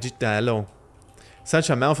 Rajita, hello. Such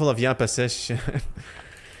a mouthful of yappa session.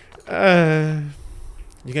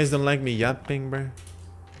 You guys don't like me yapping, bro?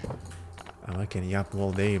 Oh, I can yap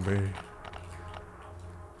all day, bro.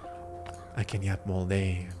 I can yap all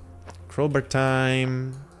day. Crowbar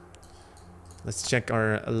time. Let's check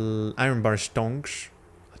our iron bar stonks.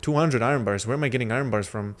 200 iron bars. Where am I getting iron bars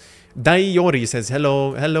from? Daiori says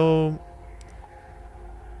hello. Hello.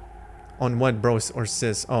 On what, bro or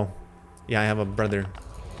sis? Oh. Yeah, I have a brother.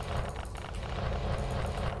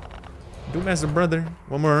 Doom has a brother.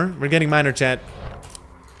 1 more. We're getting minor, chat.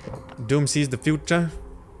 Doom sees the future.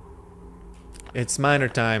 It's minor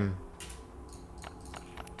time.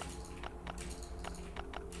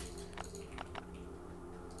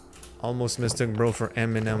 Almost mistook bro for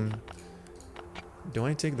Eminem. Do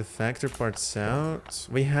I take the factory parts out?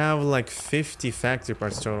 We have like 50 factory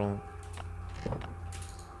parts total.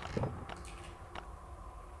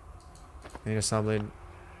 I need a subblade.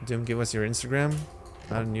 Doom, give us your Instagram.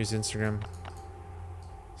 I don't use Instagram.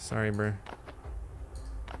 Sorry, bro.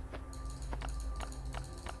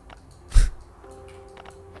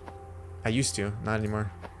 I used to, not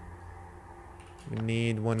anymore. We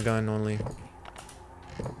need 1 gun only.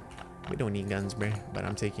 We don't need guns, bro. But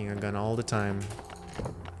I'm taking a gun all the time.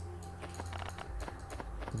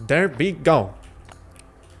 There we go.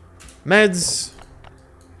 Meds.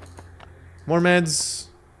 More meds.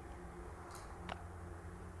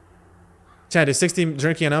 Chad, is 60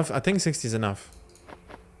 jerky enough? I think 60 is enough.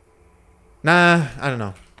 Nah, I don't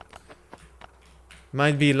know.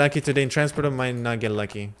 Might be lucky today in transport, might not get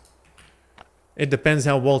lucky. It depends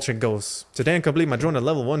how wall check goes. Today I complete my drone at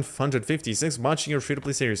level 156 watching your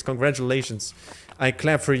free-to-play series. Congratulations. I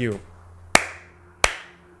clap for you.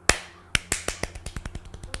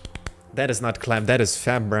 That is not clap, that is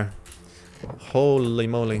fab, bruh. Holy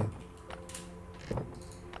moly.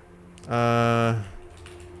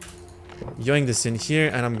 Yoing this in here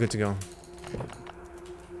and I'm good to go.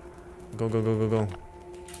 Go, go, go, go, go.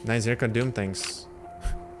 Nice haircut, Doom, thanks.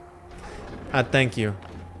 Ah, thank you.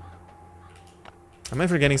 Am I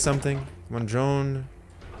forgetting something? One drone.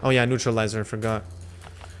 Oh yeah, neutralizer, I forgot.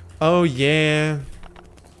 Oh yeah.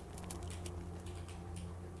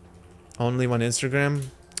 Only one Instagram?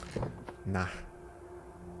 Nah.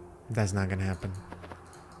 That's not gonna happen.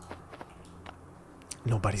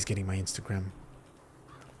 Nobody's getting my Instagram.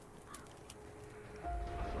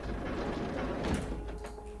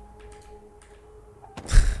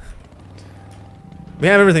 We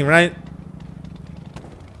have everything, right?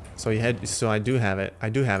 So I do have it. I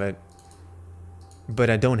do have it. But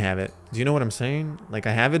I don't have it. Do you know what I'm saying? Like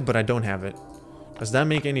I have it, but I don't have it. Does that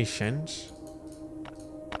make any sense?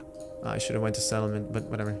 I should have went to settlement, but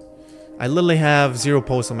whatever. I literally have 0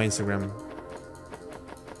 posts on my Instagram.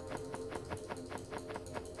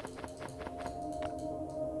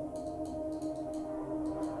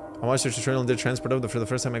 I watched your tutorial and did transport of for the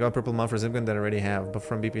first time. I got purple mod for Zipgun that I already have, but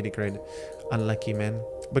from BPD grade. Unlucky, man.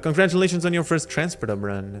 But congratulations on your first transport up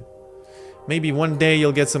run. Maybe one day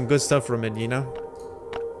you'll get some good stuff from it, you know?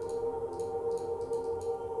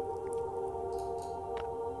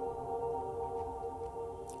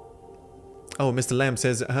 Oh, Mr. Lamb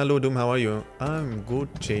says, hello Doom, how are you? I'm good,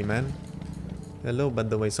 J man. Hello, by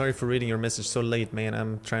the way. Sorry for reading your message so late, man.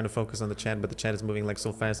 I'm trying to focus on the chat, but the chat is moving like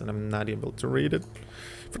so fast and I'm not able to read it.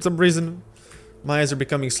 For some reason, my eyes are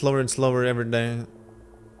becoming slower and slower every day.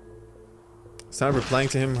 Start replying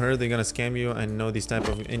to him, her, they're gonna scam you. I know these type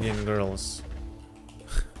of Indian girls.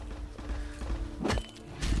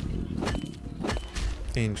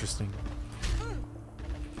 Interesting.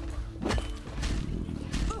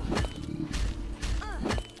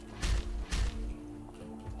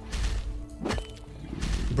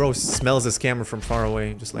 Bro smells the scammer from far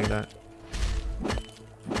away, just like that.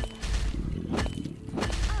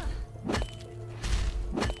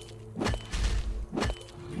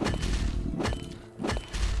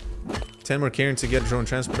 $10 more Karen to get drone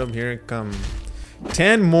transport up. Here it come.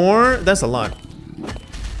 10 more? That's a lot.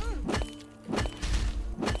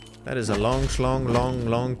 That is a long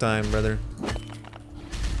time, brother.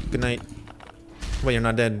 Good night. Wait, you're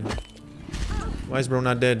not dead. Why is bro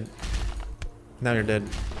not dead? Now you're dead.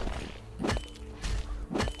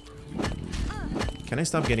 Can I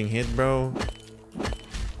stop getting hit, bro?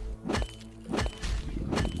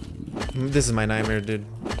 This is my nightmare, dude.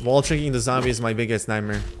 Wall tricking the zombie is my biggest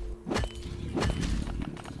nightmare.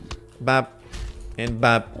 Bap. And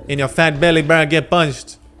bap. In your fat belly, bro, get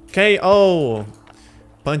punched. KO.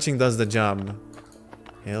 Punching does the job.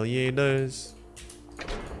 Hell yeah, it does.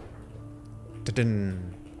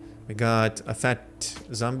 Ta-dun. We got a fat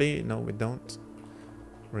zombie. No, we don't.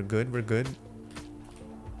 We're good, we're good.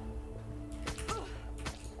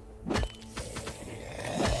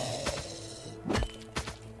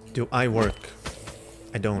 Do I work?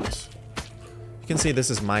 I don't. You can say this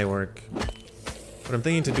is my work. But I'm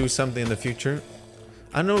thinking to do something in the future.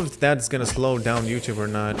 I don't know if that's gonna slow down YouTube or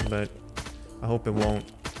not, but I hope it won't.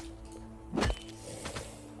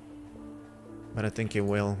 But I think it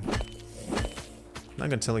will. I'm not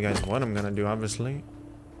gonna tell you guys what I'm gonna do, obviously.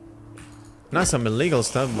 Not some illegal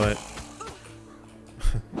stuff, but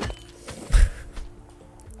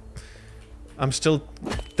I'm still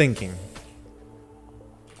thinking.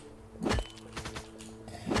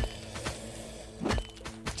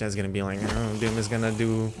 Just gonna be like, oh, Doom is gonna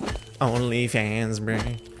do OnlyFans,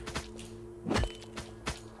 bruh.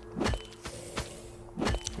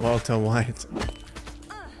 Walter White.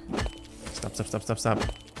 Stop.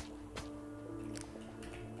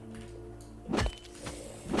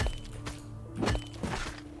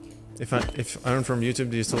 If I earn from YouTube,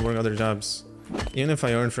 do you still work other jobs? Even if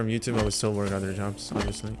I earn from YouTube, I would still work other jobs,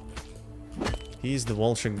 obviously. He's the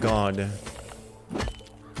Walshik god.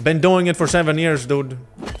 Been doing it for 7 years, dude.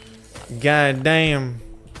 God damn.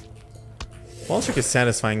 Walshik is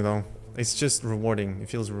satisfying though. It's just rewarding. It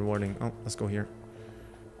feels rewarding. Oh, let's go here.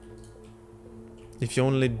 If you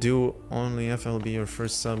only do only FLB your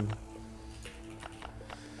first sub.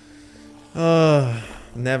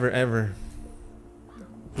 Never ever.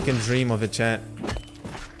 You can dream of it, chat.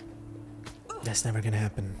 That's never gonna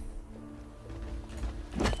happen.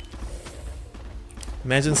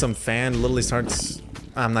 Imagine some fan literally starts...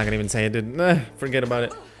 I'm not gonna even say it, dude. Forget about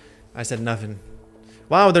it. I said nothing.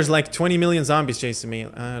 Wow, there's like 20 million zombies chasing me.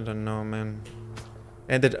 I don't know, man.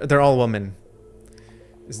 And they're all women.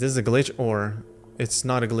 Is this a glitch or... It's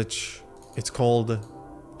not a glitch. It's called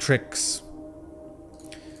Strix.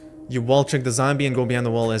 You wall trick the zombie and go behind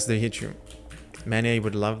the wall as they hit you. Many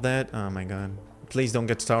would love that. Oh my god. Please don't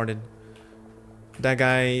get started. That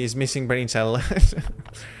guy is missing brain cell.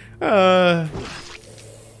 I'm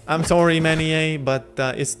sorry, Manny, but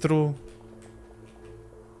it's true.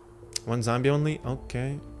 One zombie only?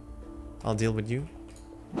 Okay. I'll deal with you.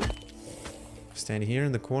 Stand here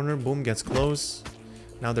in the corner. Boom, gets close.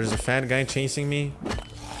 Now there's a fat guy chasing me.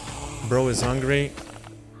 Bro is hungry.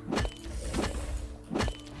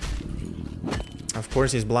 Of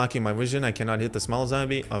course he's blocking my vision. I cannot hit the small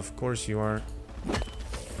zombie. Of course you are.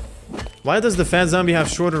 Why does the fat zombie have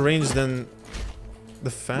shorter range than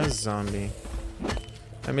the fast zombie?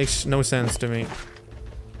 That makes no sense to me.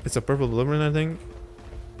 It's a purple blueprint, I think.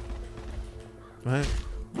 What?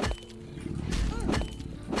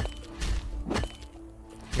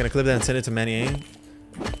 I'm gonna clip that and send it to Manny A.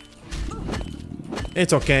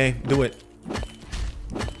 It's okay. Do it.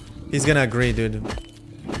 He's gonna agree, dude.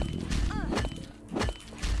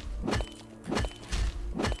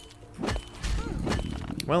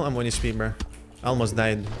 Well, I'm 1 HP, bro. I almost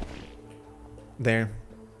died. There.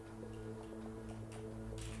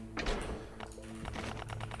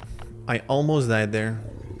 I almost died there.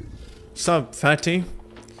 Sup, fatty?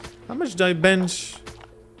 How much do I bench?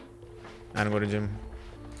 I don't go to gym.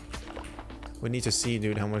 We need to see,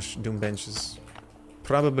 dude, how much Doom benches.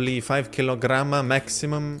 Probably 5 kilograma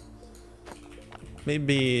maximum.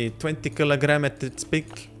 Maybe 20 kilogram at its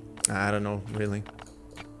peak. I don't know, really.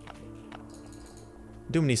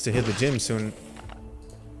 Doom needs to hit the gym soon.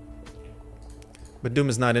 But Doom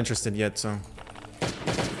is not interested yet, so.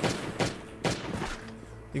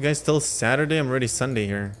 You guys still Saturday? I'm already Sunday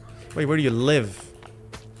here. Wait, where do you live?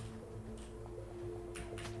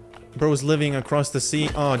 Bro's living across the sea.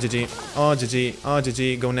 Oh, GG. Oh, GG. Oh,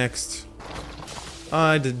 GG. Go next.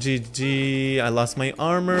 Ah, the GG. I lost my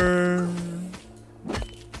armor.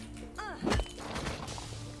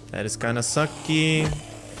 That is kind of sucky.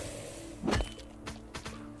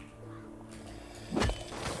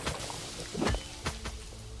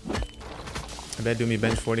 I bet do me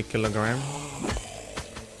bench 40 kilogram.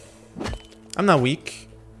 I'm not weak.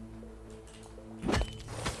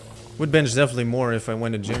 Would bench definitely more if I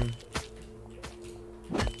went to gym.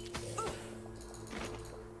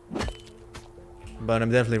 But I'm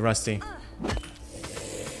definitely rusty.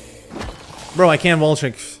 Bro, I can't wall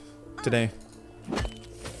trick today.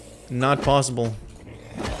 Not possible.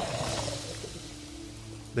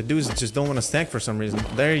 The dudes just don't want to stack for some reason.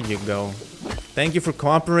 There you go. Thank you for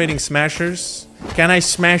cooperating, smashers. Can I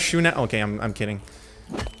smash you now? Okay, I'm kidding.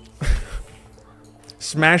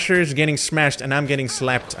 Smashers getting smashed and I'm getting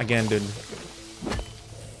slapped again, dude.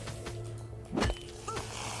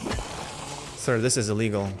 Sir, this is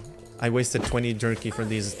illegal. I wasted 20 jerky for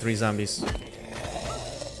these 3 zombies.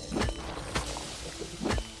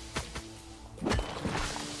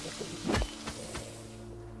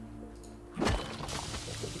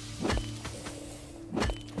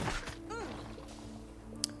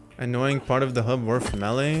 Annoying part of the hub worth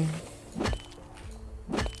melee.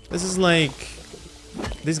 This is like...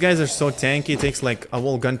 These guys are so tanky, it takes like a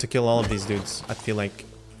whole gun to kill all of these dudes, I feel like.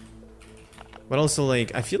 But also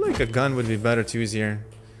like, I feel like a gun would be better to use here.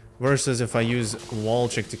 Versus if I use wall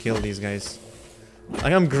trick to kill these guys.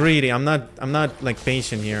 Like, I'm greedy, I'm not like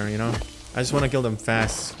patient here, you know? I just want to kill them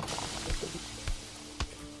fast.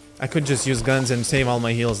 I could just use guns and save all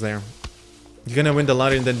my heals there. You're gonna win the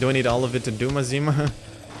lottery and then donate all of it to Doom, Azima?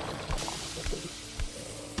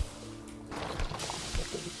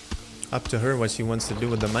 Up to her what she wants to do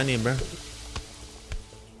with the money, bruh.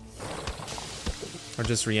 Or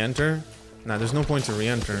just re-enter? Nah, there's no point to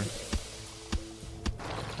re-enter.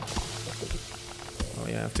 Oh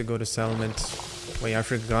yeah, I have to go to settlement. Wait, I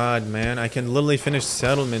forgot, man. I can literally finish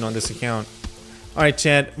settlement on this account. Alright,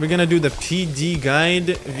 chat. We're gonna do the PD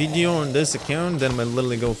guide video on this account. Then I'm gonna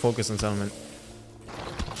literally go focus on settlement.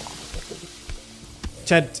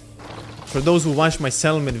 Chat, for those who watched my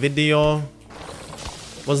settlement video,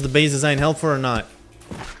 was the base design helpful or not?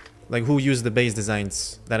 Like, who used the base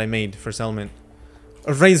designs that I made for settlement?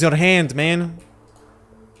 Raise your hand, man.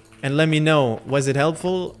 And let me know, was it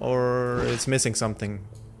helpful or it's missing something?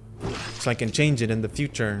 So I can change it in the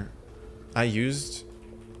future. I used...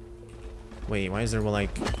 Wait, why is there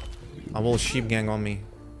like a whole sheep gang on me?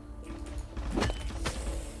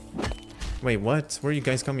 Wait, what? Where are you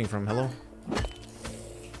guys coming from? Hello?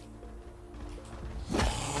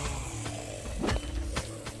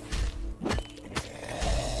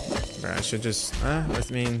 I should just... I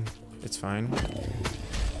mean, it's fine.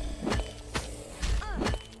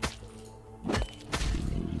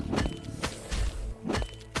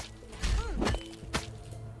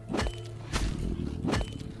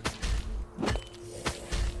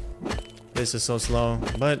 This is so slow,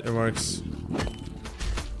 but it works.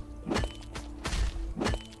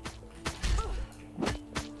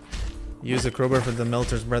 Use a crowbar for the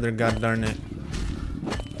melter's brother, god darn it.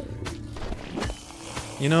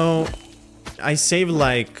 You know... I saved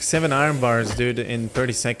like 7 iron bars, dude, in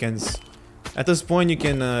 30 seconds. At this point, you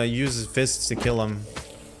can use fists to kill them.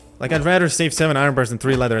 Like, I'd rather save 7 iron bars than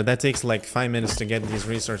 3 leather. That takes like 5 minutes to get these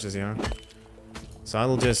resources, you know? So I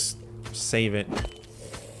will just save it.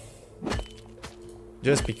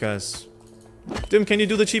 Just because. Doom, can you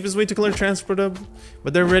do the cheapest way to clear transport hub?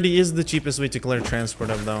 But there already is the cheapest way to clear transport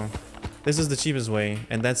hub, though. This is the cheapest way,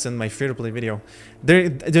 and that's in my free-to-play video.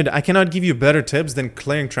 Dude, I cannot give you better tips than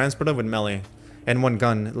clearing transport hub with melee and 1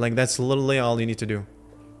 gun. Like, that's literally all you need to do.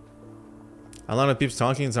 A lot of people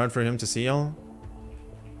talking, it's hard for him to see y'all.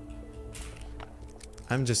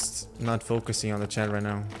 I'm just not focusing on the chat right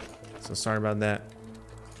now. So sorry about that.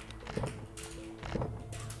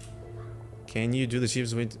 Can you do the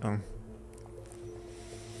cheapest way to... Oh.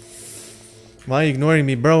 Why are you ignoring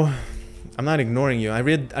me, bro? I'm not ignoring you. I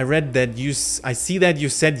read that you... I see that you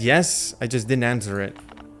said yes. I just didn't answer it.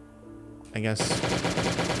 I guess.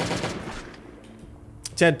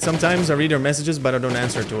 Chat, sometimes I read your messages, but I don't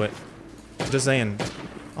answer to it. Just saying.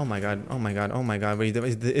 Oh my god. Oh my god. Oh my god. Wait, it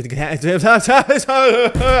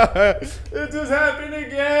just happened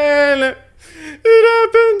again. It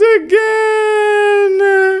happened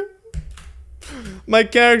again. My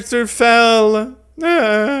character fell.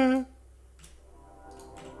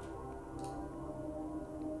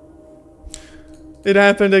 It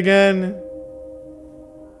happened again.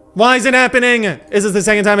 Why is it happening? Is this the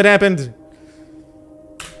second time it happened?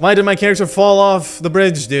 Why did my character fall off the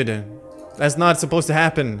bridge, dude? That's not supposed to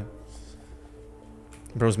happen.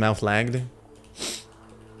 Bro's mouth lagged.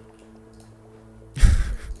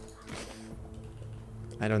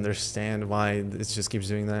 I don't understand why it just keeps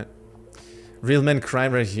doing that. Real men cry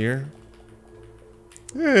right here.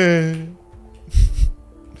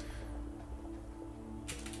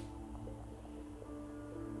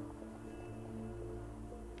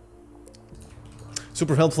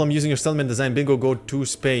 Super helpful. I'm using your settlement design. Bingo, go to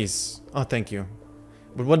space. Oh, thank you.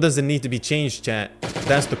 But what does it need to be changed, chat?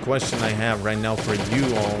 That's the question I have right now for you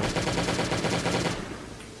all.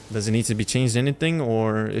 Does it need to be changed anything,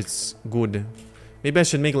 or it's good? Maybe I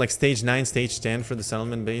should make like stage 9, stage 10 for the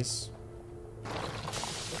settlement base.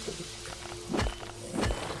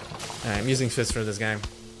 I'm using fists for this guy.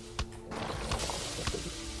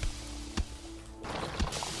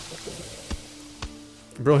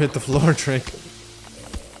 Bro hit the floor trick.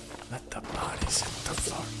 Let the bodies hit the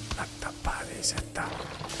floor. Let the bodies hit the...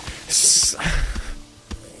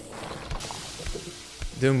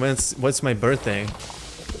 Dude, what's my birthday?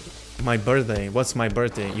 My birthday. What's my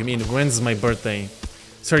birthday? You mean when's my birthday?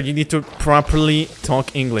 Sir, you need to properly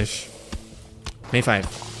talk English. May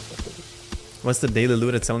 5. What's the daily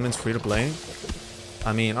looted settlements free to play?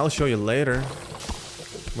 I mean, I'll show you later.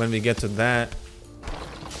 When we get to that.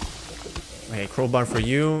 Okay, crowbar for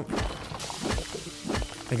you.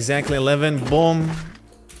 Exactly 11. Boom.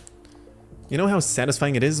 You know how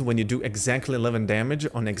satisfying it is when you do exactly 11 damage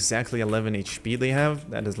on exactly 11 HP they have?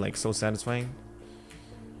 That is like so satisfying.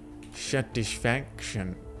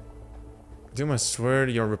 Satisfaction. Doom, I swear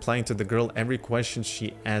you're replying to the girl every question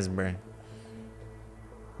she asks, bro.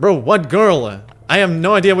 Bro, what girl? I have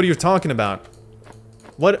no idea what you're talking about.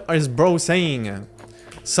 What is bro saying?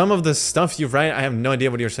 Some of the stuff you write, I have no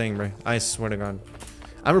idea what you're saying, bro. I swear to God.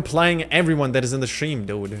 I'm replying everyone that is in the stream,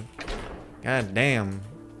 dude. God damn.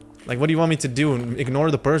 Like, what do you want me to do?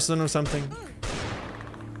 Ignore the person or something?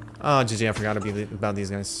 Oh, GG, I forgot about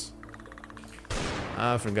these guys.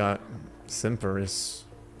 I forgot. Simperus.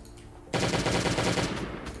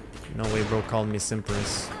 No way bro called me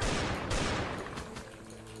Simperus.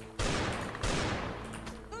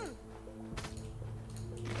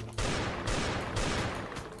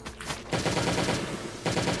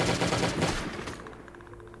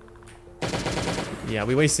 Yeah,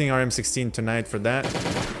 we're wasting our M16 tonight for that.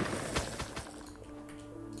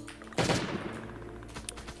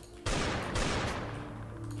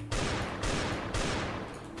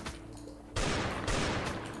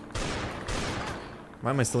 Why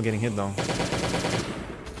am I still getting hit though?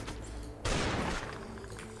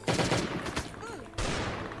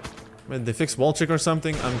 Wait, they fixed wall trick or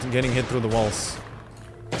something? I'm getting hit through the walls.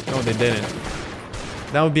 No, they didn't.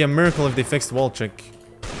 That would be a miracle if they fixed wall trick.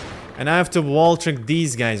 And I have to wall trick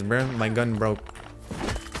these guys, bro. My gun broke.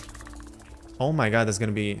 Oh my god, that's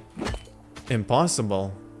gonna be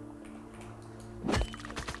impossible.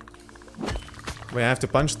 Wait, I have to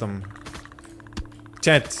punch them.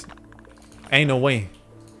 Chat. Ain't no way.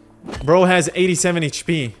 Bro has 87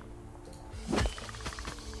 HP.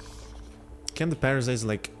 Can the parasites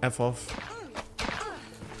like F off?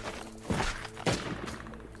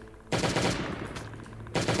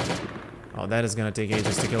 Oh, that is gonna take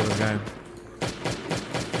ages to kill this guy.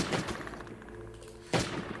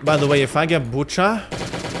 By the way, if I get Bucha,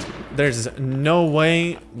 there's no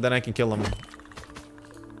way that I can kill him.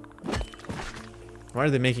 Why are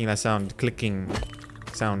they making that sound? Clicking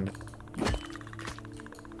sound.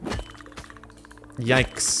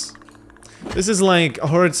 Yikes. This is like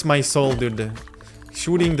hurts my soul, dude.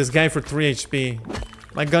 Shooting this guy for 3 HP.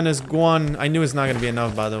 My gun is gone. I knew it's not gonna be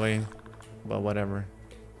enough, by the way. But whatever.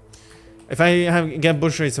 If I get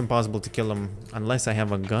Bucha, it's impossible to kill him. Unless I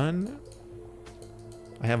have a gun.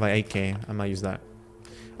 I have an AK. I might use that.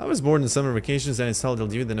 I was bored in summer vacations and installed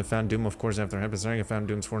LDOE, then I found Doom, of course, after episode. I found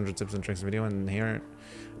Doom's 400 tips and tricks video, and here...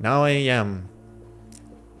 Now I am.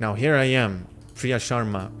 Now here I am. Priya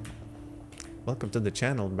Sharma. Welcome to the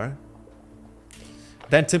channel, bruh.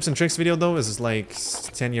 That tips and tricks video, though, is like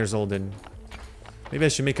 10 years old, dude. Maybe I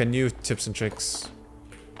should make a new tips and tricks.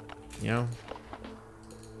 You know?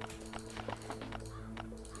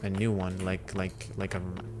 A new one, like an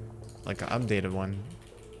updated one.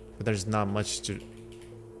 But there's not much to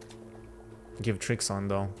give tricks on,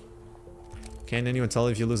 though. Can anyone tell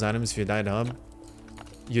if you lose items if you died hub?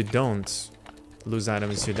 You don't lose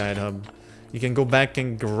items if you died hub. You can go back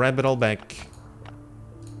and grab it all back.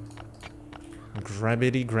 Grab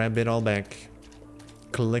it all back.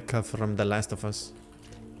 Click from The Last of Us.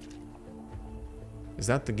 Is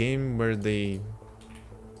that the game where they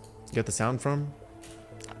get the sound from?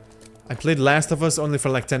 I played Last of Us only for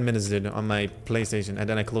like 10 minutes, dude, on my PlayStation, and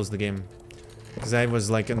then I closed the game. Because I was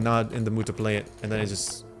like not in the mood to play it, and then I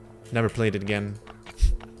just never played it again.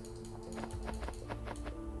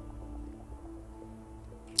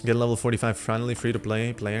 Get level 45 finally, free to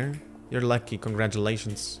play player. You're lucky,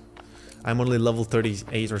 congratulations. I'm only level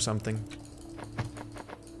 38 or something.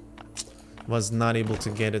 Was not able to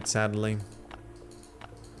get it, sadly.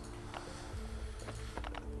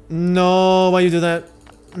 No, why you do that?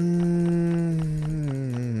 I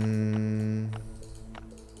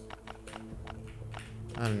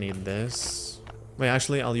don't need this. Wait,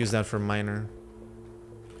 actually, I'll use that for miner.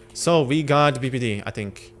 So, we got BPD, I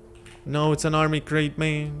think. No, it's an army crate,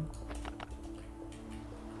 man.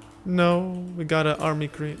 No, we got an army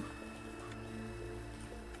crate.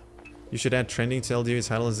 You should add trending to LDOE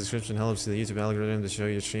title as description. Helps the YouTube algorithm to show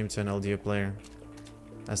your stream to an LDOE player.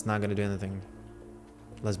 That's not gonna do anything.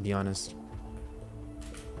 Let's be honest.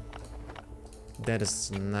 That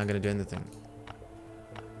is not gonna do anything.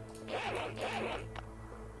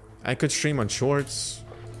 I could stream on shorts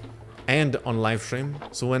and on live stream,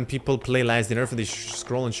 so when people play Last Dinner for these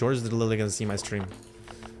scroll on shorts, they're literally gonna see my stream.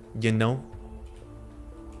 You know?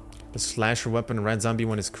 The slasher weapon red zombie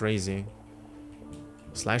one is crazy.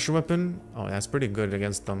 Slasher weapon? Oh, that's pretty good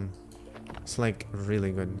against them. It's like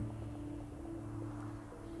really good.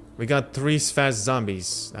 We got 3 fast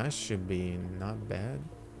zombies. That should be not bad.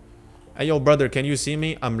 Hey, yo, brother, can you see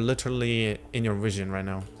me? I'm literally in your vision right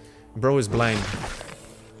now. Bro is blind.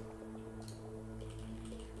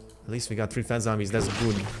 At least we got 3 fast zombies. That's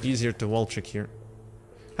good. Easier to wall trick here.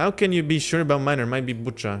 How can you be sure about miner? Might be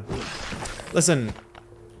Butcha. Listen.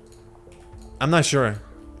 I'm not sure.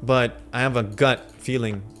 But I have a gut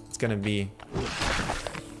feeling it's gonna be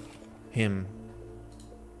him.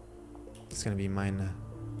 It's gonna be mine.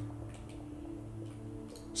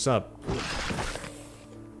 Sup?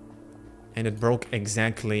 And it broke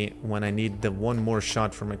exactly when I need the one more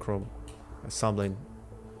shot for my saw blade.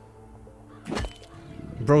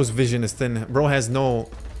 Bro's vision is thin. Bro has no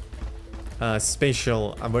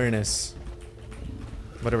spatial awareness.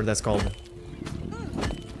 Whatever that's called.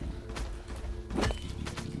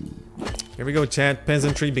 Here we go, chat.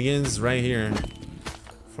 Peasantry begins right here.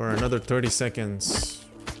 For another 30 seconds.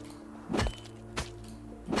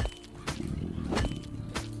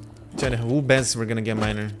 Chat, who bets we're gonna get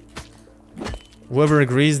miner? Whoever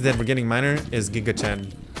agrees that we're getting miner is Giga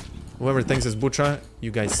Chan. Whoever thinks it's Butcha, you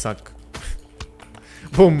guys suck.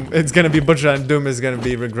 Boom, it's gonna be Butcha and Doom is gonna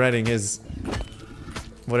be regretting his...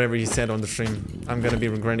 whatever he said on the stream. I'm gonna be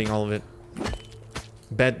regretting all of it.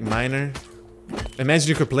 Bet miner. Imagine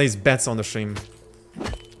you could place bets on the stream.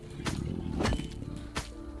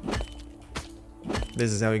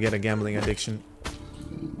 This is how you get a gambling addiction.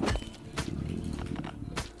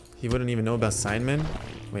 He wouldn't even know about Simon?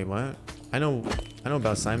 Wait, what? I know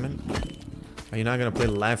about Simon. Are you not gonna play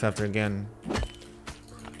Life After again?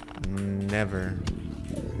 Never.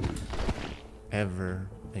 Ever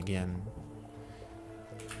again.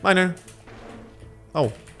 Miner.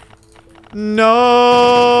 Oh. No!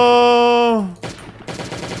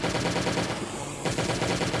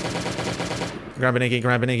 Grab an AK,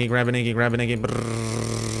 grab an AK, grab an AK, grab an AK.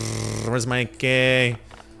 Brrr. Where's my AK?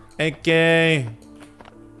 AK!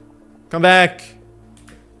 Come back!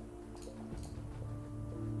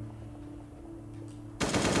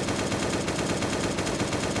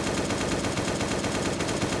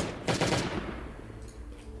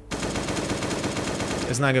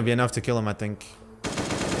 It's not gonna be enough to kill him, I think.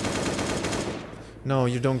 No,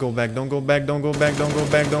 you don't go back. Don't go back. Don't go back. Don't go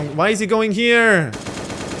back. Don't. Why is he going here?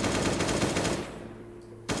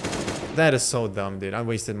 That is so dumb, dude. I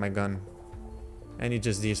wasted my gun. And he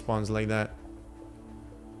just despawns like that.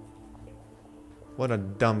 What a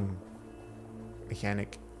dumb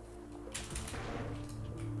mechanic.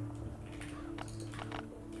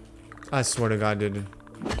 I swear to God, dude.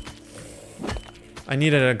 I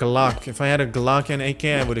needed a Glock. If I had a Glock and AK,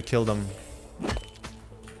 I would have killed him.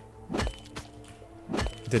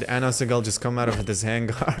 Did Anasegal just come out of this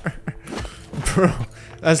hangar? Bro,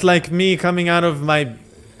 that's like me coming out of my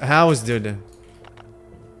house, dude.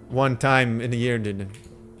 One time in a year, dude.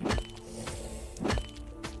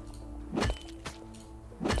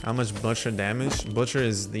 How much Butcher damage? Butcher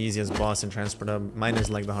is the easiest boss in Transport Hub. Mine is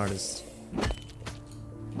like the hardest.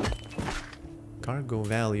 Cargo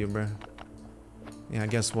value, bro. Yeah,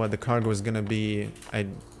 guess what? The cargo is gonna be a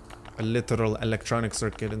literal electronic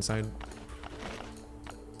circuit inside.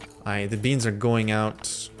 Alright, the beans are going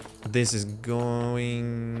out. This is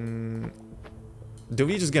going... Do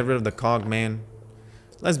we just get rid of the cog, man?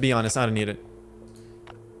 Let's be honest, I don't need it.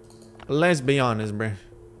 Let's be honest, bruh.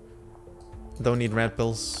 Don't need rat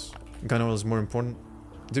pills. Gun oil is more important.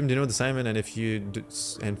 Do you know the Simon? And if you do,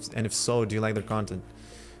 and if so, do you like their content?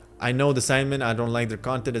 I know the Simon. I don't like their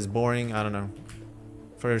content. It's boring. I don't know.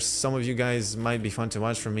 For some of you guys, it might be fun to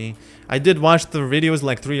watch. For me, I did watch the videos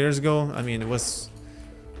like 3 years ago. I mean, it was.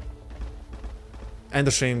 End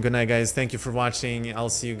the stream. Good night, guys. Thank you for watching. I'll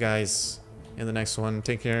see you guys in the next one.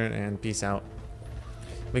 Take care and peace out.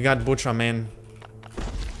 We got Butcha, man.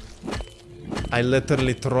 I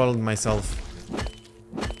literally trolled myself.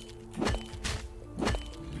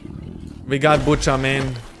 We got Butcha,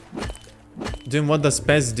 man. Dude, what does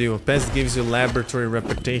PES do? PES gives you laboratory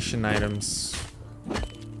reputation items.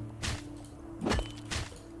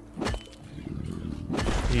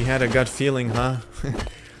 You had a gut feeling, huh?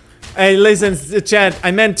 Hey, listen, chat.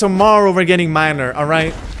 I meant tomorrow we're getting minor,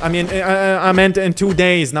 alright? I mean, I meant in 2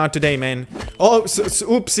 days, not today, man. Oh,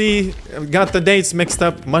 oopsie. Got the dates mixed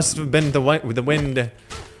up. Must have been the wind.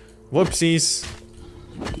 Whoopsies.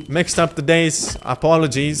 Mixed up the days.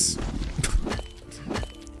 Apologies.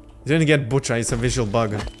 Didn't get Butcha, it's a visual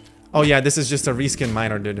bug. Oh yeah, this is just a reskin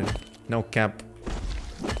minor, dude. No cap.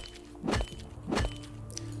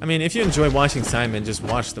 I mean, if you enjoy watching Simon, just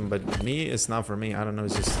watch them, but me, it's not for me. I don't know,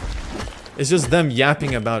 it's just them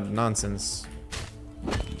yapping about nonsense.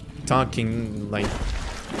 Talking, like,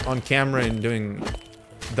 on camera and doing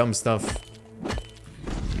dumb stuff.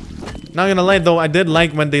 Not gonna lie though, I did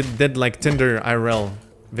like when they did like Tinder IRL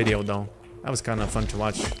video though. That was kind of fun to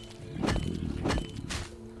watch.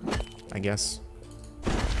 I guess.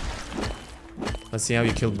 Let's see how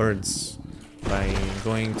you kill birds. By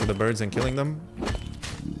going to the birds and killing them?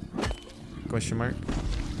 Question mark.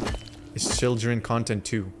 It's children content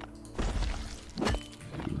too.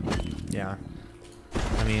 Yeah.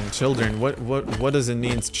 I mean, children. What does it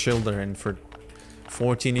mean children? For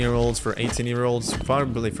 14-year-olds, for 18-year-olds,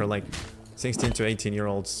 probably for like 16 to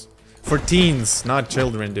 18-year-olds. For teens, not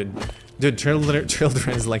children, dude. Dude, children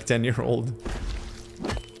is like 10-year-old.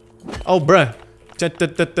 Oh, bruh.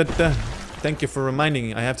 Thank you for reminding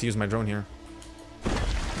me. I have to use my drone here.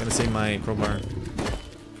 I'm gonna save my crowbar.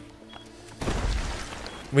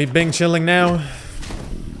 We bing chilling now.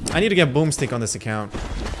 I need to get boomstick on this account.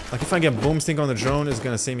 Like if I get boomstick on the drone, it's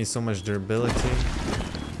gonna save me so much durability.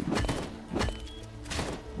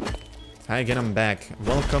 Hi, get him back.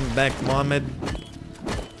 Welcome back, Mohammed.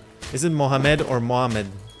 Is it Mohammed or Mohammed?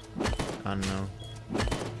 I don't know.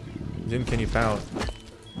 Jim, can you pout?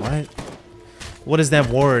 What? What is that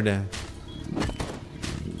word?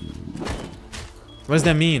 What does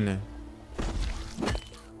that mean?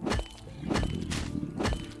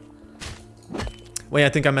 Wait, I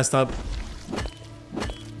think I messed up.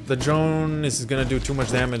 The drone is gonna do too much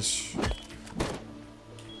damage.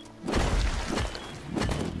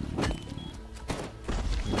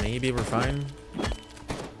 Maybe we're fine.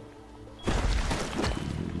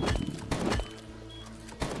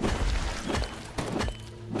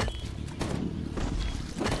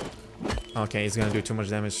 Okay, he's gonna do too much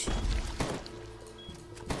damage.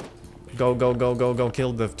 Go, go, go, go, go.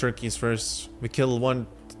 Kill the turkeys first. We kill one.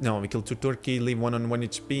 No, we kill 2 turkey, leave 1 on 1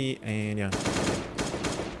 HP, and yeah.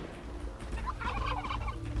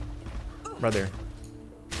 Brother.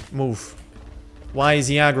 Move. Why is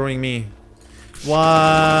he aggroing me?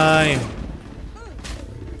 Why?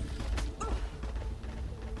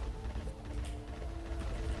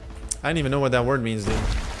 I don't even know what that word means, dude.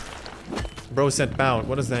 Bro said pout.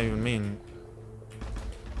 What does that even mean?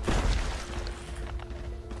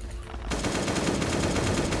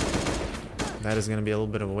 That is gonna be a little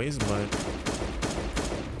bit of a waste, but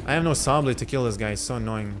I have no saw blade to kill this guy. It's so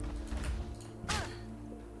annoying.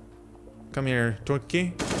 Come here,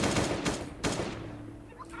 Turkey.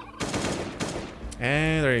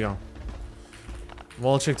 And there you go.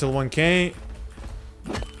 Wall check till 1k.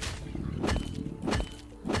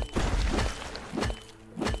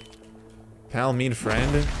 Pal mean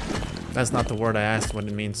friend. That's not the word I asked what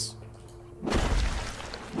it means.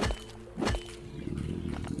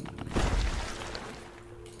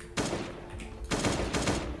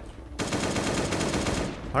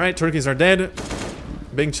 Alright, turkeys are dead.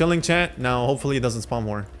 Big chilling chat. Now hopefully he doesn't spawn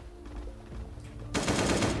more.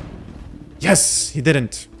 Yes! He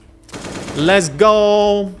didn't. Let's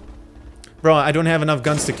go! Bro, I don't have enough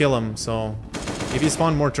guns to kill him, so if he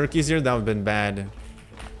spawned more turkeys here, that would have been bad.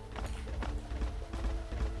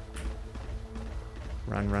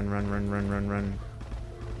 Run, run, run, run, run, run, run.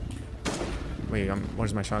 Wait,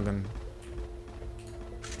 where's my shotgun?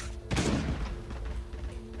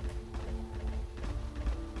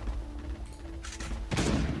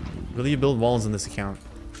 Will you build walls in this account?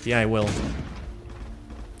 Yeah, I will.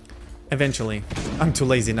 Eventually. I'm too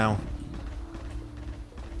lazy now.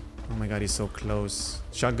 Oh my god, he's so close.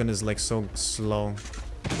 Shotgun is like so slow.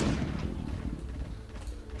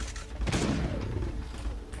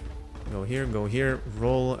 Go here,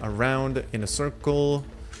 roll around in a circle.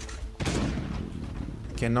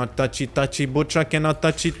 Cannot touchy butcha, cannot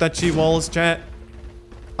touchy walls, chat.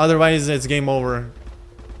 Otherwise, it's game over.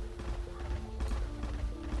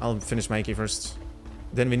 I'll finish my AK first.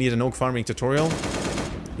 Then we need an oak farming tutorial.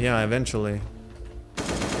 Yeah, eventually.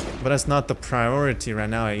 But that's not the priority right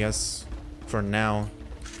now, I guess. For now.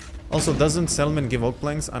 Also, doesn't settlement give oak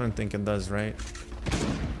planks? I don't think it does, right?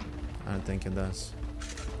 I don't think it does.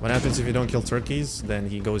 What happens if you don't kill turkeys? Then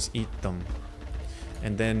he goes eat them.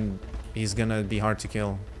 And then he's gonna be hard to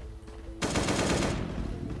kill.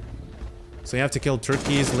 So you have to kill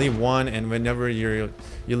turkeys, leave one, and whenever you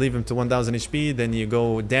leave him to 1000 HP, then you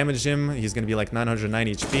go damage him. He's gonna be like 909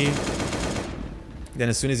 HP. Then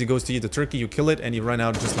as soon as he goes to eat the turkey, you kill it and you run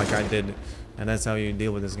out just like I did. And that's how you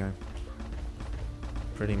deal with this guy.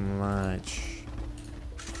 Pretty much.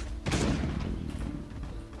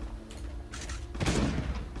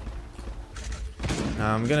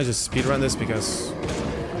 I'm gonna just speedrun this because,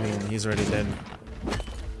 I mean, he's already dead.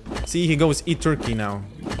 See, he goes eat turkey now.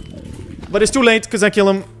 But it's too late because I kill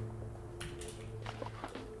him.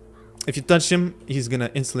 If you touch him, he's gonna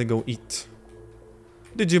instantly go eat.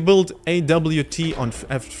 Did you build AWT on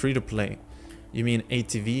free to play? You mean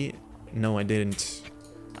ATV? No, I didn't.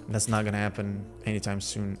 That's not gonna happen anytime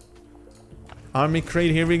soon. Army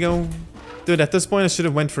crate, here we go. Dude, at this point I should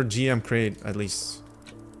have went for GM crate at least.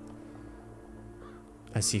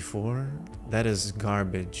 I see 4. That is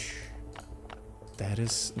garbage. That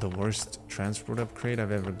is the worst transport upgrade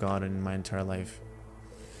I've ever gotten in my entire life.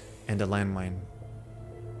 And a landmine.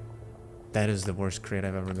 That is the worst crate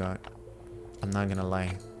I've ever got. I'm not gonna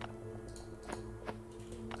lie.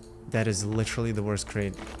 That is literally the worst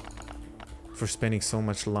crate. For spending so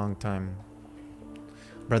much long time.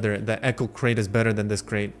 Brother, the Echo crate is better than this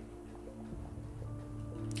crate.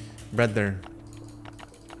 Brother.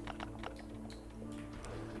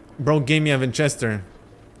 Bro gave me a Winchester.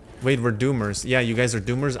 Wait, we're doomers. Yeah, you guys are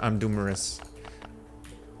doomers. I'm doomerous.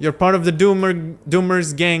 You're part of the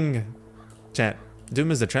doomers gang. Chat.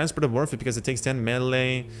 Doom is the transport of warfare because it takes 10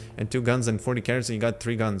 melee and 2 guns and 40 carrots and you got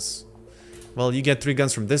 3 guns. Well, you get 3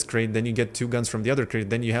 guns from this crate, then you get 2 guns from the other crate,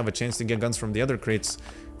 then you have a chance to get guns from the other crates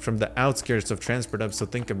from the outskirts of transport up, so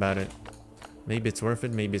think about it. Maybe it's worth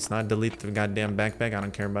it, maybe it's not. Delete the goddamn backpack, I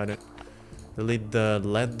don't care about it. Delete the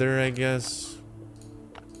leather, I guess.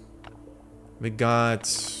 We got...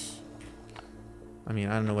 I mean,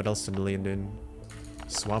 I don't know what else to delete, dude.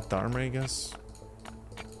 Swap the armor, I guess.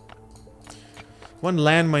 1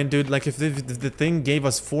 landmine, dude. Like, if the thing gave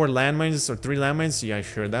us 4 landmines or 3 landmines, yeah,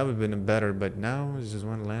 sure, that would have been better. But now, it's just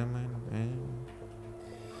 1 landmine.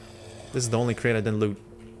 This is the only crate I didn't loot.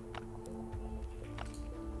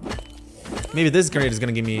 Maybe this crate is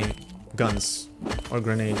gonna give me guns. Or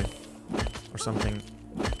grenade. Or something.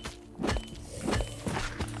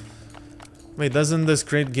 Wait, doesn't this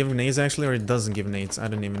crate give nades actually, or it doesn't give nades? I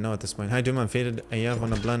don't even know at this point. Hi Doom, I'm faded AF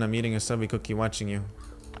on a blunt. I'm eating a subby cookie watching you.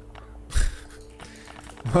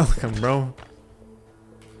 Welcome, bro.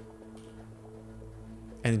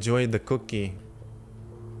 Enjoy the cookie.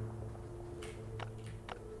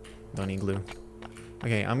 Don't need glue.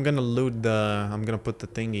 Okay, I'm gonna loot the... I'm gonna put the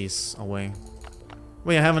thingies away.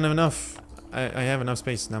 Wait, I haven't enough. I have enough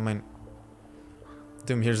space. Never mind.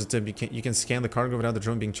 Doom, here's the tip. You can scan the cargo without the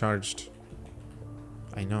drone being charged.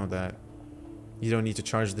 I know that. You don't need to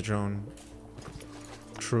charge the drone.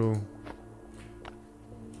 True.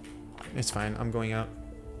 It's fine. I'm going out.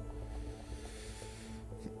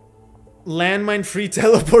 Landmine free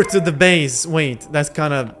teleport to the base. Wait, that's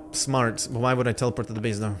kind of smart. But why would I teleport to the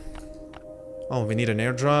base though? Oh, we need an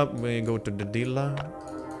airdrop. We go to the dealer.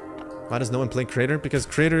 Why does no one play Crater? Because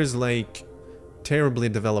Crater is like terribly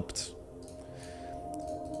developed.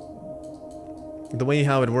 The way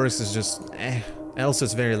how it works is just also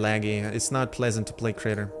it's very laggy. It's not pleasant to play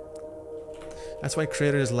Crater. That's why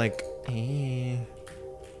Crater is like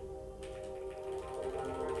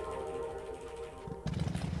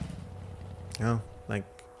Oh, like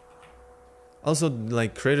also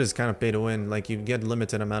like Crater is kind of pay to win. Like you get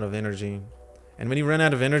limited amount of energy. And when you run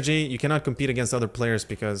out of energy, you cannot compete against other players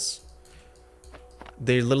because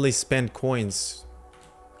they literally spend coins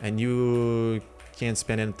and you can't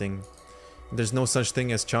spend anything. There's no such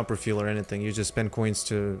thing as chopper fuel or anything. You just spend coins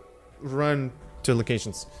to run to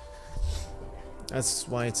locations. That's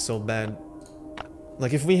why it's so bad.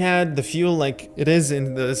 Like if we had the fuel like it is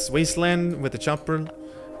in this wasteland with the chopper,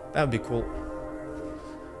 that would be cool.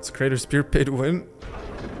 It's Crater Spear pay to win.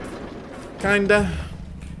 Kinda.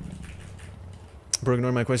 Bro,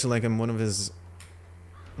 ignore my question like I'm one of his...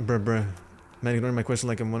 Bruh. Man, ignore my question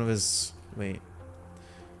like I'm one of his... Wait.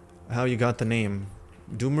 How you got the name?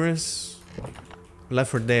 Doomerous?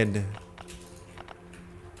 Left 4 Dead.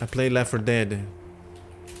 I played Left 4 Dead.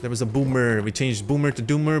 There was a boomer. We changed boomer to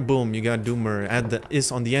doomer. Boom, you got doomer. Add the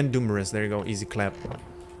is on the end, doomerous. There you go. Easy clap.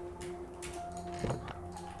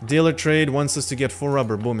 Dealer trade wants us to get 4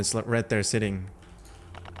 rubber. Boom, it's right there sitting.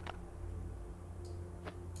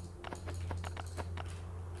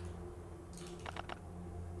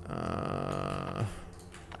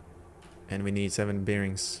 And we need 7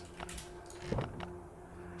 bearings.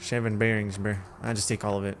 7 bearings, bro. I just take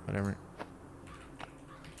all of it, whatever.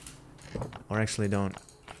 Or actually don't.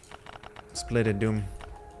 Split it, Doom.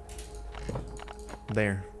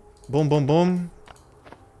 There. Boom, boom, boom.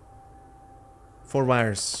 4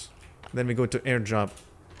 wires. Then we go to airdrop.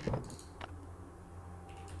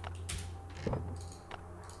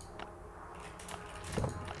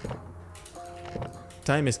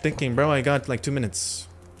 Time is ticking, bro. I got like 2 minutes.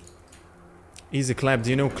 Easy clap. Do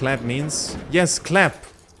you know what clap means? Yes, clap.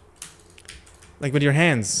 Like with your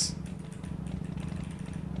hands.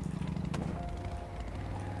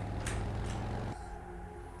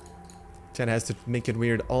 Chat has to make it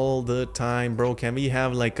weird all the time, bro. Can we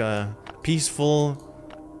have like a peaceful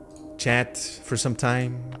chat for some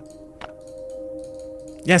time?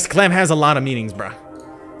 Yes, clap has a lot of meanings, bro.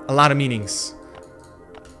 A lot of meanings.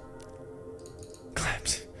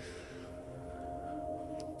 Clapped.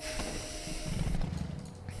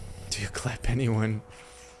 Do you clap anyone?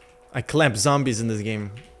 I clap zombies in this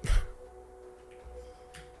game.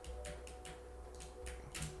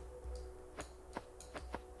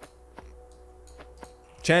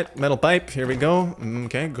 Chat, metal pipe, here we go.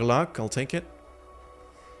 Okay, good luck, I'll take it.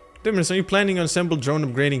 Dimmers, are you planning on assemble drone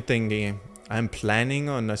upgrading thingy? I'm planning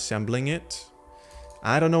on assembling it.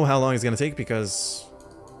 I don't know how long it's gonna take because...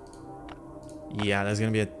 yeah, there's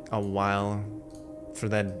gonna be a while for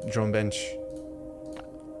that drone bench.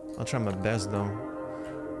 I'll try my best though.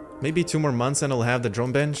 Maybe 2 more months and I'll have the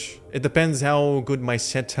drone bench. It depends how good my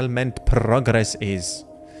settlement progress is.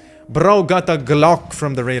 Bro got a Glock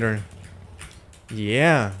from the raider.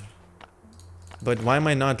 Yeah. But why am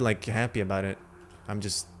I not like happy about it? I'm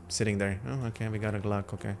just sitting there. Oh, okay, we got a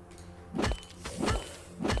Glock, okay.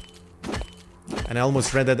 And I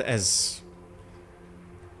almost read that as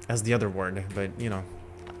the other word, but you know.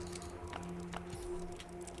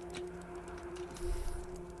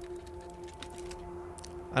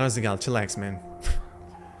 I don't think I'll chillax, man.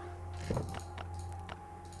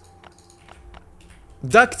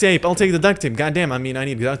 Duct tape! I'll take the duct tape. Goddamn, I mean, I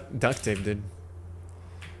need duct tape, dude.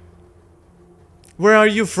 Where are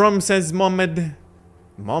you from, says Mohammed.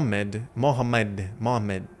 Mohammed?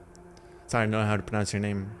 Mohammed. Sorry, I don't know how to pronounce your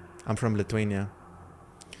name. I'm from Lithuania.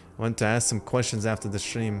 I want to ask some questions after the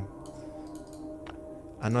stream.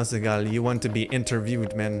 Anosigal, you want to be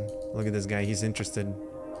interviewed, man. Look at this guy, he's interested.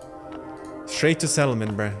 Straight to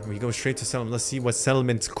settlement, bruh. We go straight to settlement. Let's see what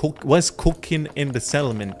settlement's what's cooking in the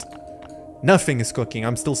settlement. Nothing is cooking.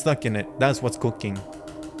 I'm still stuck in it. That's what's cooking.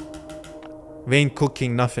 We ain't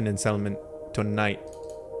cooking nothing in settlement tonight.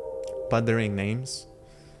 Buttering names.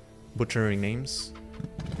 Butchering names.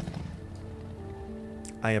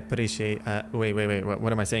 I appreciate... wait.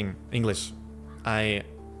 What am I saying? English. Wait,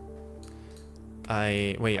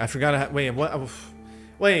 I forgot... Wait, what?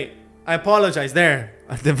 Wait, I apologize there.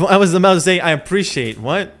 I was about to say I appreciate.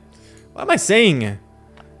 What? What am I saying?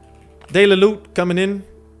 Daily loot coming in.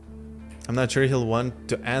 I'm not sure he'll want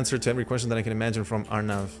to answer to every question that I can imagine from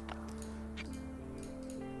Arnav.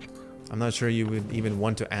 I'm not sure you would even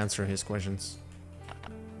want to answer his questions.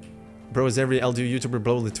 Bro, is every LDO YouTuber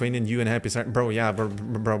bro Lithuanian? You and Happy Sark? Bro, yeah, bro,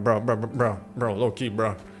 low key,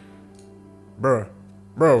 bro. Bro.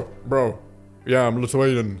 Yeah, I'm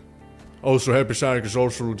Lithuanian. Also, Happy Sark is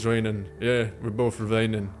also Lithuanian. Yeah, we're both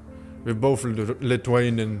Lithuanian. We're both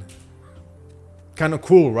Lithuanian. Kinda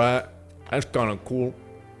cool, right? That's kinda cool.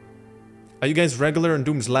 Are you guys regular on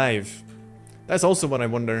Doom's live? That's also what I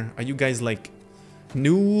wonder. Are you guys like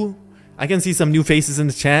new? I can see some new faces in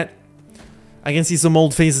the chat. I can see some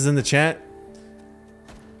old faces in the chat.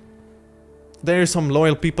 There's some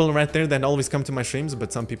loyal people right there that always come to my streams,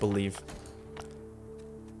 but some people leave.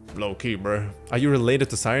 Low key, bro. Are you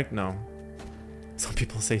related to Sark? No. Some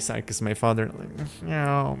people say Sark is my father. Like,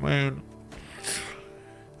 yeah, man.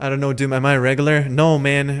 I don't know, Doom. Am I regular? No,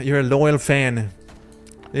 man. You're a loyal fan.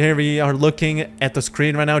 Here we are looking at the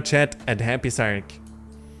screen right now, chat, at Happy Sark.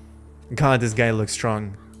 God, this guy looks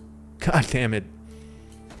strong. God damn it.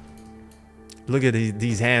 Look at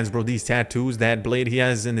these hands, bro. These tattoos, that blade he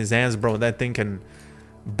has in his hands, bro. That thing can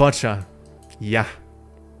butcha. Yeah.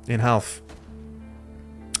 In half.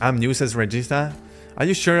 I'm new, says Regista. Are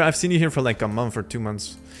you sure? I've seen you here for like a month or 2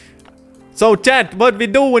 months. So, chat, what we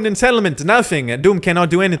doing in settlement? Nothing. Doom cannot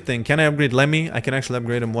do anything. Can I upgrade Lemmy? I can actually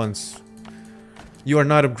upgrade him once. You are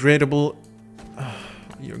not upgradable.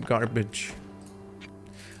 You're garbage.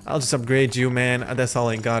 I'll just upgrade you, man. That's all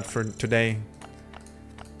I got for today.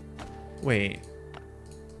 Wait.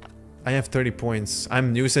 I have 30 points.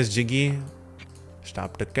 I'm new, says Jiggy.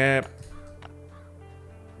 Stop the cap.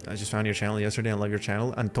 I just found your channel yesterday. I love your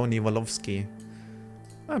channel. Antoni Walovski.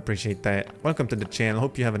 I appreciate that. Welcome to the channel.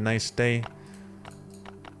 Hope you have a nice day.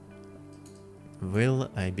 Will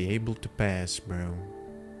I be able to pass, bro?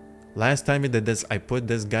 Last time I did this, I put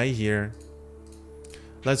this guy here.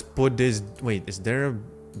 Let's put this... Wait, is there a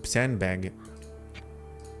sandbag?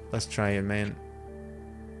 Let's try it, man.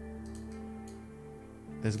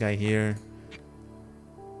 This guy here.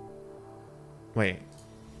 Wait.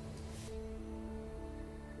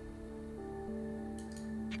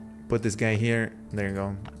 Put this guy here. There you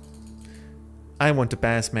go. I want to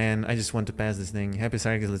pass, man. I just want to pass this thing. Happy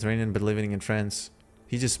Sark is Lithuanian but living in France.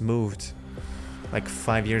 He just moved like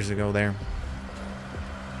 5 years ago there.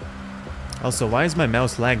 Also, why is my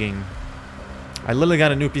mouse lagging? I literally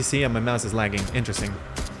got a new PC and my mouse is lagging. Interesting.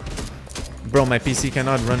 Bro, my PC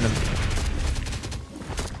cannot run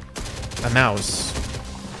a mouse.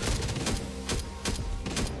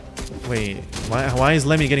 Wait, why is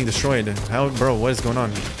Lemmy getting destroyed? How, bro, what is going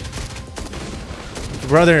on?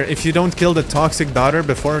 Brother, if you don't kill the toxic daughter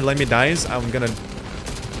before Lemmy dies, I'm gonna...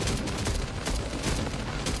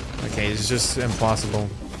 Okay, it's just impossible.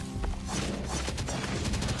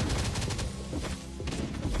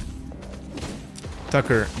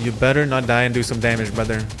 Tucker, you better not die and do some damage,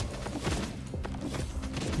 brother.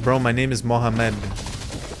 Bro, my name is Mohammed.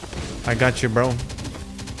 I got you, bro.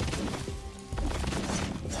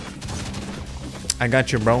 I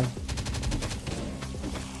got you, bro.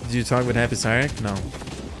 Did you talk with Happy Sark? No.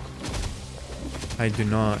 I do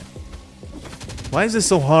not. Why is this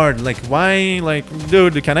so hard? Like, why? Like,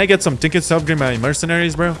 dude, can I get some tickets to upgrade my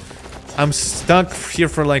mercenaries, bro? I'm stuck here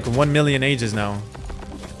for like 1 million ages now.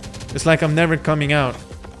 It's like I'm never coming out.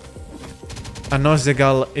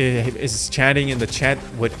 Anozigal is chatting in the chat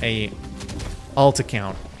with a alt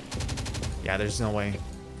account. Yeah, there's no way.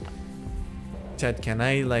 Chat, can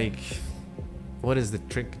I like... What is the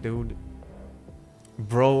trick, dude?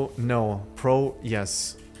 Bro, no. Pro,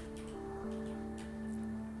 yes.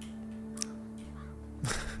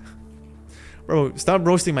 Bro, stop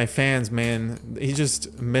roasting my fans, man. He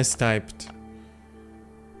just mistyped.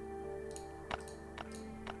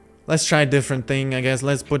 Let's try a different thing, I guess.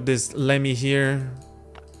 Let's put this Lemmy here.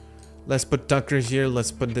 Let's put Tucker here.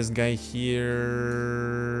 Let's put this guy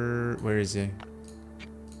here. Where is he?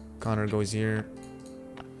 Connor goes here.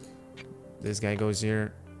 This guy goes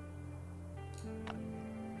here.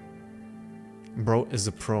 Bro is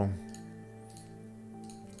a pro.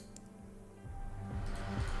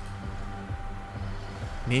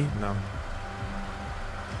 Me? No.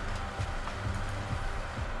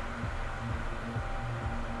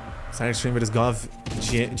 Started stream with his Gov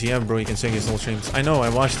GM, bro. You can check his whole streams. I know, I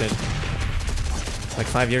watched it like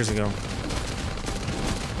 5 years ago.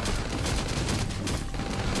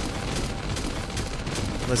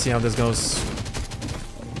 Let's see how this goes.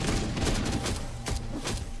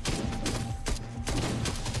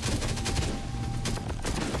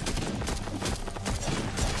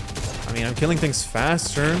 I mean, I'm killing things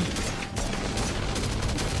faster.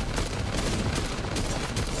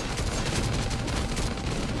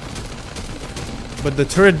 But the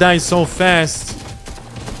turret dies so fast.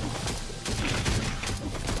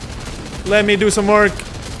 Let me do some work.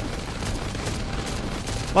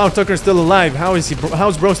 Wow, Tucker's still alive. How is he?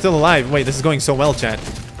 How's bro still alive? Wait, this is going so well, chat.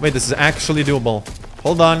 Wait, this is actually doable.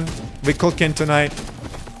 Hold on. We cooking tonight.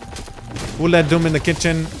 Who let Doom in the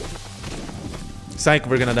kitchen? Psych,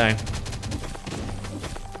 we're gonna die.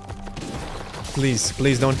 Please,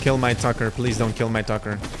 please don't kill my Tucker. Please don't kill my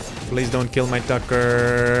Tucker. Please don't kill my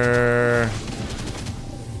Tucker.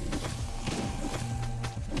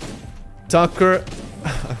 Tucker.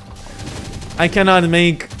 I cannot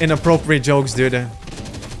make inappropriate jokes, dude.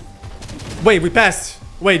 Wait, we passed.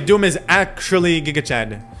 Wait, Doom is actually Giga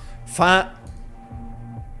Chad. Five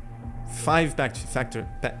factory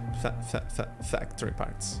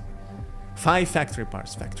parts. 5 factory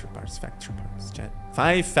parts, chat.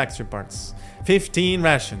 5 factory parts. 15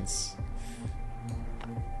 rations.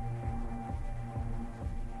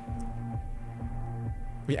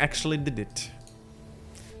 We actually did it.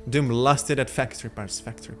 Doom lost it at factory parts.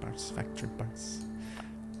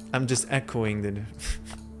 I'm just echoing, dude.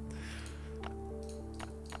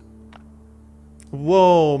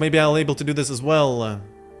 Whoa, maybe I'll be able to do this as well.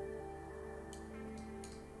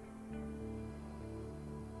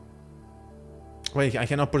 Wait, I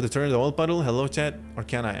cannot put the turret in the oil puddle? Hello, chat? Or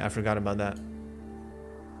can I? I forgot about that.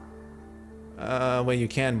 Well, you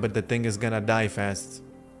can, but the thing is gonna die fast.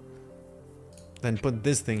 Then put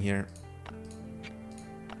this thing here.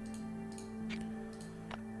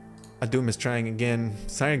 Doom is trying again.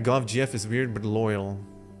 Sorry, Gov GF is weird but loyal.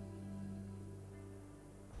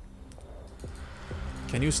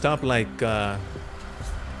 Can you stop, like,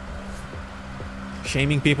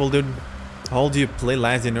 shaming people, dude? How old do you play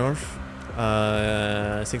Last in Earth?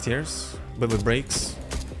 6 years, but with breaks.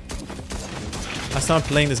 I started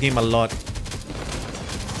playing this game a lot,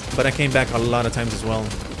 but I came back a lot of times as well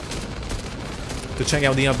to check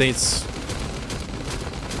out the updates.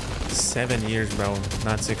 7 years, bro,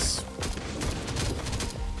 not 6.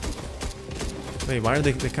 Wait, why are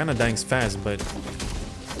they kind of dying fast? But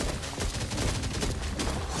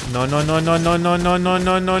no,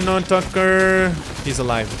 Tucker. He's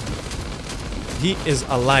alive. He is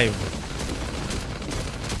alive.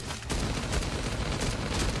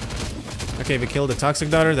 Okay, we killed the toxic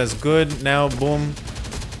daughter. That's good. Now, boom.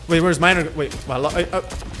 Wait, where's Miner? Wait, hello?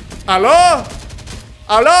 Hello?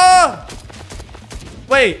 Hello?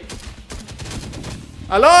 Wait.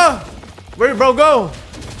 Hello? Where did bro go?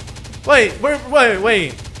 Wait, wait.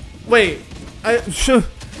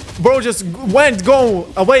 Bro just go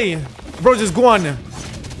away. Bro just gone.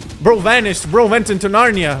 Bro vanished. Bro went into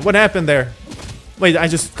Narnia. What happened there? Wait, I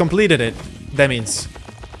just completed it. That means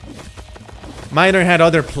Miner had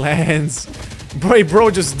other plans.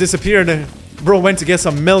 Bro just disappeared. Bro went to get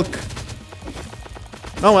some milk.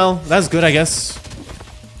 Oh well, that's good, I guess.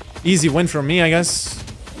 Easy win for me, I guess.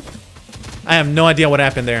 I have no idea what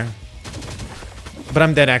happened there. But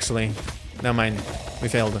I'm dead, actually. Never mind. We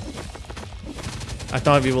failed. I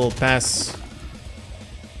thought we will pass.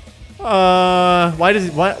 Why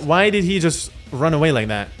did he just run away like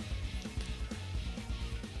that?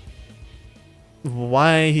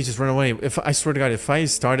 Why he just run away? If I swear to God, if I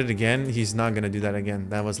started again, he's not gonna do that again.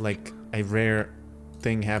 That was like a rare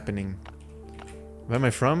thing happening. Where am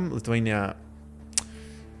I from? Lithuania.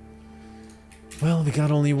 Well, we got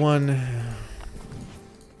only one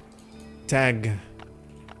tag,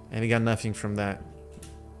 and we got nothing from that.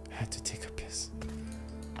 I had to take a piss.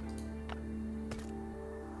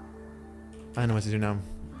 I know what to do now.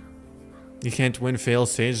 You can't win fail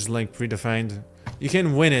stage like predefined. You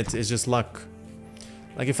can win it, it's just luck.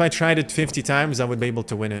 Like if I tried it 50 times, I would be able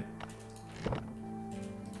to win it.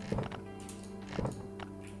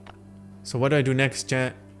 So what do I do next,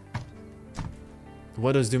 chat?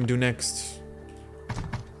 What does Doom do next?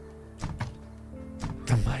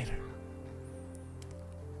 The miner.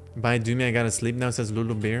 Bye, Doomy. I gotta sleep now, says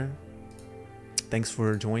Lulu Bear. Thanks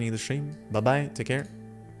for joining the stream. Bye-bye. Take care.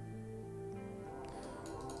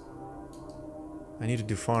 I need to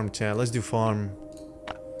do farm, chat. Let's do farm.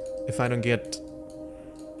 If I don't get...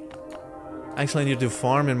 Actually, I need to do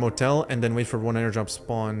farm and motel and then wait for one airdrop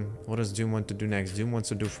spawn. What does Doom want to do next? Doom wants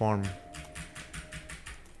to do farm.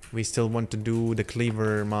 We still want to do the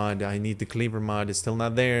cleaver mod. I need the cleaver mod. It's still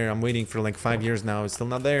not there. I'm waiting for like 5 years now. It's still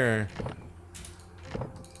not there.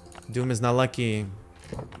 Doom is not lucky.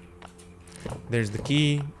 There's the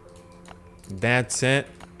key. That's it.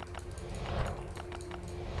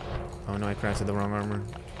 Oh no, I crafted the wrong armor.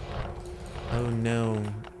 Oh no.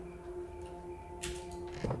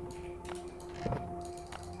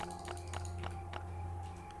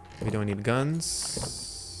 We don't need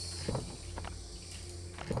guns.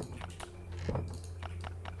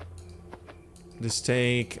 Just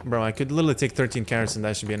take... Bro, I could literally take 13 carrots and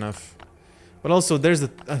that should be enough. But also, there's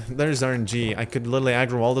RNG. I could literally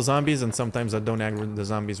aggro all the zombies, and sometimes I don't aggro the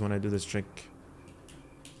zombies when I do this trick.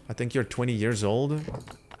 I think you're 20 years old.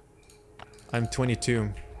 I'm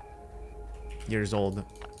 22 years old.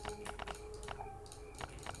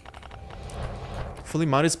 Fully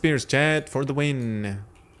modded spears, chat, for the win.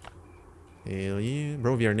 Hell yeah.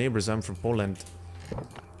 Bro, we are neighbors. I'm from Poland.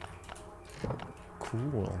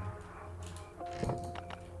 Cool.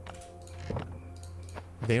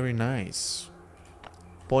 Very nice.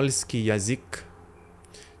 Polski jazyk.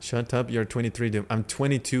 Shut up, you're 23, dude. I'm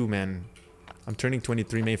 22, man. I'm turning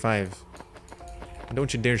 23 May 5.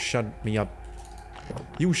 Don't you dare shut me up.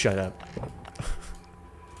 You shut up.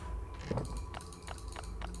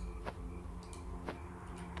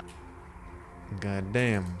 God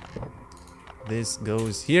damn. This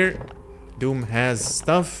goes here. Doom has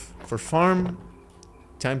stuff for farm.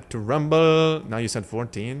 Time to rumble. Now you said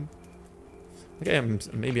 14. Okay,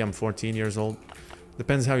 maybe I'm 14 years old.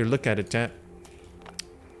 Depends how you look at it, chat.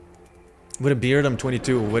 With a beard, I'm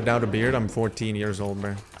 22. Without a beard, I'm 14 years old,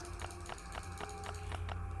 bro.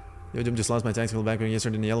 Yo, Doom just lost my tactical backpack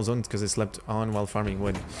yesterday in the yellow zone because I slept on while farming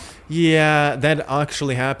wood. Yeah, that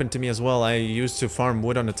actually happened to me as well. I used to farm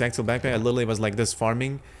wood on a tactical backpack. I literally was like this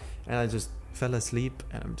farming, and I just fell asleep,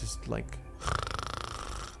 and I'm just like...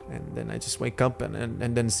 And then I just wake up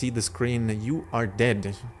and then see the screen, you are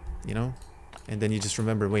dead, you know? And then you just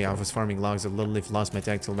remember, wait, I was farming logs, I literally lost my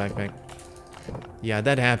tactical backpack. Yeah,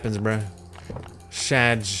 that happens, bruh.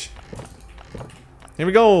 Shadj. Here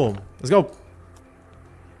we go. Let's go.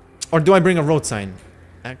 Or do I bring a road sign?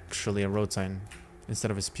 Actually, a road sign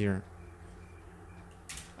instead of a spear.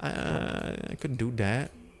 I could do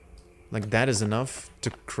that. Like, that is enough to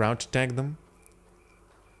crouch tag them.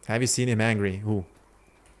 Have you seen him angry? Who?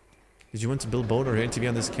 Did you want to build boat or ATV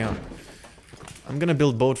on this account? I'm gonna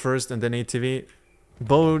build boat first and then ATV.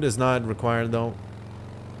 Boat is not required though.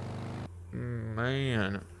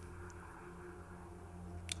 Man.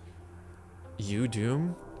 You,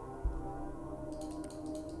 Doom?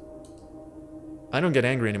 I don't get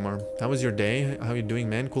angry anymore. How was your day? How you doing,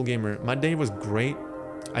 man? Cool gamer. My day was great.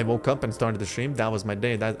 I woke up and started the stream. That was my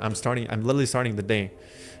day. I'm literally starting the day.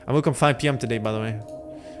 I woke up 5 PM today, by the way.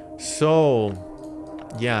 So,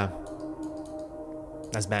 yeah.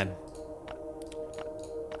 That's bad.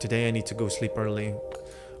 Today I need to go sleep early.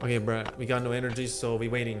 Okay, bruh. We got no energy, so we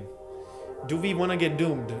waiting. Do we want to get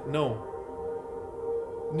doomed? No.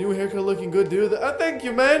 New haircut looking good, dude. Thank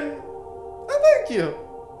you, man. Thank you.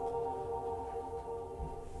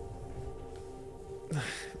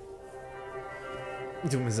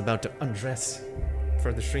 Doom is about to undress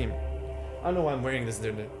for the stream. I don't know why I'm wearing this,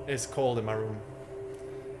 dude. It's cold in my room.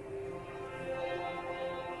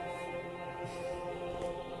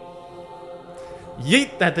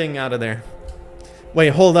 Yeet that thing out of there. Wait,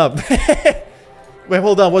 hold up. Wait,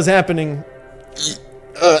 hold up. What's happening?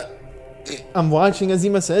 I'm watching,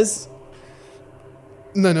 Azima says.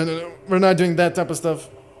 No. We're not doing that type of stuff.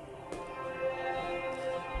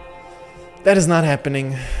 That is not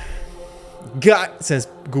happening. God, says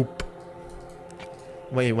Goop.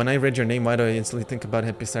 Wait, when I read your name, why do I instantly think about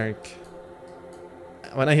Happy Sark?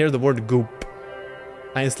 When I hear the word Goop,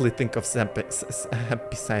 I instantly think of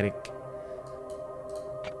Happy Sark.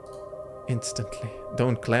 Instantly.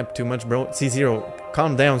 Don't clap too much, bro. C0,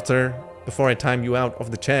 calm down, sir, before I time you out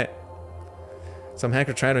of the chat. Some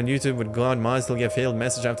hacker tried on YouTube with God mods, still get failed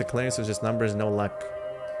message after clearing, so just numbers, no luck.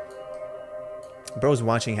 Bro's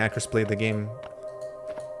watching hackers play the game.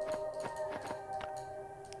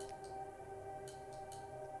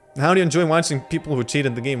 How do you enjoy watching people who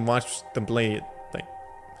cheated the game watch them play it? Like,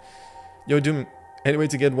 yo, Doom, any way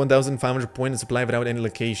to get 1,500 points supply without any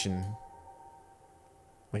location?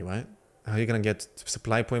 Wait, what? How are you gonna get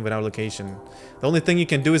supply point without location? The only thing you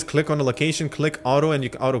can do is click on the location, click auto, and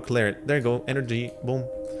you can auto clear it. There you go, energy, boom.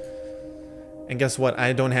 And guess what?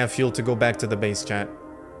 I don't have fuel to go back to the base, chat.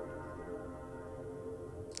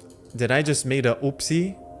 Did I just made a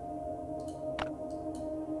oopsie?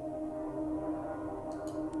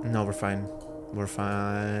 No, we're fine. We're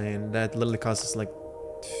fine. That literally cost us like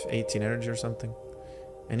 18 energy or something.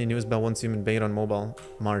 Any news about one human bait on mobile?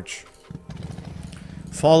 March.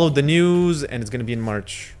 Follow the news, and it's gonna be in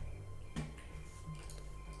March.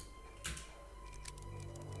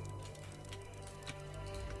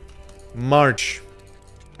 March.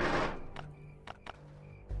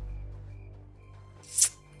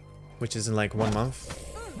 Which is in like 1 month.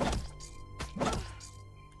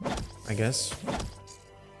 I guess.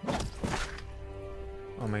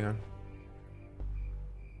 Oh my god.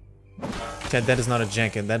 Chat, that is not a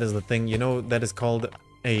jacket. That is the thing. You know, that is called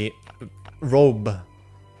a robe.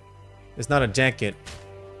 It's not a jacket.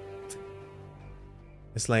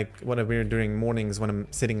 It's like what I wear during mornings when I'm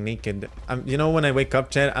sitting naked. You know, when I wake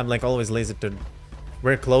up, chat, I'm like always lazy to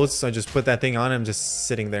wear clothes, so I just put that thing on and I'm just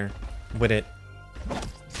sitting there with it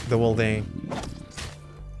the whole day.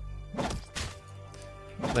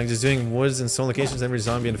 Like just doing woods and soul locations, every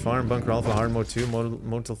zombie in the farm, bunker alpha, hard mode 2,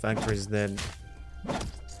 motel factory is dead.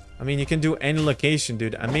 I mean, you can do any location,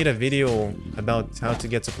 dude. I made a video about how to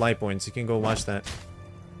get supply points. You can go watch that.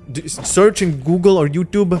 Search in Google or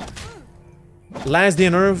YouTube. Last day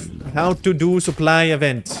on Earth, how to do supply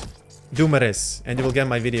event. Doomeris. And you will get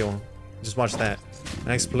my video. Just watch that.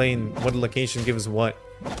 I explain what location gives what.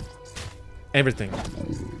 Everything.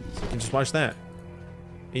 So you can just watch that.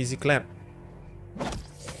 Easy clap.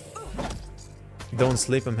 Don't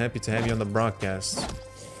sleep, I'm happy to have you on the broadcast.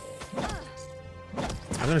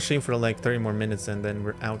 I'm gonna stream for like 30 more minutes and then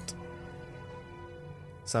we're out.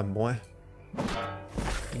 What's up, boy?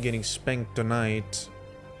 You're getting spanked tonight.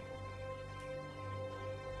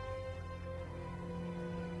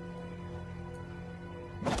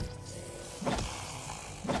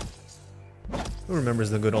 Who remembers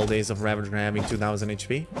the good old days of Ravager having 2000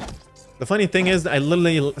 HP? The funny thing is, I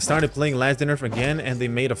literally started playing Last Dinner again and they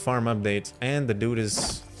made a farm update. And the dude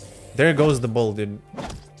is... There goes the bull, dude.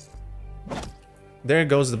 There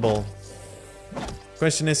goes the bull.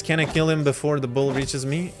 Question is, can I kill him before the bull reaches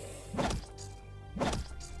me?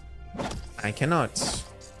 I cannot.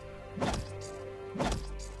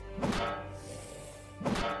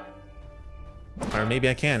 Or maybe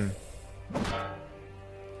I can.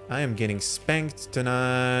 I am getting spanked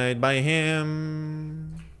tonight by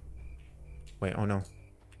him. Wait, oh no.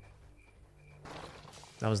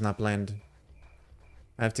 That was not planned.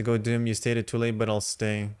 I have to go, Doom. You stated too late, but I'll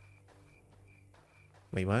stay.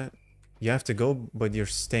 Wait, what? You have to go, but you're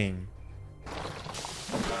staying.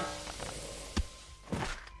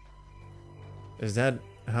 Is that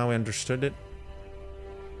how I understood it?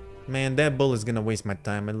 Man, that bull is gonna waste my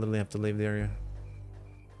time. I literally have to leave the area.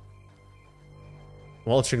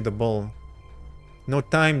 Wall trick the bull. No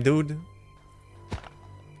time, dude.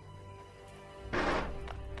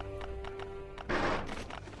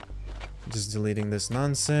 Just deleting this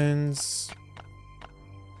nonsense.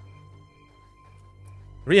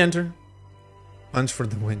 Re-enter. Punch for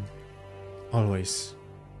the win. Always.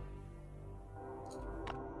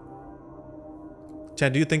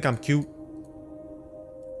 Chad, do you think I'm cute?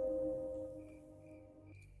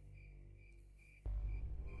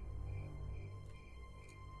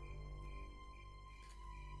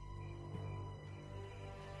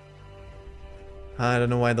 I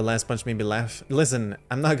don't know why the last punch made me laugh. Listen,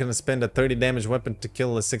 I'm not gonna spend a 30 damage weapon to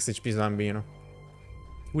kill a 6 HP zombie, you know.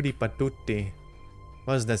 Tutti patutti.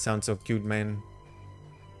 Why does that sound so cute, man?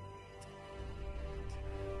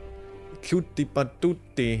 Cutie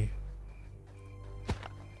patutti.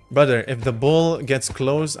 Brother, if the bull gets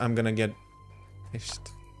close, I'm gonna get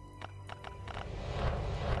fished.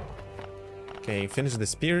 Okay, finish the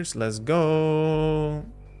spears. Let's go.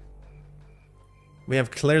 We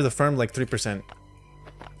have cleared the farm like 3%.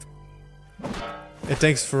 It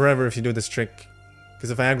takes forever if you do this trick.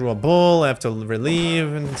 Because if I aggro a bull, I have to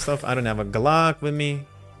relieve and stuff. I don't have a Glock with me.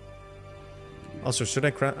 Also, should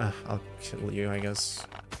I crouch? I'll kill you, I guess.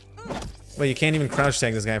 Wait, you can't even crouch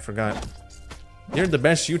tag this guy, I forgot. You're the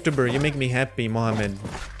best YouTuber. You make me happy, Mohammed.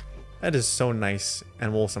 That is so nice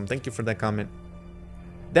and wholesome. Thank you for that comment.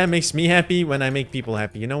 That makes me happy when I make people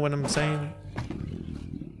happy. You know what I'm saying?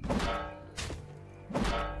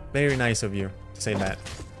 Very nice of you to say that.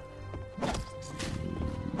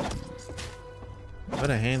 What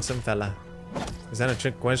a handsome fella. Is that a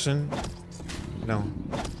trick question? No.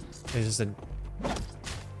 It's just a...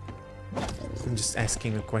 I'm just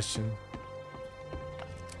asking a question.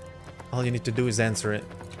 All you need to do is answer it.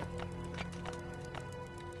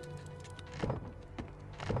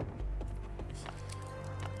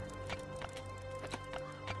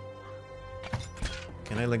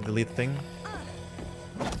 Can I like delete thing?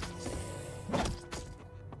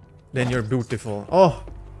 Then you're beautiful. Oh!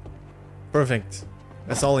 Perfect.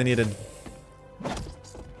 That's all I needed.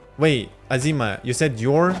 Wait, Azima, you said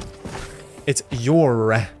your? It's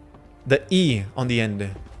your. The E on the end.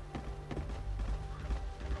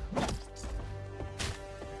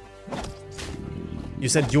 You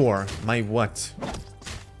said your. My what?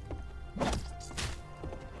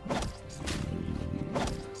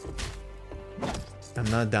 I'm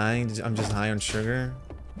not dying. I'm just high on sugar.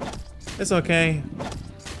 It's okay.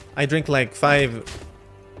 I drink like 5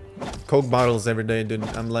 Coke bottles every day, dude.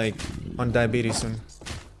 I'm like on diabetes soon.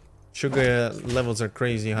 Sugar levels are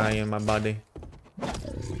crazy high in my body.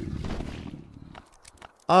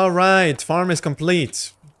 Alright, farm is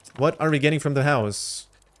complete. What are we getting from the house?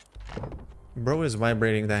 Bro is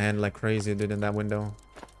vibrating the hand like crazy, dude, in that window.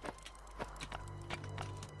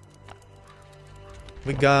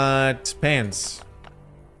 We got pants.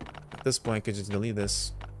 At this point, I could just delete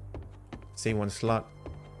this. Save one slot.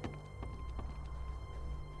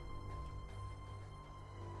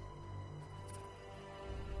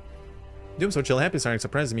 Doom so chill. Happy starting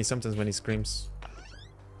surprises me sometimes when he screams.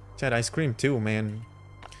 Chad, I scream too, man.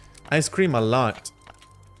 I scream a lot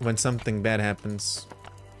when something bad happens.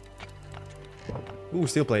 Ooh,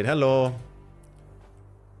 steel plate. Hello.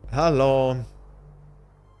 Hello.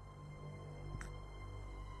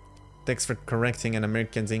 Thanks for correcting an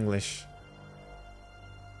American's English.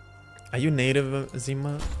 Are you native,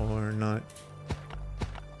 Zima, or not?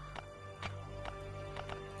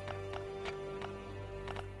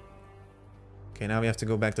 Okay, now we have to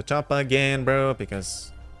go back to Choppa again, bro,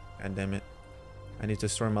 because... God damn it. I need to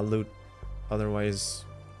store my loot. Otherwise...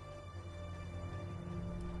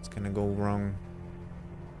 it's gonna go wrong.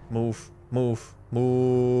 Move. Move.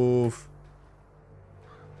 Move.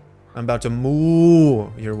 I'm about to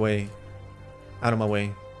move your way. Out of my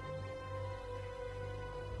way.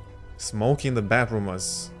 Smoking in the bathroom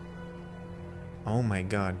was... oh my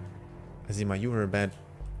god. Azima, you were a bad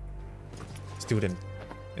student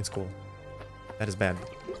in school. That is bad.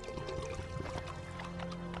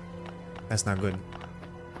 That's not good.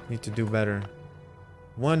 Need to do better.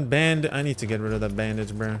 One band. I need to get rid of that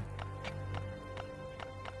bandage, bro.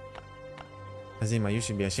 Azima, you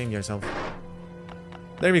should be ashamed of yourself.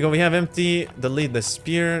 There we go. We have empty. Delete the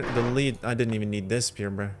spear. Delete. I didn't even need this spear,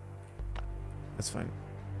 bro. That's fine.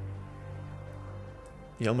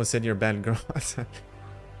 You almost said you're a bad girl.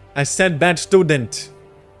 I said bad student.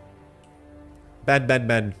 Bad, bad,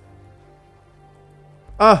 bad.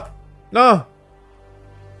 Ah! No!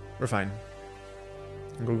 We're fine.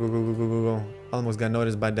 Go, go, go, go, go, go, go. Almost got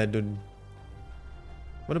noticed by that dude.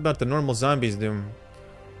 What about the normal zombies, Doom?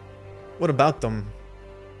 What about them?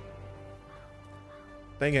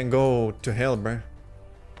 They can go to hell, bruh.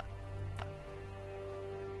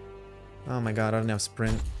 Oh my god, I don't have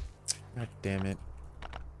sprint. God damn it.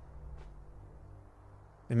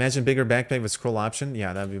 Imagine bigger backpack with scroll option.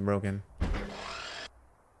 Yeah, that'd be broken.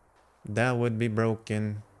 That would be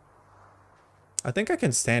broken. I think I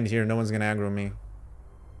can stand here. No one's gonna aggro me.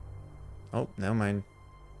 Oh, never mind.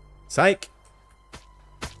 Psych!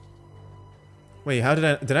 Wait, how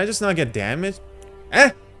did I just not get damaged?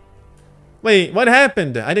 Eh! Wait, what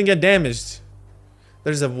happened? I didn't get damaged.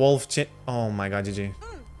 There's a wolf oh my god, GG.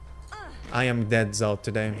 I am dead Zalt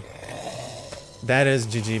today. That is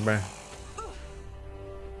GG, bruh.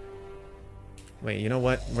 Wait, you know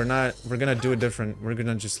what? We're gonna do it different. We're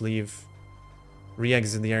gonna just leave.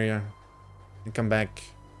 Re-exit the area. And come back.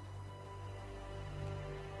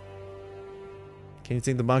 Can you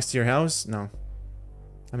take the box to your house? No.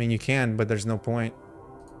 I mean, you can, but there's no point.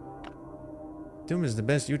 Doom is the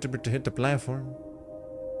best YouTuber to hit the platform.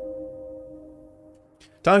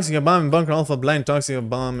 Toxic Bomb and Bunker Alpha Blind, Toxic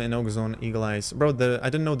Bomb and Ogzone Eagle Eyes. Bro, I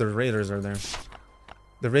didn't know the Raiders are there.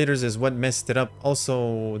 The Raiders is what messed it up.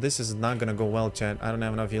 Also, this is not gonna go well, chat. I don't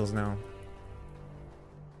have enough heals now.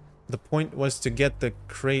 The point was to get the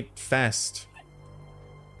crate fast.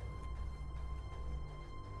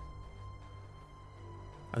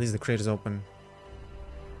 At least the crate is open.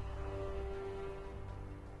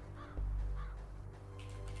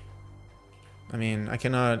 I mean, I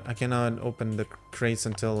cannot open the crates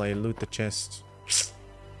until I loot the chest.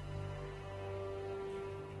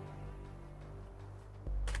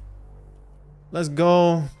 Let's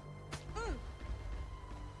go.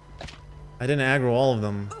 I didn't aggro all of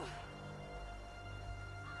them.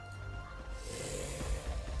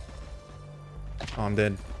 Oh, I'm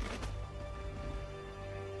dead.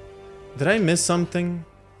 Did I miss something?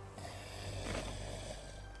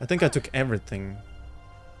 I think I took everything.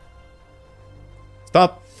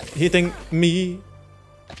 Stop hitting me.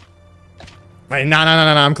 Wait, no,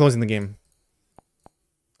 I'm closing the game.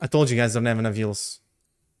 I told you guys I don't have enough heals.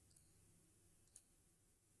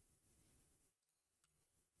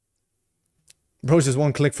 Bro, just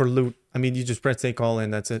one click for loot. I mean, you just press take all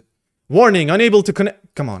in, that's it. Warning, unable to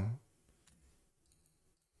connect. Come on.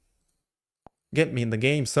 Get me in the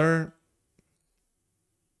game, sir.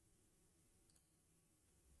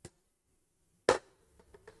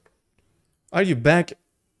 Are you back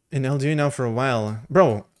in LDOE now for a while?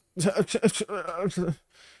 Bro.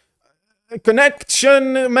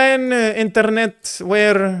 Connection, man. Internet.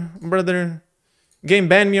 Where, brother? Game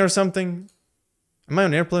banned me or something? Am I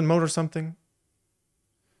on airplane mode or something?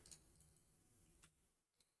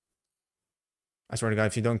 I swear to God,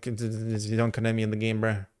 if you don't connect me in the game,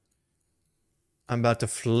 bruh, I'm about to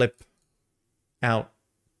flip out.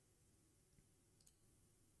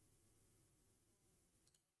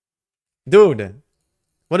 Dude,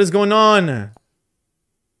 what is going on? Are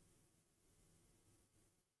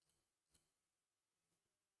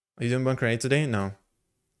you doing Bunker 8 today? No.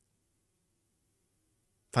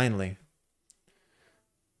 Finally.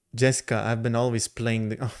 Jessica, I've been always playing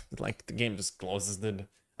the... Oh, like, the game just closes, dude.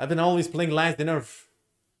 I've been always playing Last Dinner.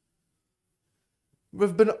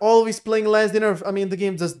 We've been always playing Last Dinner. I mean, the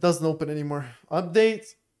game just doesn't open anymore. Update.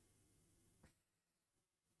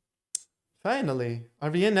 Finally. Are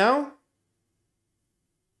we in now?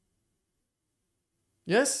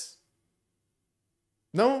 Yes?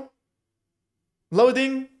 No?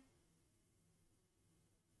 Loading?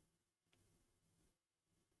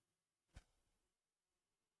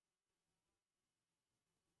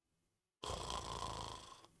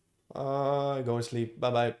 Go to sleep.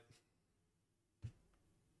 Bye-bye.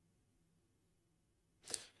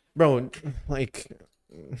 Bro, like...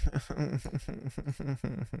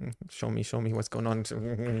 show me what's going on.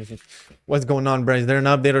 What's going on, bro? Is there an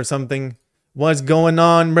update or something? What's going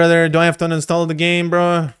on, brother? Do I have to uninstall the game,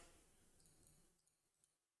 bro?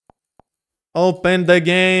 Open the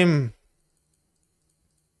game.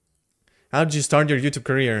 How did you start your YouTube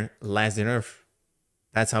career? Last in Earth.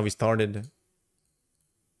 That's how we started.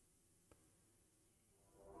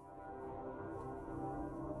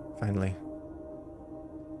 Finally.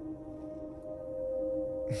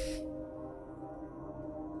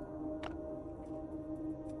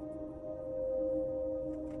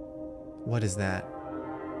 What is that?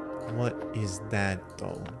 What is that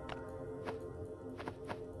though?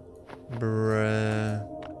 Bruh.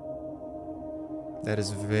 That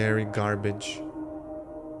is very garbage.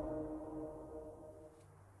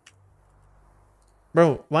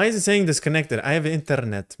 Bro, why is it saying disconnected? I have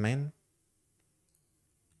internet, man.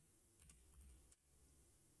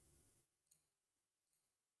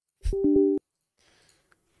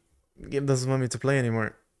 Game doesn't want me to play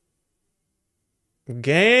anymore.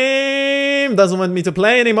 Game doesn't want me to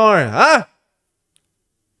play anymore. Huh?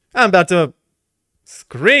 I'm about to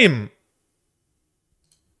scream.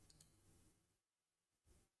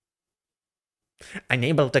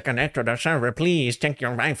 Unable to connect to the server. Please check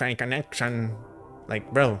your Wi-Fi connection.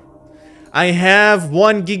 Like, bro, I have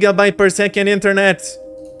 1 gigabyte per second internet.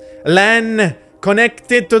 LAN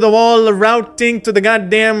connected to the wall, routing to the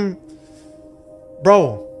goddamn...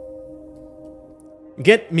 Bro.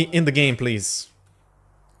 Get me in the game, please.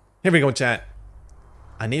 Here we go, chat.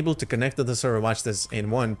 Unable to connect to the server. Watch this in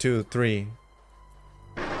 1, 2, 3.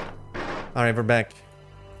 Alright, we're back.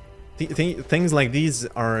 Things like these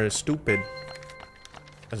are stupid.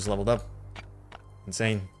 I just leveled up.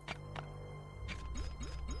 Insane.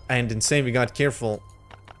 And insane, we got careful.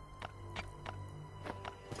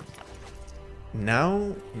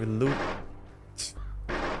 Now we loot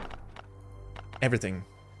everything.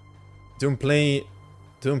 Doom,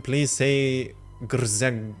 please say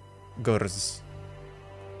Grzeg Gurz.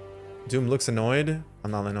 Doom looks annoyed.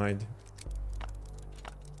 I'm not annoyed.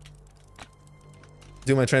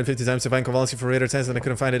 Doom, I tried 50 times to find Kowalski for radar test and I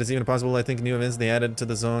couldn't find it. It's even possible. I think new events they added to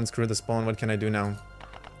the zone. Screw the spawn. What can I do now?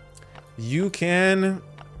 You can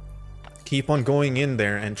keep on going in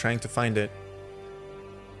there and trying to find it.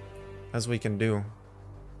 As we can do.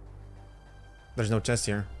 There's no chest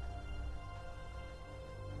here.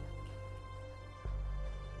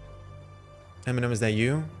 Eminem, is that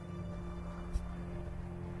you?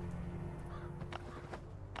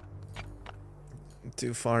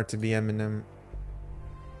 Too far to be Eminem.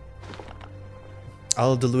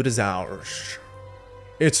 All the loot is ours.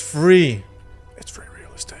 It's free. It's free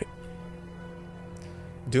real estate.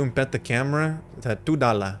 Doom pet the camera. That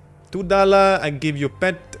 $2. $2. I give you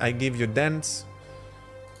pet. I give you dance.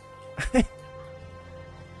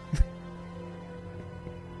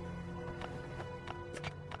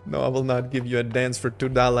 No, I will not give you a dance for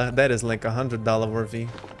 $2. That is like $100 worthy.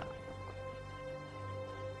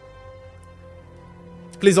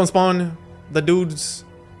 Please don't spawn the dudes.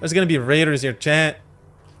 There's gonna be raiders here, chat.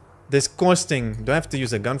 Disgusting. Do I have to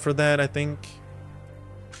use a gun for that, I think?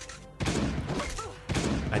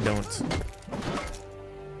 I don't.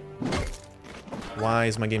 Why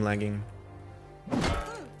is my game lagging?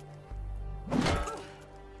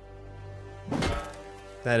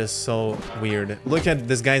 That is so weird. Look at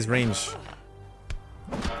this guy's range.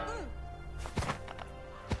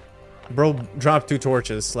 Bro dropped 2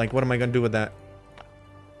 torches. Like, what am I gonna do with that?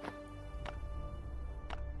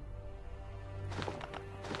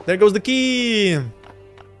 There goes the key!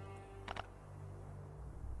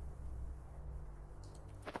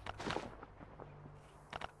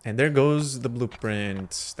 And there goes the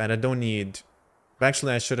blueprint that I don't need. But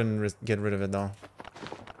actually, I shouldn't get rid of it though.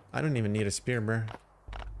 I don't even need a spear, bro.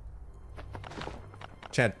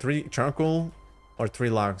 Chat, 3 charcoal or 3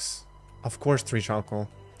 logs? Of course 3 charcoal.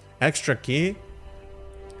 Extra key?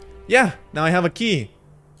 Yeah, now I have a key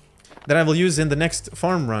that I will use in the next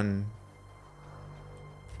farm run.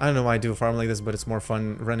 I don't know why I do a farm like this, but it's more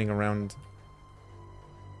fun running around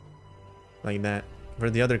like that. Where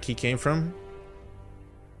the other key came from?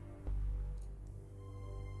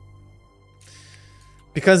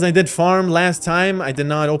 Because I did farm last time, I did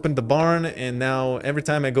not open the barn, and now every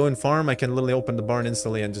time I go in farm, I can literally open the barn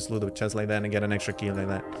instantly and just loot the chest like that and get an extra key like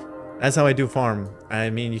that. That's how I do farm. I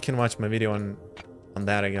mean, you can watch my video on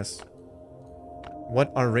that, I guess.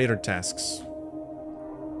 What are raider tasks?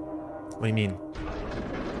 What do you mean?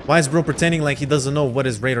 Why is bro pretending like he doesn't know what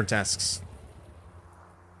is raider tasks?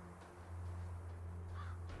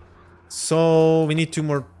 So, we need 2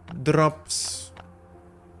 more drops.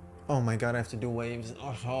 Oh my god, I have to do waves. Oh.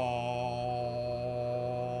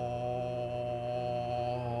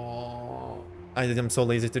 I'm so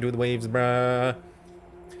lazy to do the waves, bruh.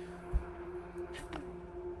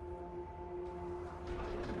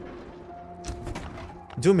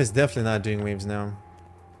 Doom is definitely not doing waves now.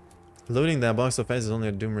 Loading that box of ice is only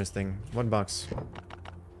a Doomers thing. What box?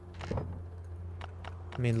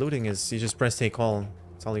 I mean, looting is you just press take all.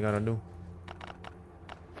 That's all you gotta do.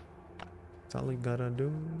 That's all you gotta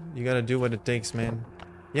do. You gotta do what it takes, man.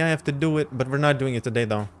 Yeah, I have to do it, but we're not doing it today,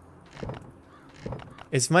 though.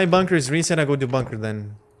 If my bunker is reset, I go do bunker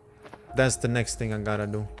then. That's the next thing I gotta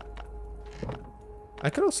do. I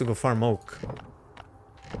could also go farm oak.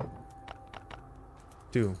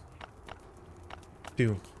 Dude,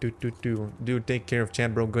 take care of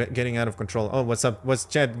chat, bro. Getting out of control. Oh, what's up? What's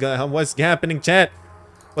chat? What's happening, chat?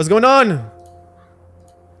 What's going on?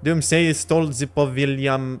 Doom say stole the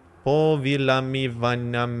povilami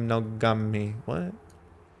vanam nogami. What?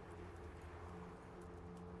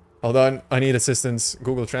 Hold on, I need assistance.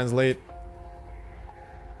 Google Translate.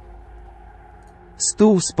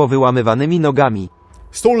 Stół z powyłamywanymi nogami.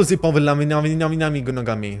 Stole z powyłamywanymi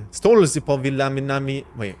nogami. Stole z powyłamywanymi...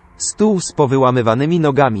 Wait. Stół z powyłamywanymi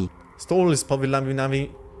nogami. Stole z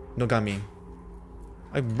powyłamywanymi nogami.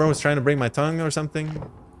 Like bro is trying to break my tongue or something.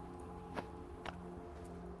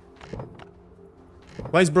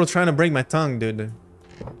 Why is bro trying to break my tongue, dude?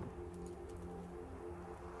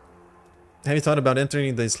 Have you thought about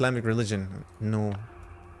entering the Islamic religion? No.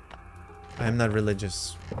 I am not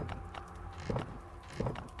religious.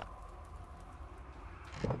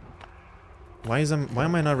 Why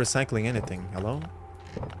am I not recycling anything? Hello?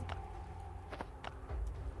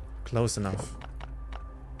 Close enough.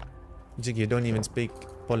 Jiggy, you don't even speak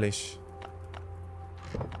Polish.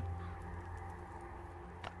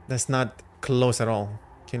 That's not close at all.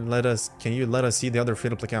 Can you let us see the other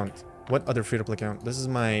free-to-play account? What other free-to-play account? This is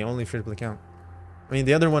my only free-to-play account. I mean,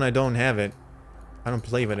 the other one I don't have it. I don't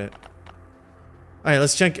play with it. Alright,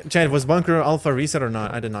 let's check. Chat, was bunker alpha reset or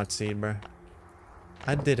not? I did not see it, bro.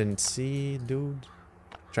 I didn't see, dude.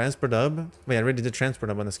 Transport hub? Wait, I already did transport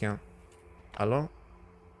hub on this account. Hello?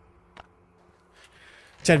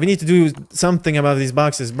 Chat, we need to do something about these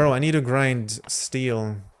boxes. Bro, I need to grind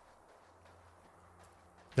steel.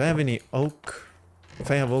 Do I have any oak? If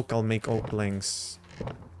I have oak, I'll make oak planks.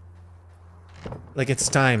 Like, it's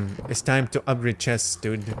time. It's time to upgrade chests,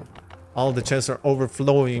 dude. All the chests are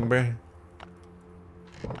overflowing, bruh.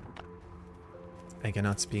 I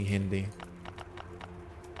cannot speak Hindi.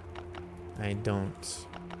 I don't.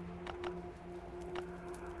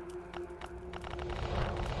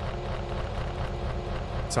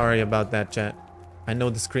 Sorry about that, chat. I know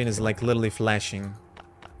the screen is like literally flashing.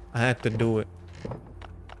 I had to do it.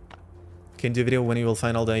 Can do a video when you will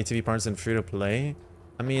find all the ATV parts in free to play.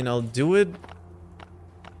 I mean, I'll do it.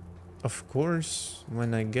 Of course,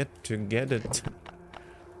 when I get to get it.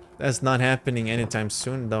 That's not happening anytime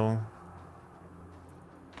soon, though.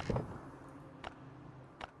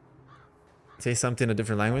 Say something in a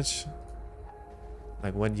different language?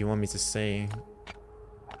 Like, what do you want me to say?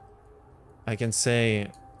 I can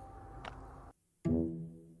say...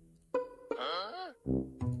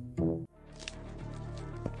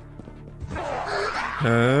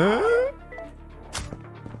 Huh?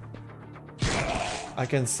 I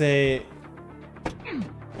can say...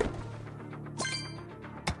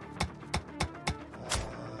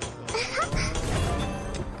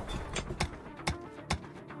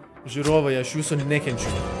 Жирова, я шусо некенчу.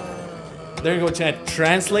 There you go, chat.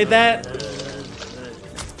 Translate that.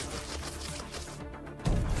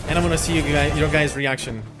 And I'm gonna see you guys, your guys'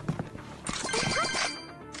 reaction.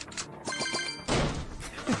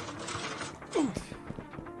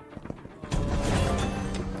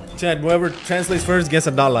 Chad, whoever translates first gets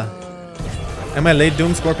 $1. Am I late,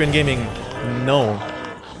 Doom? Scorpion Gaming? No.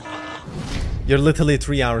 You're literally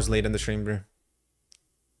 3 hours late in the stream, bro.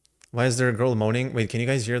 Why is there a girl moaning? Wait, can you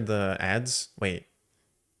guys hear the ads? Wait.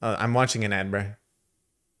 I'm watching an ad, bro.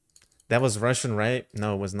 That was Russian, right?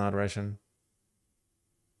 No, it was not Russian.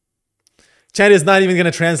 Chat is not even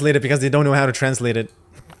gonna translate it because they don't know how to translate it.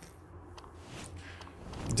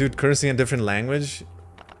 Dude, cursing a different language?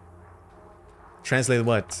 Translate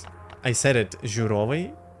what? I said it.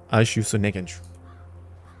 Jurowy? Ashusunekench.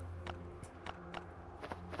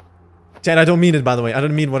 Chat, I don't mean it, by the way. I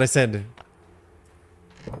don't mean what I said.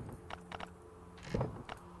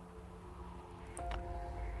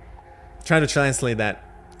 Try to translate that.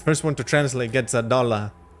 First one to translate gets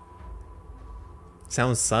 $1.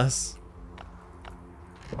 Sounds sus.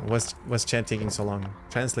 What's chat taking so long?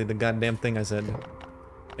 Translate the goddamn thing I said.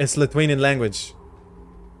 It's Lithuanian language.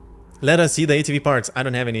 Let us see the ATV parts. I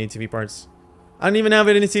don't have any ATV parts. I don't even have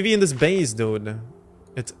any ATV in this base, dude.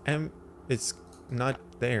 It's not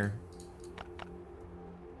there.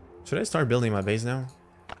 Should I start building my base now?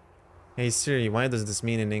 Hey Siri, why does this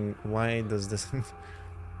mean in English? Why does this...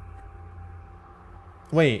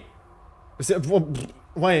 Wait.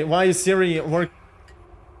 Why is Siri work?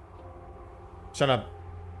 Shut up.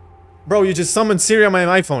 Bro, you just summoned Siri on my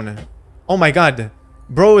iPhone. Oh my god.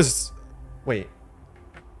 Bro is... Wait.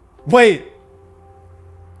 Wait!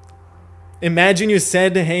 Imagine you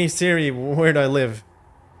said, hey Siri, where do I live?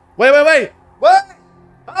 Wait! What?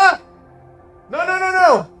 Ah!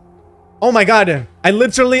 No! Oh my god. I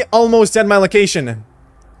literally almost said my location.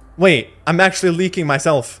 Wait, I'm actually leaking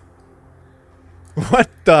myself. What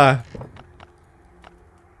the...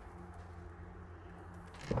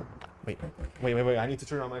 Wait, I need to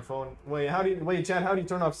turn on my phone. Wait, Chad, how do you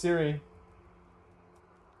turn off Siri?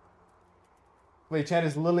 Wait, Chad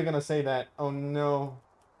is literally gonna say that. Oh no.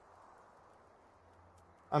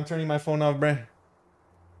 I'm turning my phone off, bruh.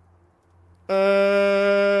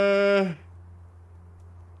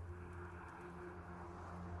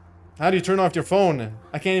 How do you turn off your phone?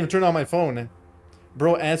 I can't even turn on my phone.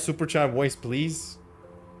 Bro, add super chat voice, please.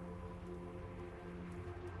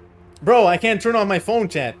 Bro, I can't turn on my phone,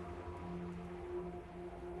 chat.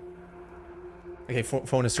 Okay,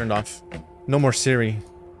 phone is turned off. No more Siri.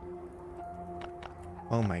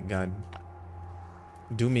 Oh my god.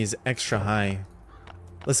 Doom is extra high.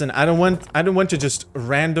 Listen, I don't want to just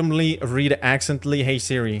randomly read accidentally, hey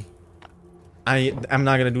Siri. I'm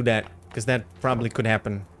not gonna do that, because that probably could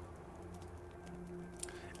happen.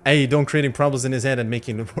 Hey, don't creating problems in his head and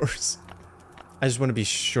making it worse. I just want to be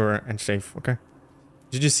sure and safe, okay?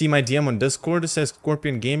 Did you see my DM on Discord? It says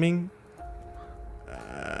Scorpion Gaming.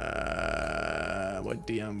 What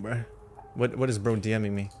DM, bro? What is bro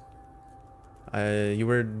DMing me? You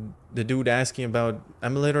were the dude asking about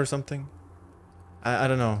emulator or something? I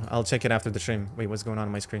don't know. I'll check it after the stream. Wait, what's going on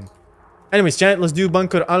my screen? Anyways, chat, let's do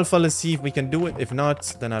Bunker Alpha. Let's see if we can do it. If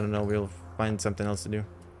not, then I don't know. We'll find something else to do.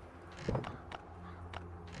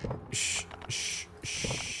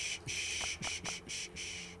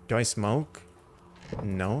 Do I smoke?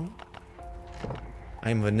 No.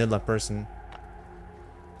 I'm a vanilla person.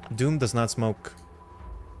 Doom does not smoke.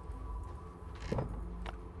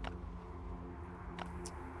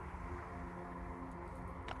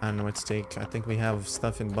 I don't know what to take. I think we have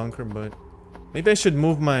stuff in bunker, but maybe I should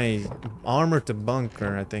move my armor to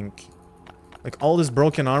bunker, I think. Like all this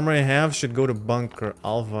broken armor I have should go to bunker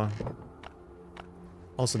alpha.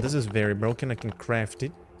 Also, this is very broken. I can craft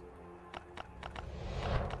it.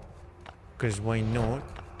 Because why not?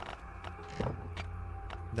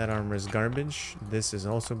 That armor is garbage. This is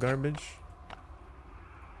also garbage.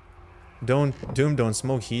 Doom, don't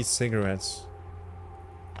smoke heat cigarettes.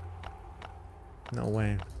 No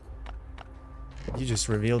way. You just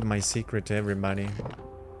revealed my secret to everybody.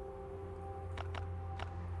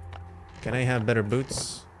 Can I have better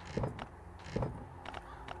boots?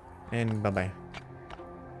 And bye-bye.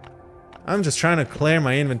 I'm just trying to clear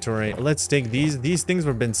my inventory. Let's take these. These things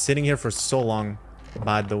have been sitting here for so long,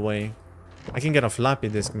 by the way. I can get a floppy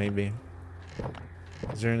disk, maybe.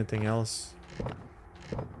 Is there anything else?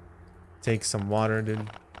 Take some water, dude.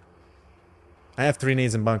 I have 3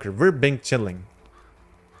 nades in bunker. We're being chilling.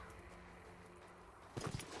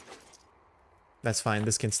 That's fine.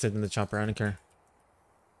 This can sit in the chopper. I don't care.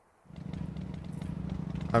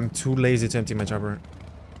 I'm too lazy to empty my chopper.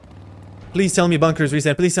 Please tell me bunkers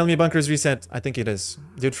reset. Please tell me bunkers reset. I think it is.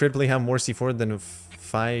 Dude, Fridley have more C4 than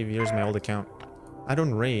 5 years my old account. I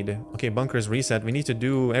don't raid. Okay, bunkers reset. We need to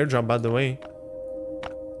do airdrop, by the way.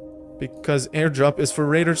 Because airdrop is for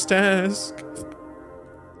raiders task.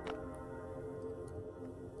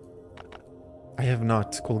 I have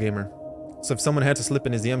not, cool gamer. So if someone had to slip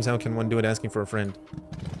in his DMs, how can one do it asking for a friend?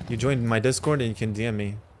 You join my Discord and you can DM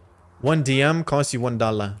me. One DM costs you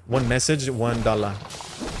 $1. One message,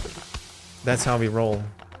 $1. That's how we roll.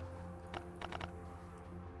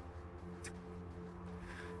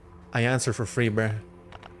 I answer for free, bruh.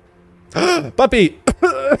 Puppy!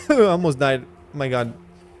 Almost died. Oh my god.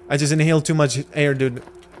 I just inhaled too much air, dude.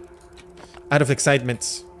 Out of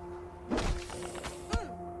excitement.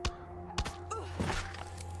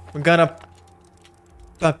 We got a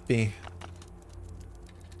puppy.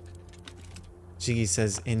 Jiggy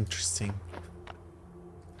says interesting.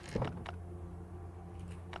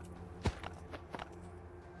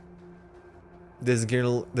 This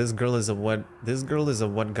girl is a what? This girl is a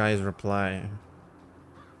what guy's reply.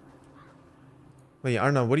 Wait,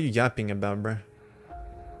 Arno, what are you yapping about, bruh?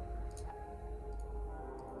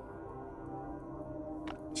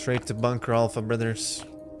 Straight to bunker alpha, brothers.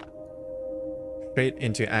 Straight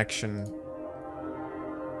into action.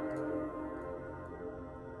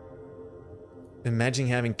 Imagine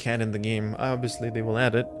having cat in the game. Obviously, they will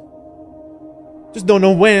add it. Just don't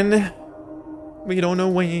know when. We don't know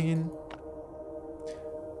when.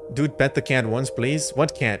 Dude, pet the cat once, please.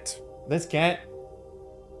 What cat? This cat?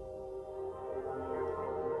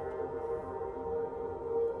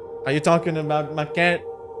 Are you talking about my cat?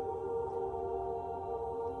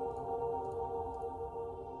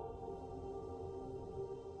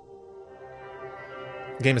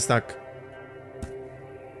 Game is stuck.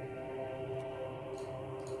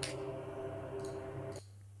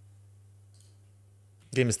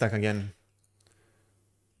 Game is stuck again.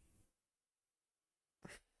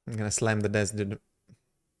 I'm gonna slam the desk, dude.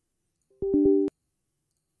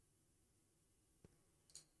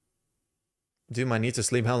 Dude, I need to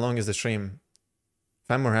sleep. How long is the stream?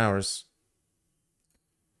 5 more hours.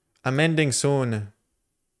 I'm ending soon.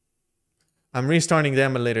 I'm restarting the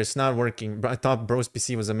emulator. It's not working. I thought bro's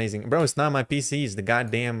PC was amazing. Bro, it's not my PC. It's the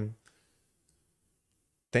goddamn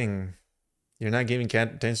thing. You're not giving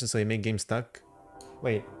cat attention, so you make game stuck.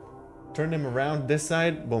 Wait. Turn him around this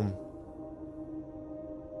side. Boom.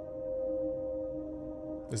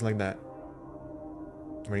 Just like that.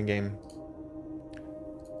 We're in game.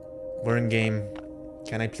 We're in game.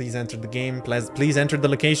 Can I please enter the game? Please enter the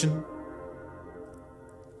location.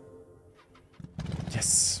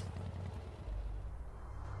 Yes.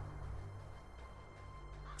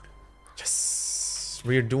 Yes.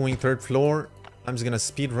 We're doing 3rd floor. I'm just gonna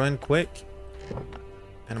speed run quick.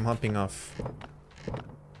 And I'm hopping off.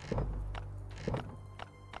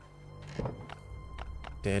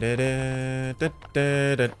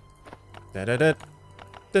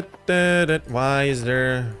 Why is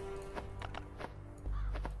there...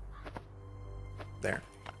 There.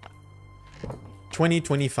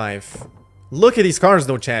 2025. Look at these cars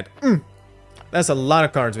though, chat. That's a lot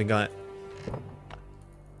of cards we got.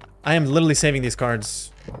 I am literally saving these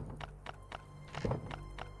cards.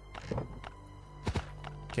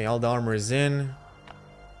 Okay, all the armor is in.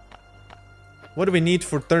 What do we need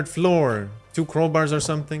for 3rd floor? 2 crowbars or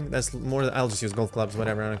something? That's more... I'll just use golf clubs,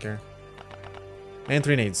 whatever, I don't care. And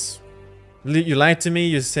 3 nades. You lied to me,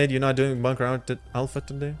 you said you're not doing bunker out alpha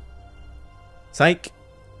today? Psych.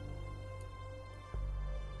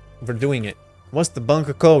 We're doing it. What's the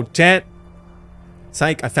bunker code, chat?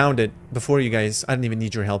 Psych, I found it before you guys. I didn't even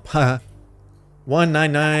need your help. Haha.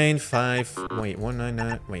 1995. Wait,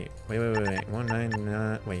 199. Wait.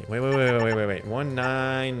 199. Wait.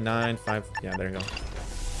 1995. Yeah, there you go.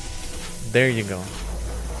 There you go.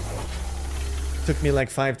 Took me like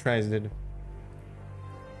 5 tries, dude.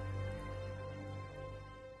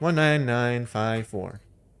 19954.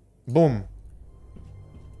 Boom.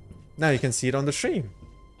 Now you can see it on the stream.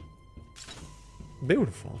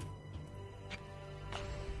 Beautiful.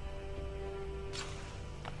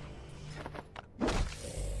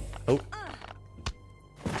 Oh.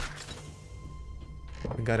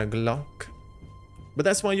 We got a Glock. But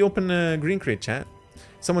that's why you open a green crate, chat.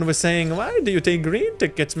 Someone was saying, why do you take green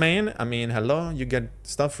tickets, man? I mean, hello, you get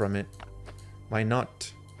stuff from it. Why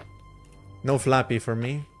not? No flappy for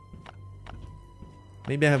me.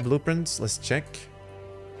 Maybe I have blueprints. Let's check.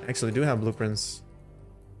 I actually do have blueprints.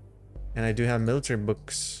 And I do have military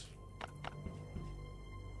books.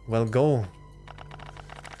 Well, go.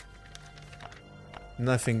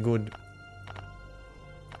 Nothing good.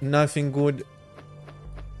 Nothing good.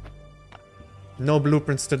 No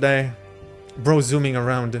blueprints today. Bro zooming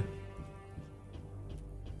around.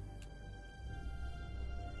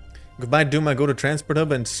 Goodbye, Doom. I go to Transport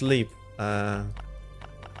Hub and sleep. Good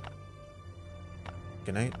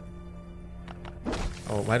night.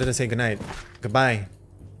 Oh, why did I say good night? Goodbye.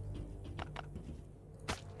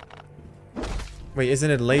 Wait,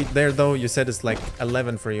 isn't it late there though? You said it's like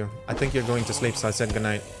 11 for you. I think you're going to sleep, so I said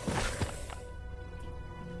goodnight.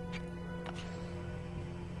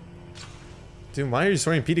 Dude, why are you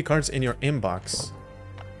storing PD cards in your inbox?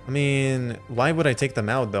 I mean, why would I take them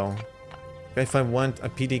out though? If I want a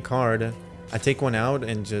PD card, I take one out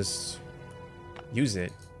and just use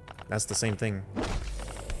it. That's the same thing.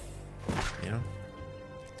 You know?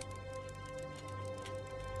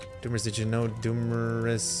 Doomers, did you know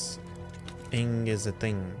Doomers ing is a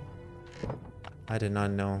thing? I did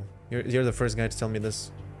not know. You're the first guy to tell me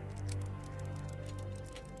this.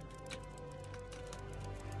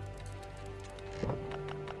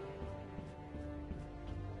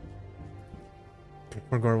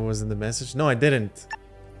 Gorgor was in the message? No, I didn't.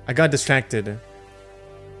 I got distracted.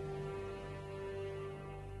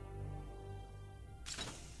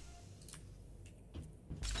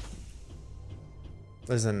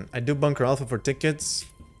 Listen, I do Bunker Alpha for tickets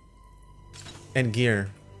and gear.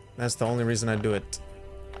 That's the only reason I do it.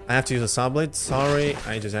 I have to use a saw blade. Sorry,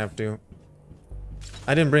 I just have to.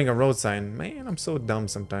 I didn't bring a road sign. Man, I'm so dumb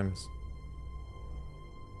sometimes.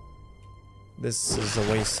 This is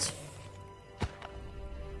a waste.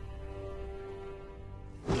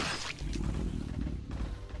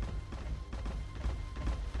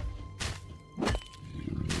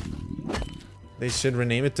 They should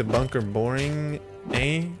rename it to Bunker Boring,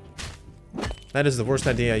 eh? That is the worst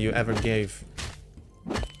idea you ever gave.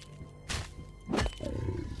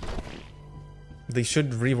 They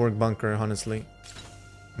should rework Bunker, honestly.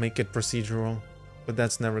 Make it procedural. But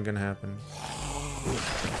that's never gonna happen.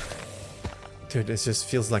 Dude, it just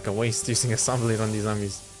feels like a waste using a saw blade on these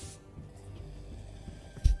zombies.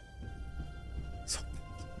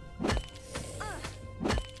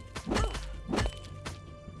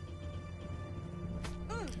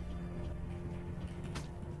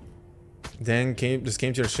 Dan just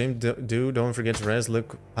came to your stream. Dude, don't forget to res.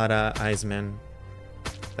 Look para eyes, man.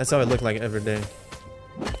 That's how I look like every day.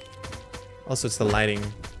 Also, it's the lighting.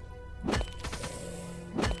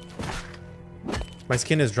 My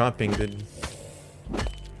skin is dropping, dude.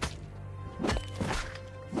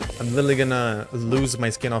 I'm literally gonna lose my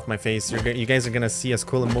skin off my face. You guys are gonna see a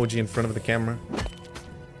cool emoji in front of the camera.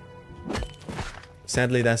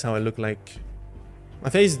 Sadly, that's how I look like. My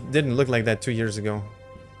face didn't look like that 2 years ago.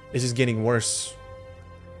 It's just getting worse.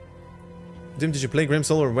 Dim, did you play Grim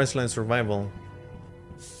Soul or Westland Survival?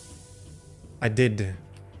 I did.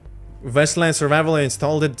 Westland Survival, I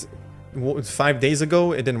installed it 5 days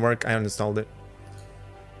ago. It didn't work. I uninstalled it.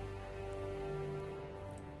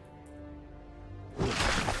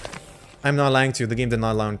 I'm not lying to you. The game did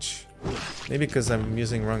not launch. Maybe because I'm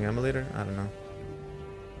using wrong emulator? I don't know.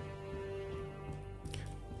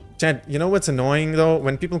 Chad, you know what's annoying though?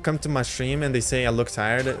 When people come to my stream and they say I look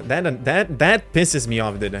tired, that pisses me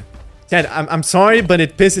off, dude. Chad, I'm sorry, but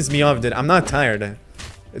it pisses me off, dude. I'm not tired.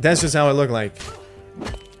 That's just how I look like.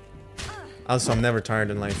 Also, I'm never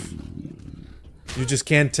tired in life. You just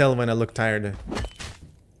can't tell when I look tired.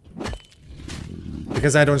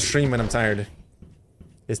 Because I don't stream when I'm tired.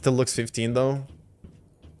 It still looks 15 though.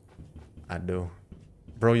 I do.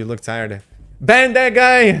 Bro, you look tired. Ban that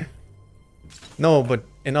guy! No, but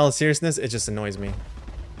in all seriousness, it just annoys me.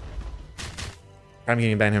 I'm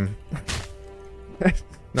gonna ban him.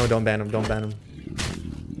 No, don't ban him. Don't ban him.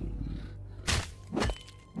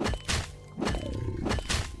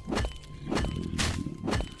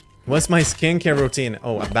 What's my skincare routine?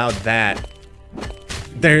 Oh, about that.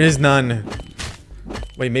 There is none.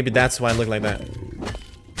 Wait, maybe that's why I look like that.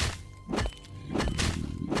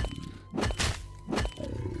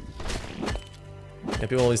 Yeah,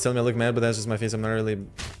 people always tell me I look mad, but that's just my face. I'm not really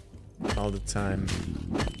all the time.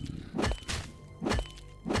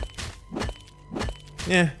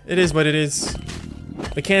 Yeah, it is what it is.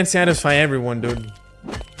 We can't satisfy everyone, dude.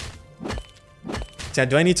 Chad,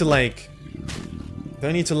 do I need to like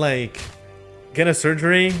get a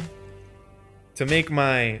surgery to make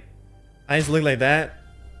my eyes look like that?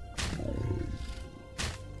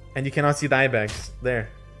 And you cannot see the eye bags there.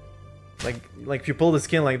 Like if you pull the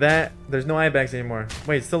skin like that, there's no eye bags anymore.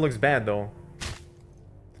 Wait, it still looks bad though.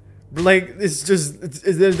 But like, it's just,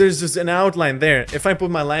 there's just an outline there. If I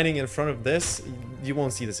put my lighting in front of this, you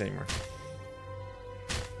won't see this anymore.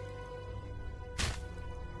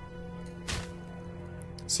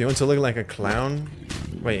 So you want to look like a clown?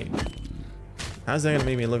 Wait, how's that gonna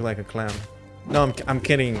make me look like a clown? No, I'm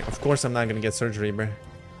kidding. Of course I'm not gonna get surgery, bro.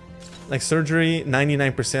 Like surgery,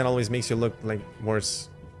 99% always makes you look like worse.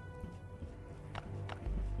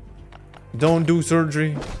 Don't do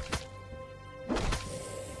surgery.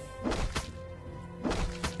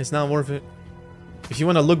 It's not worth it. If you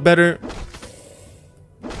want to look better,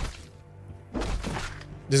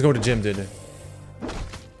 Just go to gym, dude.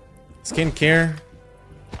 Skincare.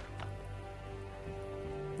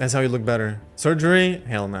 That's how you look better. Surgery?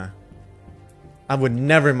 Hell nah. I would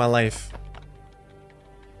never in my life.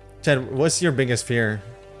 Chad, what's your biggest fear?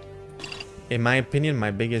 In my opinion,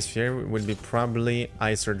 my biggest fear would be probably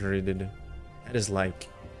eye surgery, dude. That is like...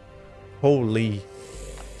 Holy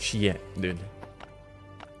shit, dude.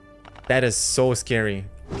 That is so scary.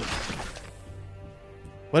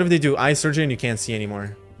 What if they do eye surgery and you can't see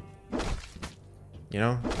anymore? You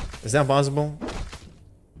know? Is that possible?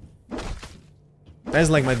 That is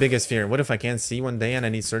like my biggest fear. What if I can't see one day and I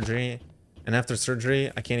need surgery? And after surgery,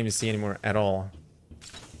 I can't even see anymore at all.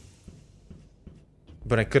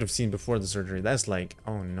 But I could have seen before the surgery. That's like,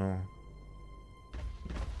 oh no.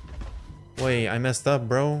 Wait, I messed up,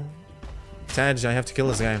 bro. Taj, I have to kill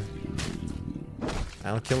this guy.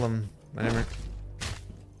 I'll kill him. Whatever.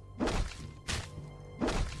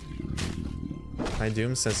 Hi,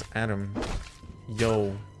 Doom, says Adam.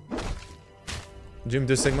 Yo. Doom,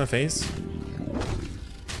 do Sigma face?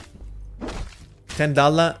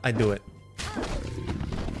 $10, I do it.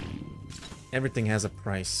 Everything has a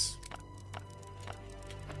price.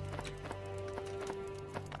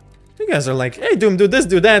 You guys are like, hey, Doom, do this,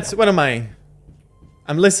 do that. What am I?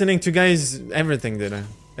 I'm listening to guys, everything, dude.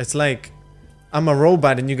 It's like, I'm a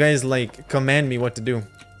robot and you guys, like, command me what to do.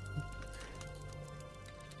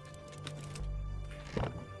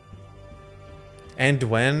 And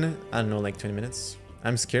when? I don't know, like 20 minutes.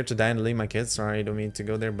 I'm scared to die and leave my kids. Sorry, I don't mean to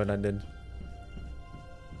go there, but I did.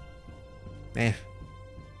 Eh.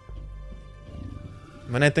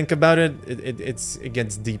 When I think about it, it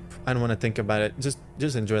gets deep. I don't want to think about it.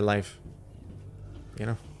 Just enjoy life. You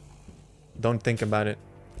know? Don't think about it.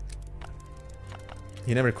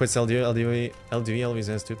 He never quits LDOE. LDOE always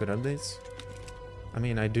has stupid updates. I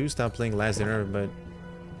mean, I do stop playing Last Dinner, but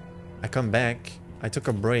I come back. I took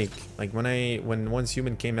a break. Like when Once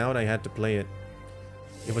Human came out, I had to play it.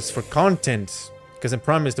 It was for content. Because I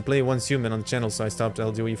promised to play Once Human on the channel, so I stopped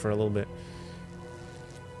LDOE for a little bit.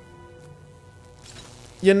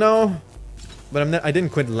 You know? But I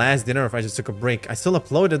didn't quit Last Dinner if I just took a break. I still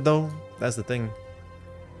uploaded though. That's the thing.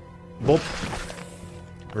 Boop.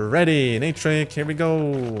 We're ready. Natric, here we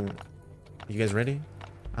go. You guys ready?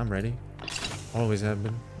 I'm ready. Always have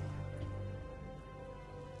been.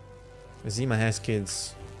 Zima has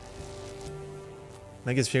kids.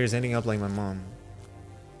 My biggest fear is ending up like my mom.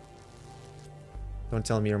 Don't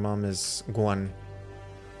tell me your mom is Guan.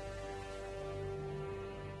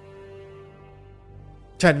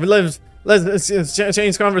 Chat, let's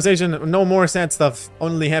change conversation. No more sad stuff.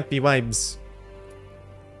 Only happy vibes.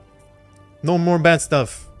 No more bad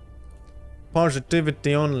stuff.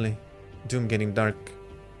 Positivity only. Doom getting dark.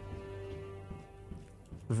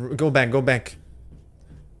 Go back, go back.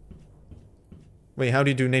 Wait, how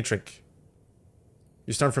do you do Natric?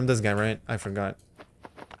 You start from this guy, right? I forgot.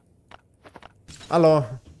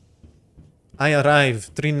 Hello. I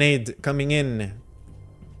arrive. 3 nade coming in.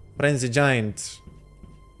 Frenzy Giant.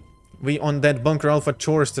 We on that Bunker Alpha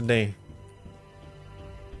chores today.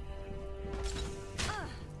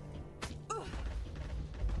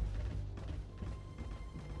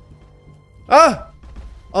 Ah!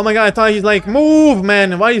 Oh my god, I thought he's like, move,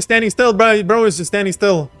 man. Why are you standing still, bro? Bro is just standing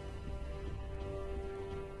still.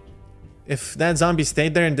 If that zombie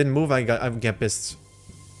stayed there and didn't move, I'd get pissed.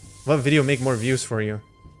 What video make more views for you?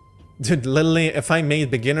 Dude, literally, if I made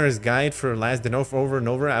beginner's guide for Last Dinner over and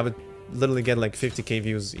over, I would literally get like 50k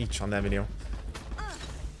views each on that video.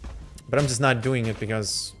 But I'm just not doing it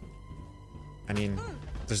because, I mean,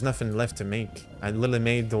 there's nothing left to make. I literally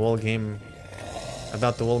made the whole game,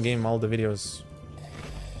 about the whole game, all the videos.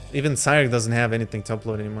 Even Cyrix doesn't have anything to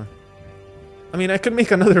upload anymore. I mean, I could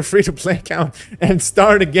make another free-to-play account and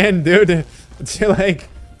start again, dude. It's like,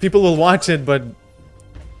 people will watch it, but...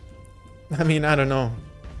 I mean, I don't know.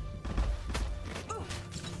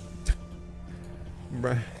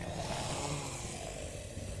 Bruh.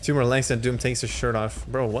 2 more likes and Doom takes his shirt off.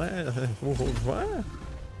 Bro, what? What?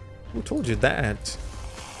 Who told you that?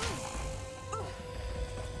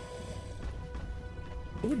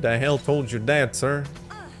 Who the hell told you that, sir?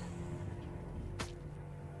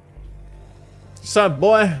 What's up,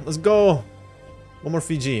 boy? Let's go. One more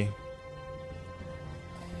Fiji.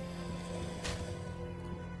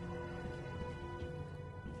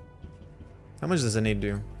 How much does a nade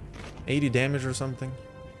do? 80 damage or something?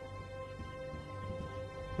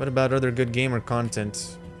 What about other good gamer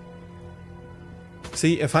content?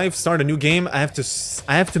 See, if I start a new game, I have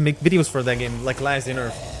to make videos for that game, like Last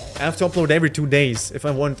Dinner. I have to upload every 2 days if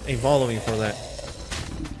I want a following for that.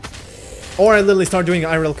 Or I literally start doing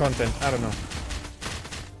IRL content. I don't know.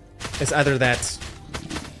 It's either that.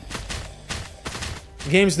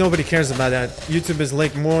 Games, nobody cares about that. YouTube is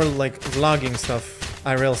like more like vlogging stuff,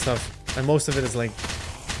 IRL stuff. And most of it is like...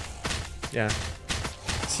 Yeah.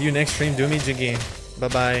 See you next stream, Doomy Jiggy.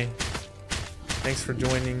 Bye-bye. Thanks for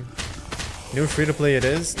joining. New free-to-play it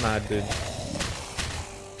is? Nah, dude.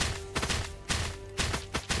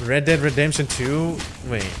 Red Dead Redemption 2?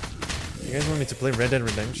 Wait. You guys want me to play Red Dead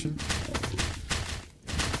Redemption?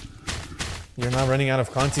 You're not running out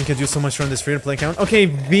of content. You can do so much from this free-to-play account. Okay,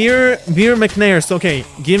 Beer McNair. So, okay,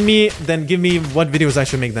 give me what videos I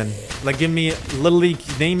should make then. Like, give me, literally,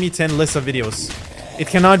 name me 10 lists of videos. It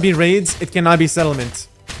cannot be raids. It cannot be settlement.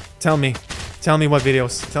 Tell me. Tell me what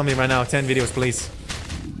videos. Tell me right now. 10 videos, please.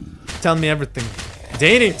 Tell me everything.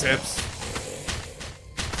 Dating tips.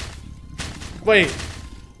 Wait.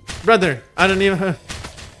 Brother, I don't even...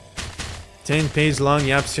 10-page long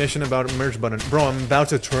yap session about merge button. Bro, I'm about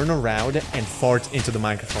to turn around and fart into the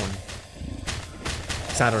microphone.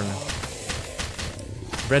 Saturn.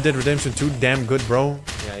 Red Dead Redemption 2, damn good, bro.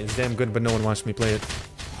 Yeah, it's damn good, but no one watched me play it.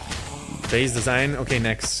 Base design. Okay,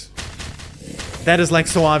 next. That is like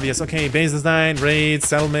so obvious. Okay, base design, raid,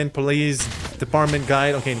 settlement, police, department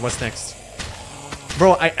guide. Okay, what's next?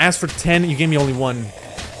 Bro, I asked for 10, you gave me only 1.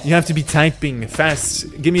 You have to be typing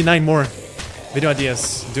fast. Give me 9 more. Video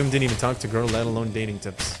ideas. Doom didn't even talk to girl, let alone dating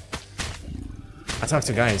tips. I talk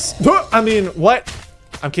to guys. I mean, what?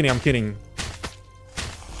 I'm kidding, I'm kidding.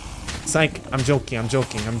 Psych, I'm joking, I'm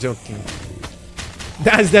joking, I'm joking.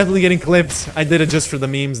 That's definitely getting clipped. I did it just for the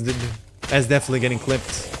memes, dude. That's definitely getting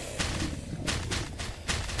clipped.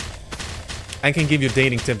 I can give you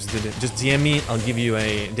dating tips, dude. Just DM me, I'll give you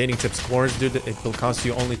a dating tips course, dude. It will cost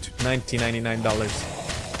you only $99.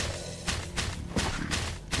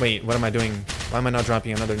 Wait, what am I doing? Why am I not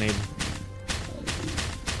dropping another nade?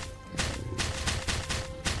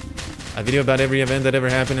 A video about every event that ever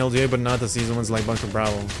happened in LDOE, but not the season ones like Bunker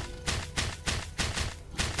Bravo.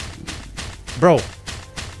 Bro.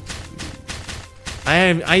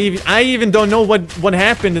 I even don't know what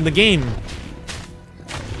happened in the game.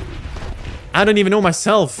 I don't even know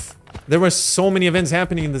myself. There were so many events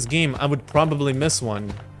happening in this game, I would probably miss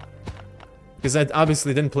one. Because I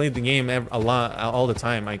obviously didn't play the game a lot, all the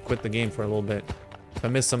time. I quit the game for a little bit. I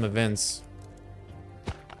missed some events.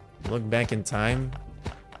 Look back in time.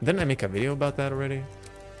 Didn't I make a video about that already?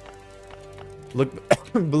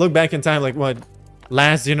 Look back in time, like what?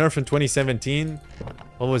 Last year nerf in 2017?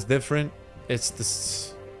 What was different? It's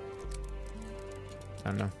this... I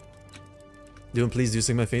don't know. Dude, please do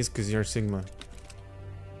Sigma face because you're Sigma.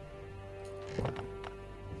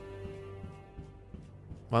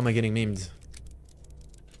 Why am I getting memed?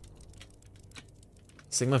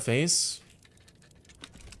 Sigma face?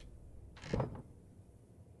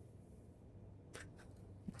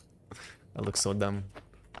 That looks so dumb.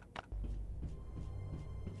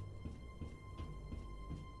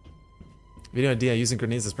 Video idea, using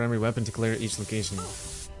grenades as primary weapon to clear each location.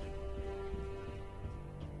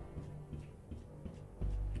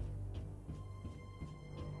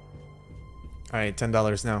 Alright,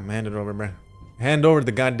 $10 now. Hand it over, bruh. Hand over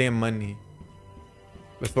the goddamn money.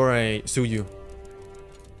 Before I sue you.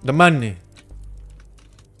 The money.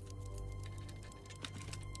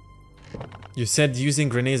 You said using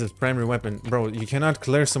grenades as primary weapon. Bro, you cannot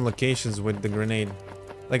clear some locations with the grenade.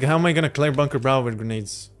 Like, how am I gonna clear Bunker Bravo with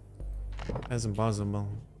grenades? That's impossible.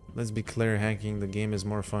 Let's be clear, hacking the game is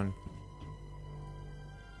more fun.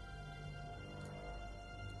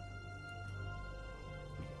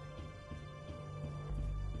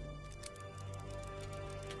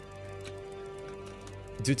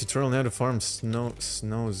 Do tutorial on how to farm snow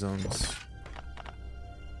zones.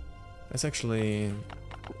 That's actually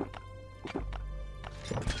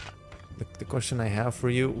the question I have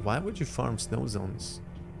for you. Why would you farm snow zones?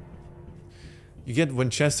 You get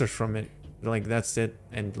Winchesters from it, like that's it,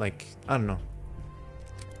 and like I don't know.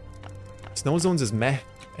 Snow zones is meh,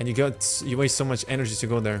 and you waste so much energy to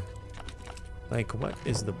go there. Like, what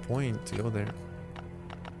is the point to go there?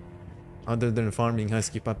 Other than farming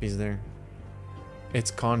husky puppies there. It's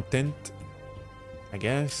content, I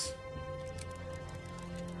guess.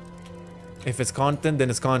 If it's content, then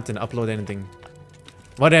it's content. Upload anything.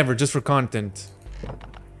 Whatever, just for content.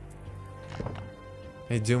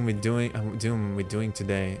 Hey Doom, we doing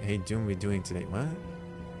today. Hey Doom, we doing today. What?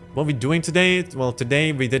 What we doing today? Well,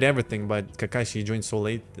 today we did everything, but Kakashi joined so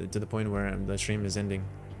late to the point where the stream is ending.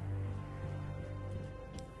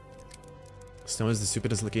 Snow is the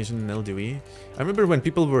stupidest location in LDOE. I remember when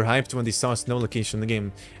people were hyped when they saw snow location in the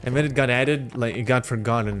game, and when it got added, like it got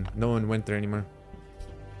forgotten. No one went there anymore.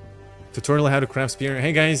 Tutorial how to craft spear.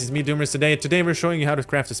 Hey guys, it's me Doomers today. Today we're showing you how to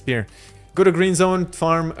craft a spear. Go to green zone,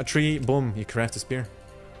 farm a tree, boom, you craft a spear.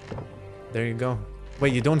 There you go.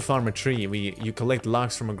 Wait, you don't farm a tree. You collect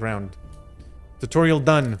logs from a ground. Tutorial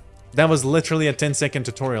done. That was literally a 10-second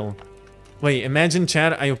tutorial. Wait, imagine,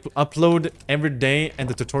 chat, I upload every day and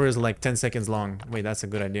the tutorial is like 10 seconds long. Wait, that's a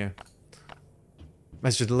good idea. I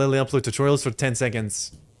should literally upload tutorials for 10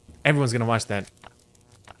 seconds. Everyone's gonna watch that.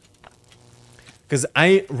 Because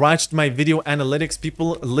I watched my video analytics,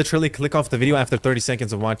 people literally click off the video after 30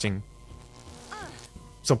 seconds of watching.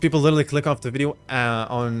 So people literally click off the video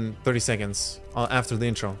on 30 seconds after the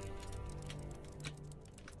intro.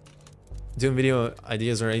 Doing video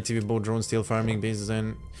ideas are ATV, boat, drone, steel farming, base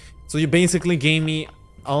design. So you basically gave me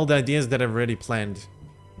all the ideas that I've already planned.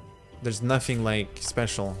 There's nothing like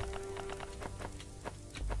special.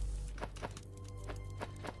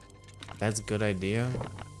 That's a good idea.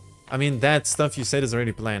 I mean, that stuff you said is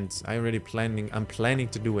already planned. I'm planning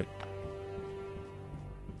to do it.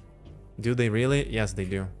 Do they really? Yes, they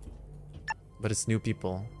do. But it's new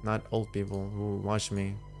people, not old people who watch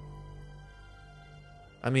me.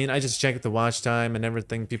 I mean, I just checked the watch time and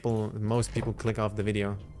everything. Most people click off the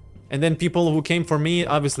video. And then people who came for me,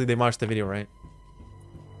 obviously they watched the video, right?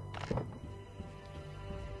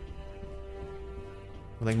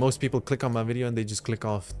 Like most people click on my video and they just click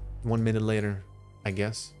off 1 minute later, I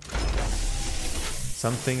guess.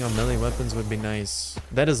 Something on melee weapons would be nice.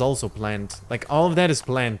 That is also planned. Like all of that is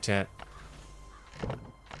planned, chat.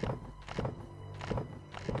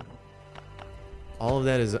 All of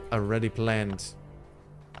that is already planned.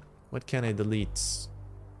 What can I delete?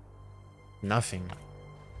 Nothing.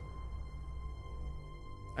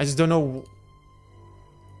 I just don't know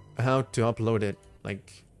how to upload it.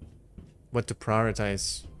 Like, what to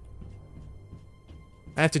prioritize.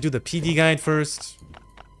 I have to do the PD guide first.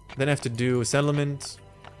 Then I have to do settlement.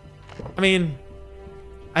 I mean,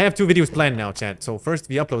 I have 2 videos planned now, chat. So first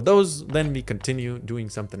we upload those, then we continue doing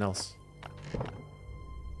something else.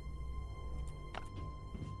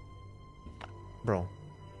 Bro.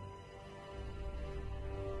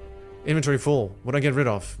 Inventory full. What do I get rid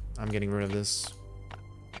of? I'm getting rid of this.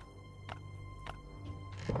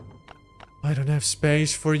 I don't have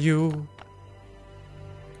space for you.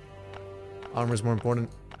 Armor is more important.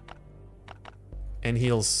 And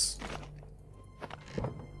heals.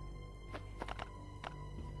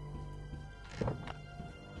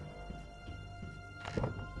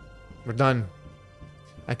 We're done.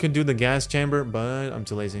 I could do the gas chamber, but I'm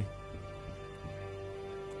too lazy.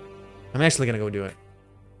 I'm actually gonna go do it.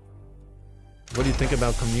 What do you think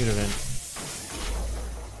about commute event?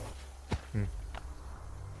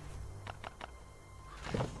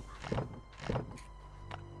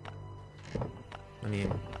 I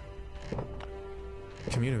mean,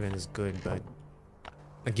 commute event is good, but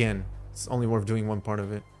again, it's only worth doing one part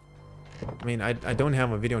of it. I mean, I don't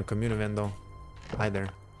have a video on commute event though, either.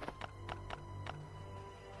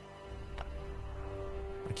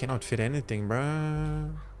 I cannot fit anything,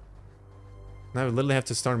 bruh. Now I literally have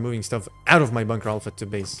to start moving stuff out of my bunker alpha to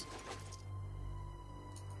base.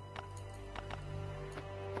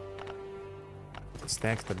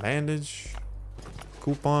 Stack the bandage.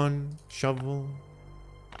 Coupon. Shovel.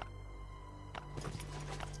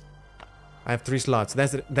 I have 3 slots.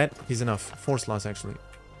 That is enough. 4 slots actually.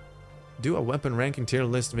 Do a weapon ranking tier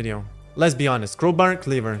list video. Let's be honest. Crowbar,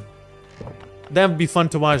 cleaver. That would be fun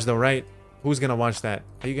to watch though, right? Who's gonna watch that?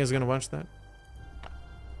 Are you guys gonna watch that?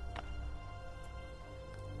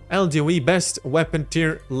 LDOE best weapon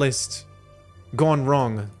tier list. Gone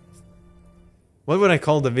wrong. What would I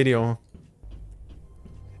call the video?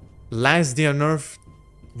 Last day on Earth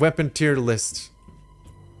weapon tier list.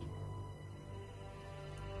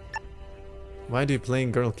 Why do you play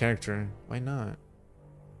girl character? Why not?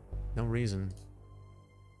 No reason.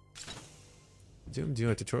 Do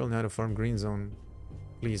a tutorial on how to farm green zone.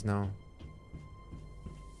 Please no.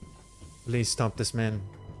 Please stop this man.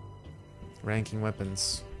 Ranking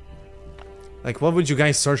weapons. Like, what would you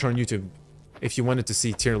guys search on YouTube if you wanted to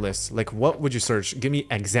see tier lists? Like, what would you search? Give me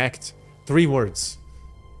exact 3 words.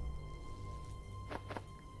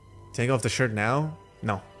 Take off the shirt now?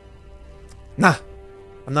 No. Nah!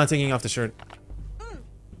 I'm not taking off the shirt.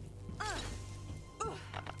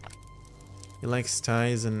 He likes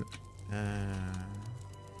ties and...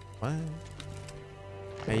 what?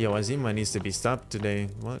 Hey, yo, Azima needs to be stopped today.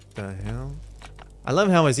 What the hell? I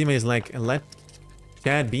love how Azima is like, let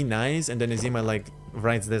Chad be nice, and then Azima like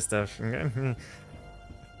writes this stuff.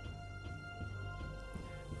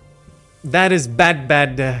 That is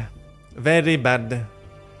bad. Very bad.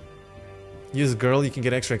 Use girl, you can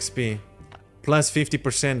get extra XP. Plus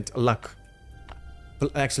 50% luck.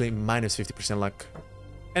 Actually, minus 50% luck.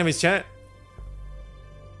 Anyways, chat.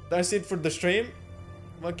 That's it for the stream.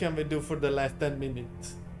 What can we do for the last 10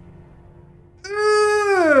 minutes?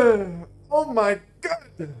 Oh my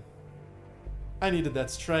god! I needed that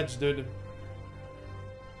stretch, dude.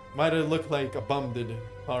 Might have looked like a bum did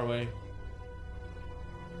far away.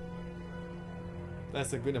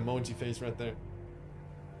 That's a good emoji face right there.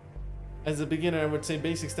 As a beginner, I would say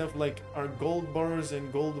basic stuff like, are gold bars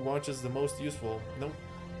and gold watches the most useful? Nope.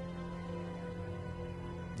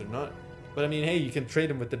 They're not. But I mean, hey, you can trade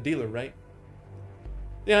them with the dealer, right?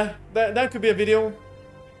 Yeah, that could be a video.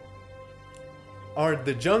 Are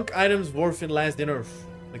the junk items worth in last dinner?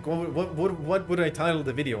 Like, what would I title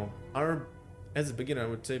the video? As a beginner, I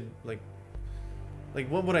would say, like,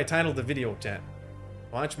 what would I title the video, chat?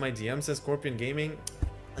 Watch my DM, says Scorpion Gaming.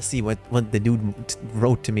 Let's see what the dude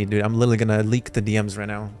wrote to me, dude. I'm literally gonna leak the DMs right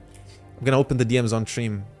now. I'm gonna open the DMs on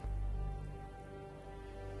stream.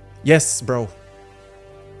 Yes, bro.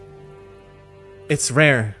 It's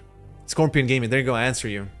rare. Scorpion Gaming, there you go, answer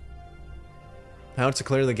you. How to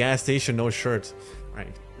clear the gas station, no shirt.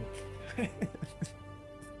 Right.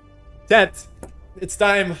 Chat, it's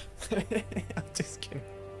time. I'm just kidding.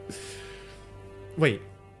 Wait.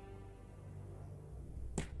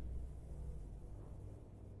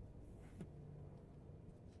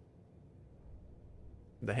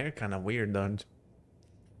 The hair kind of weird, though.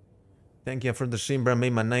 Thank you for the stream, bro.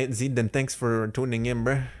 Made my night. Zed, then thanks for tuning in,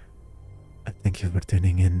 bro. Thank you for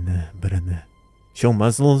tuning in, show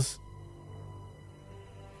muscles.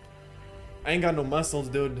 I ain't got no muscles,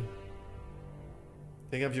 dude.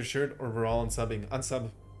 Take off your shirt or we're all unsubbing. Unsub.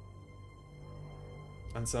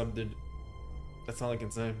 Unsub, dude. That's all I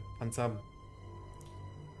can say. Unsub.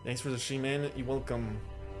 Thanks for the stream, man. You're welcome.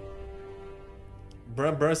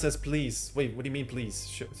 Bruh says please. Wait, what do you mean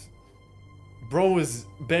please? Bro is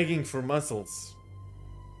begging for muscles.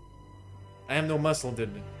 I have no muscle,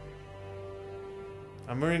 dude.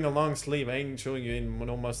 I'm wearing a long sleeve. I ain't showing you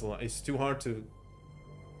no muscle. It's too hard to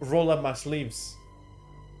roll up my sleeves.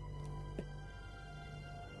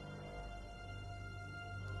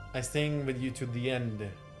 I staying with you to the end.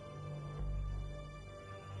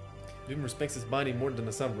 Dude respects his body more than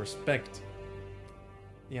a sub. Respect.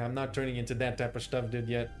 Yeah, I'm not turning into that type of stuff, dude,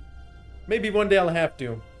 yet. Maybe one day I'll have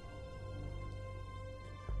to.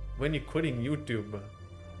 When you quitting YouTube?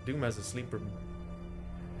 Doom as a sleeper.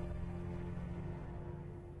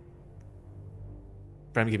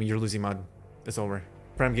 Prime Gaming, you're losing mod. It's over.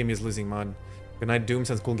 Prime Gaming is losing mod. Good night, Doom,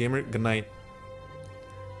 says Cool Gamer. Good night.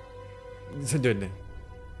 Dude.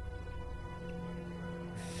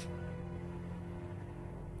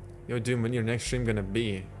 Yo, Doom, when your next stream gonna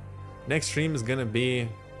be? Next stream is gonna be...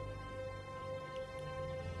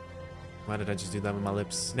 Why did I just do that with my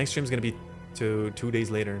lips? Next stream is gonna be 2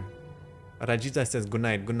 days later. Rajita says good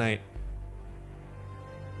night, good night.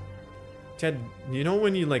 Chad, you know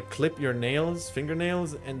when you like clip your nails,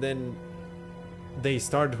 fingernails, and then they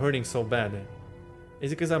start hurting so bad?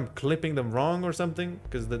 Is it because I'm clipping them wrong or something?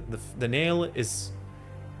 Because the nail is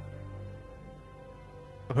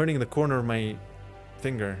hurting the corner of my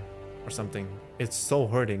finger or something. It's so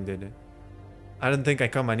hurting, dude. I don't think I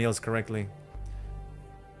cut my nails correctly.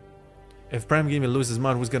 If Prime Gaming loses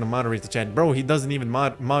mod, who's gonna moderate the chat? Bro, he doesn't even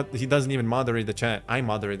he doesn't even moderate the chat. I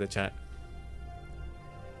moderate the chat.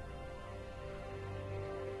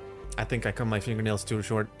 I think I cut my fingernails too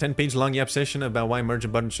short. 10-page long yap session about why merge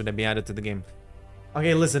button should be added to the game.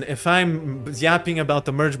 Okay, listen, if I'm yapping about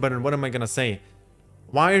the merge button, what am I gonna say?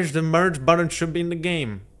 Why is the merge button should be in the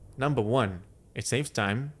game? Number 1, it saves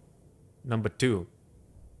time. Number 2,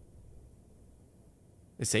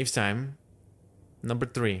 it saves time. Number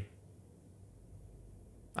 3,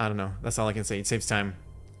 I don't know. That's all I can say. It saves time.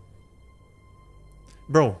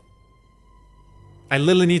 Bro, I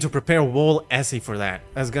literally need to prepare a whole essay for that.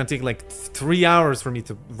 That's gonna take like 3 hours for me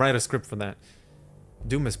to write a script for that.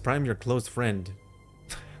 Doom is Prime your close friend.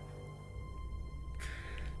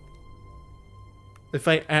 If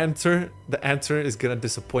I answer, the answer is gonna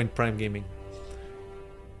disappoint Prime Gaming.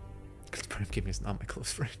 Because Prime Gaming is not my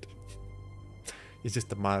close friend. He's just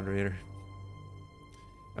the moderator.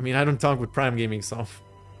 I mean, I don't talk with Prime Gaming, so...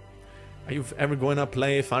 Are you ever going to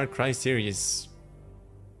play Far Cry series?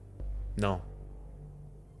 No.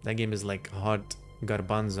 That game is like hot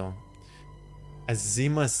garbanzo.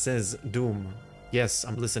 Azima says Doom. Yes,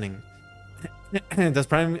 I'm listening. Does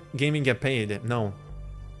Prime Gaming get paid? No.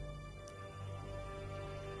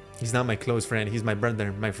 He's not my close friend. He's my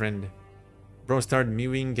brother, my friend. Bro, start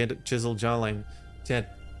mewing, get chiseled jawline.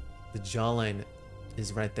 Chat, the jawline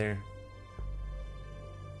is right there.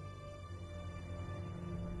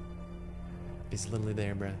 It's literally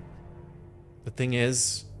there, bruh. The thing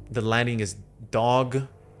is, the lighting is dog.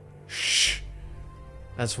 Shh.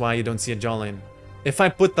 That's why you don't see a jawline. If I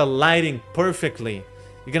put the lighting perfectly,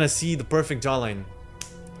 you're gonna see the perfect jawline.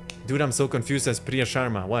 Dude, I'm so confused as Priya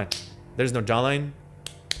Sharma. What? There's no jawline?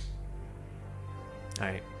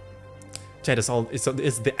 Alright. Chat, it's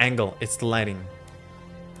the angle. It's the lighting.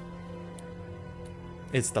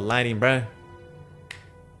 It's the lighting, bruh.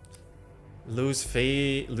 Lose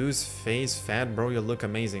face fat, bro. You look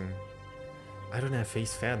amazing. I don't have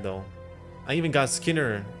face fat, though. I even got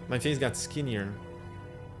skinnier. My face got skinnier.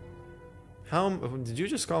 How did you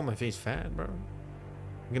just call my face fat, bro?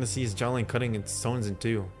 I'm gonna see his jawline cutting its stones in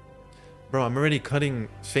two. Bro, I'm already cutting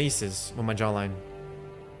faces with my jawline.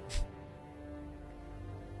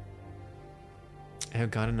 I have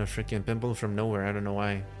gotten a freaking pimple from nowhere. I don't know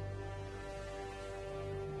why.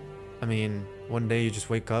 I mean, one day you just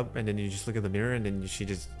wake up and then you just look at the mirror and then you see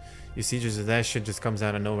just that shit just comes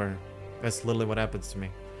out of nowhere. That's literally what happens to me.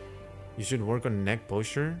 You should work on neck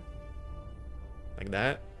posture. Like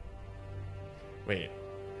that. Wait.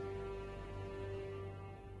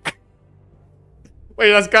 Wait,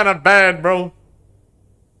 that's kind of bad, bro.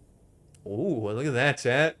 Ooh, look at that,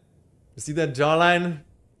 chat. You see that jawline?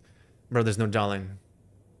 Bro, there's no jawline.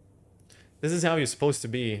 This is how you're supposed to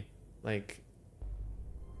be. Like,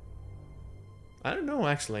 I don't know,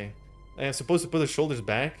 actually. I'm supposed to put the shoulders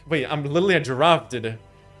back. Wait, I'm literally a giraffe, dude.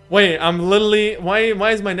 Wait, I'm literally... Why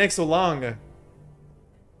is my neck so long?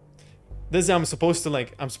 This is how I'm supposed to,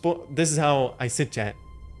 like... This is how I sit, chat.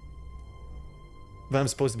 But I'm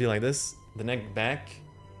supposed to be like this. The neck back.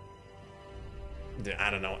 Dude, I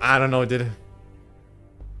don't know. I don't know, dude.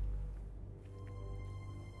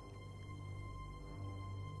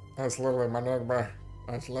 That's literally my neck, bro.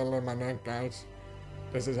 That's literally my neck, guys.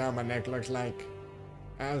 This is how my neck looks like.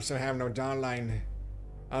 I also have no jawline.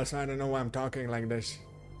 Also, I don't know why I'm talking like this.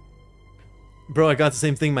 Bro, I got the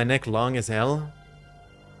same thing. My neck long as hell.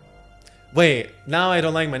 Wait, now I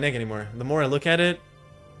don't like my neck anymore. The more I look at it...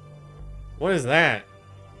 What is that?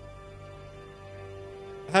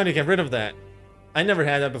 How do you get rid of that? I never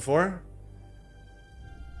had that before.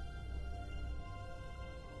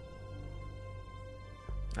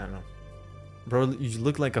 I don't know. Bro, you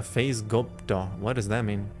look like a face gopto. What does that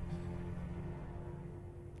mean?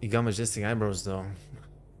 You got majestic eyebrows, though.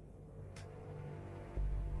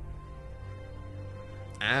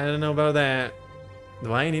 I don't know about that.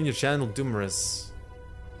 Do I name your channel Doomerous?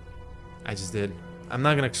 I just did. I'm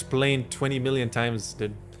not gonna explain 20 million times,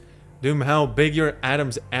 dude. Doom, how big your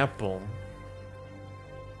Adam's apple?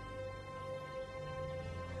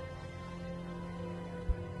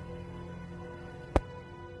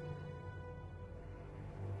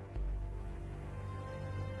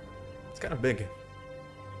 It's kind of big.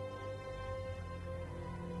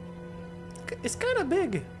 It's kind of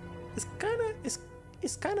big.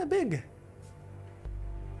 It's kind of big.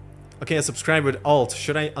 Okay, I subscribe with alt.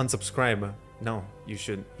 Should I unsubscribe? No, you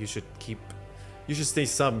should keep. You should stay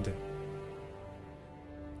subbed.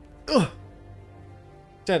 Ugh.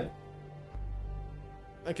 Chat.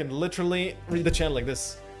 I can literally read the chat like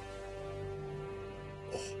this.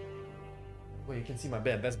 Oh. Wait, you can see my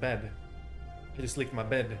bed. That's bad. I just leaked my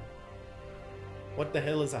bed. What the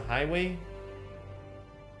hell is a highway?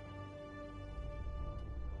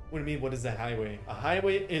 What do you mean, what is a highway? A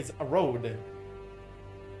highway is a road.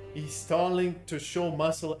 He's stalling to show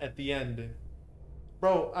muscle at the end.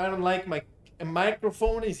 Bro, I don't like a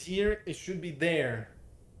microphone is here. It should be there.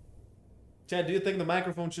 Chad, do you think the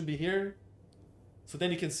microphone should be here? So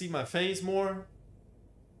then you can see my face more?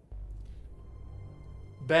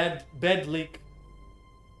 Bed leak.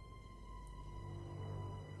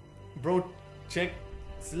 Bro, check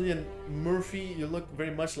Cillian Murphy. You look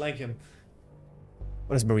very much like him.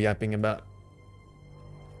 What is bro yapping about?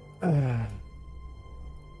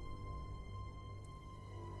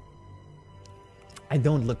 I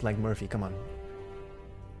don't look like Murphy, come on.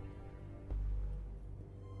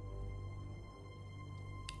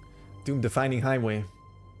 Doom defining highway.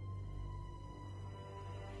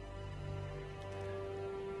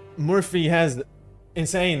 Murphy has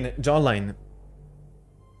insane jawline.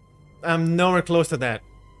 I'm nowhere close to that.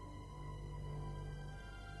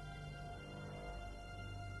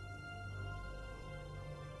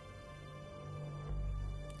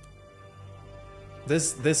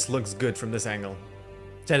 This looks good from this angle.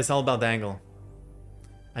 Chad, it's all about the angle.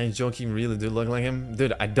 Are you joking? Really do look like him?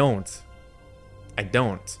 Dude, I don't. I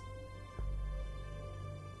don't.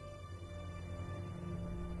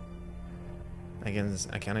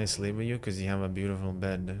 Can I sleep with you? Because you have a beautiful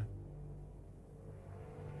bed.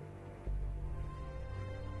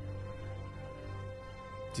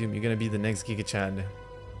 Dude, you're gonna be the next Giga Chad.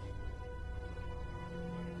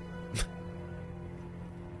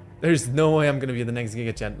 There's no way I'm gonna be the next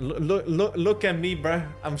Giga Chad. Look at me, bruh.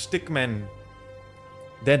 I'm Stickman.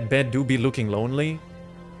 That bed do be looking lonely.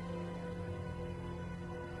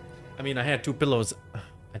 I mean, I had 2 pillows.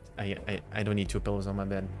 I don't need 2 pillows on my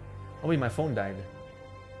bed. Oh wait, my phone died.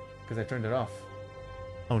 Because I turned it off.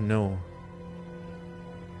 Oh no.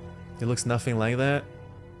 It looks nothing like that.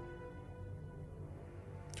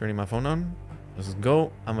 Turning my phone on. Let's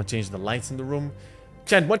go. I'm gonna change the lights in the room.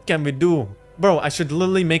 Chad, what can we do? Bro, I should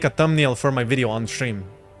literally make a thumbnail for my video on stream.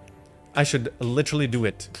 I should literally do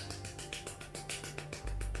it.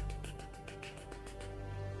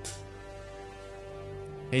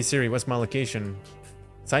 Hey Siri, what's my location?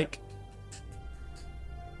 Psych.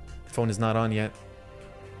 Phone is not on yet.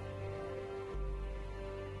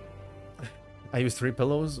 I use 3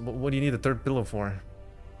 pillows? What do you need a 3rd pillow for?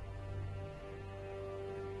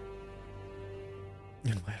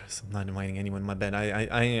 I'm not inviting anyone in my bed.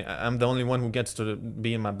 I'm the only one who gets to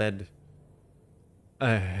be in my bed.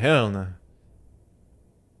 Hell no.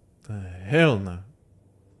 Hell no.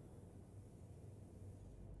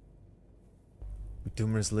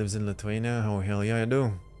 Doomers lives in Lithuania? Oh, hell yeah, I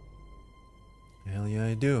do. Hell yeah,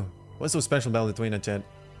 I do. What's so special about Lithuania, Chad?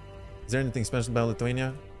 Is there anything special about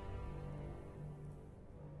Lithuania?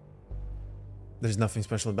 There's nothing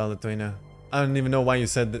special about Lithuania. I don't even know why you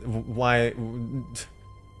said that. Why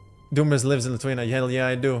Doomers lives in Lithuania. Hell yeah,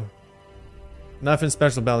 I do. Nothing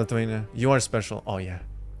special about Lithuania. You are special. Oh yeah,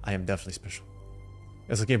 I am definitely special.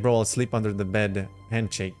 It's okay, bro. I'll sleep under the bed.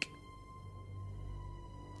 Handshake.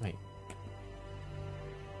 Wait.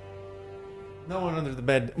 No one under the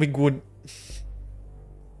bed. We good.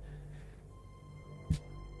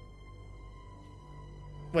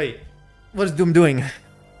 Wait. What is Doom doing?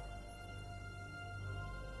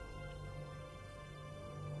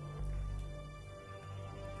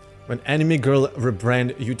 When anime girl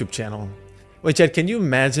rebrand YouTube channel. Wait, Chad, can you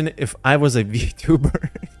imagine if I was a VTuber?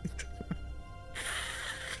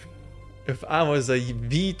 If I was a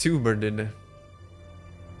VTuber, dude.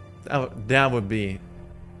 That would be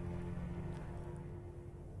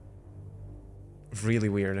really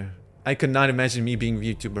weird. I could not imagine me being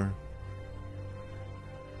VTuber.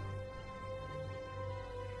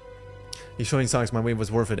 You showing socks, my wave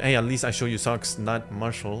was worth it. Hey, at least I show you socks, not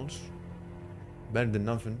muscles. Better than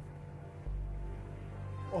nothing.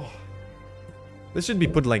 Oh. This should be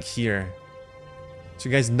put like here. So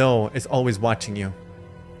you guys know it's always watching you.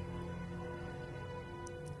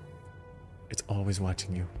 It's always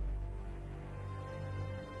watching you.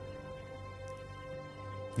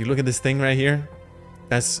 You look at this thing right here.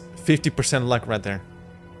 That's 50% luck right there.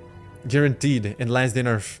 Guaranteed in Last Day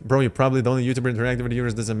Nerf. Bro, you're probably the only YouTuber interactive with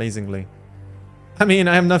viewers this amazingly. I mean,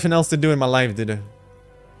 I have nothing else to do in my life, dude.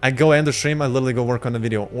 I go end the stream, I literally go work on the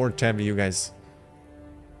video or chat with you guys.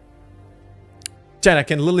 Chat, I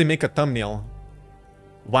can literally make a thumbnail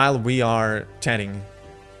while we are chatting.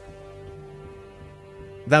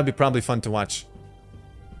 That would be probably fun to watch.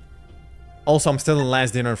 Also, I'm still in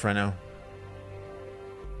Last Day Nerf right now.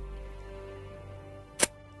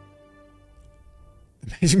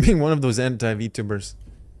 Imagine being one of those anti-VTubers.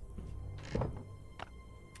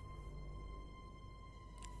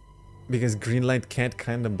 Because green light cat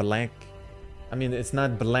kinda black. I mean, it's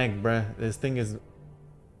not black, bruh. This thing is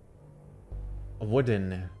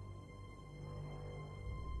wooden.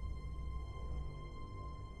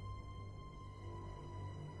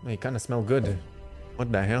 They kinda smell good.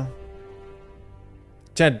 What the hell?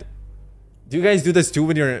 Chad, do you guys do this too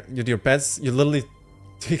with your pets? You literally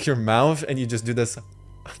take your mouth and you just do this.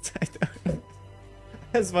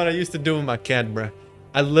 That's what I used to do with my cat, bruh.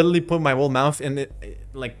 I literally put my whole mouth in it,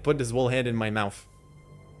 like put his whole head in my mouth.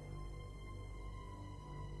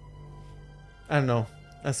 I don't know.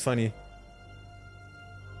 That's funny.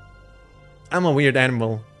 I'm a weird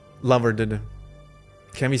animal lover, dude.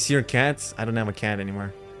 Can we see your cats? I don't have a cat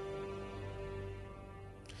anymore.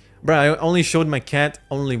 Bruh, I only showed my cat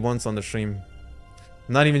only once on the stream.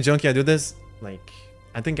 I'm not even joking, I do this. Like,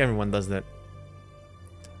 I think everyone does that.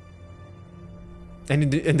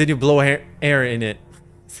 And did you blow air in it?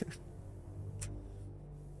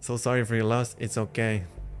 So sorry for your loss. It's okay.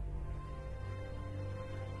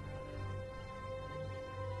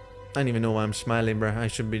 I don't even know why I'm smiling, bro. I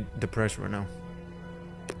should be depressed right now.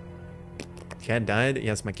 Cat died?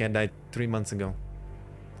 Yes, my cat died 3 months ago.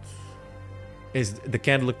 The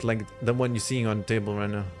cat looked like the one you're seeing on the table right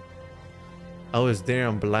now. I was there,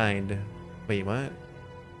 I'm blind. Wait, what?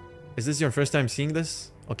 Is this your first time seeing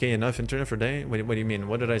this? Okay, enough internet for day? What do you mean?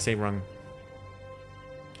 What did I say wrong?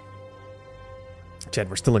 Chad,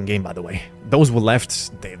 we're still in game, by the way. Those who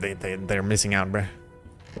left, they're missing out, bruh.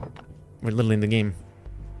 We're literally in the game.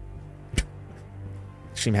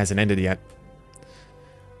 Stream hasn't ended yet.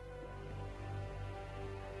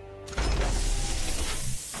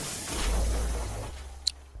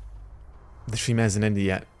 The stream hasn't ended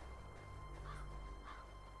yet.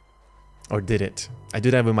 Or did it? I do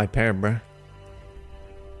that with my pair, bruh.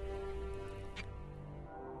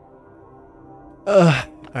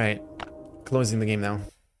 Alright. Closing the game now.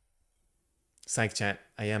 Psych chat.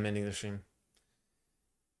 I am ending the stream.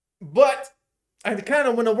 But I kind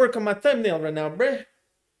of want to work on my thumbnail right now, bruh.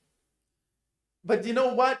 But you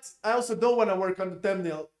know what? I also don't want to work on the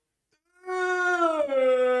thumbnail.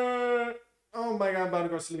 Oh my god, I'm about to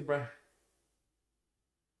go sleep, bruh.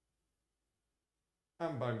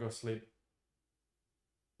 I'm about to go sleep.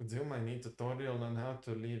 Doom, I need tutorial on how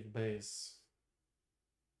to leave base.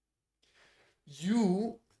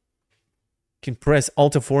 You can press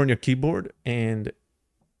Alt F4 on your keyboard and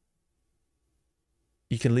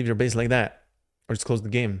you can leave your base like that. Or just close the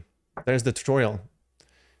game. There's the tutorial.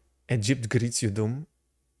 Egypt greets you, Doom.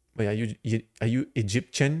 Wait, are you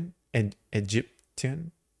Egyptian and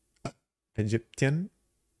Egyptian? Egyptian?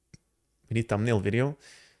 We need thumbnail video.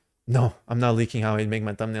 No, I'm not leaking how I make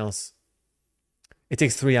my thumbnails. It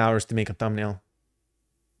takes 3 hours to make a thumbnail.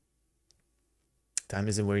 Time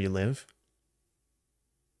isn't where you live.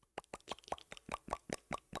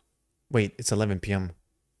 Wait, it's 11 p.m.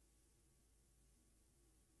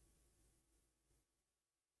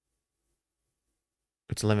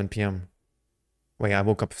 It's 11 p.m. Wait, I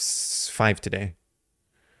woke up 5 today.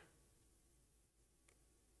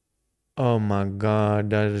 Oh my god,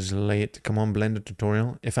 that is late. Come on, Blender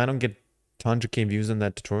tutorial. If I don't get 100k views on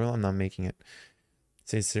that tutorial, I'm not making it.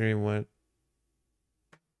 Say Siri, what?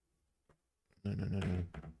 No.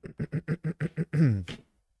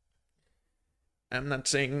 I'm not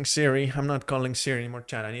saying Siri. I'm not calling Siri anymore,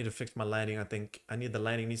 chat. I need to fix my lighting, I think. I need the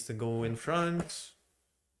lighting needs to go in front.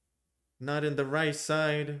 Not in the right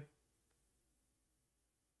side.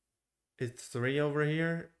 It's 3 over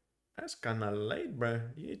here. That's kind of late, bro.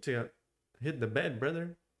 You need to hit the bed,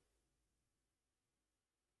 brother.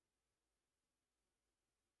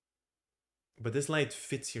 But this light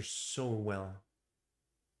fits here so well.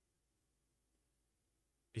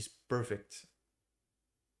 It's perfect.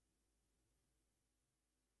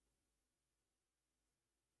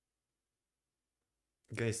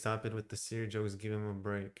 Guys, stop it with the Siri jokes. Give him a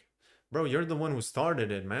break. Bro, you're the one who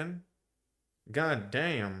started it, man. God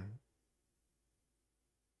damn.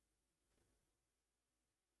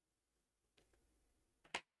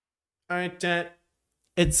 Alright, chat.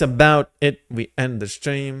 It's about it. We end the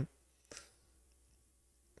stream.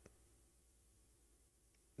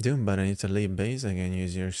 Doom, but I need to leave base again.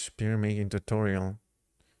 Use your spear making tutorial.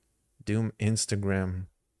 Doom Instagram.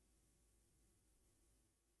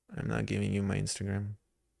 I'm not giving you my Instagram.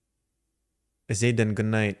 Zayden, good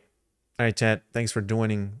night. Alright, chat. Thanks for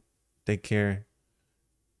joining. Take care.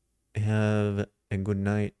 Have a good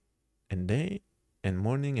night and day and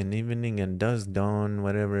morning and evening and dusk, dawn,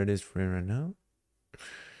 whatever it is for you right now.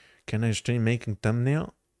 Can I stream making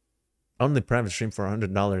thumbnail? Only private stream for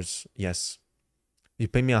 $100. Yes. You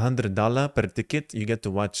pay me $100 per ticket, you get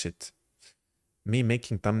to watch it. Me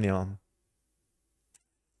making thumbnail.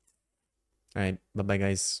 Alright, bye-bye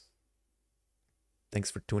guys. Thanks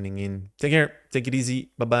for tuning in. Take care. Take it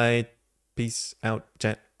easy. Bye-bye. Peace out,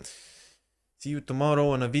 chat. See you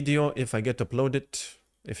tomorrow on a video if I get uploaded.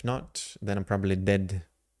 If not, then I'm probably dead.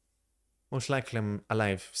 Most likely I'm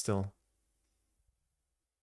alive still.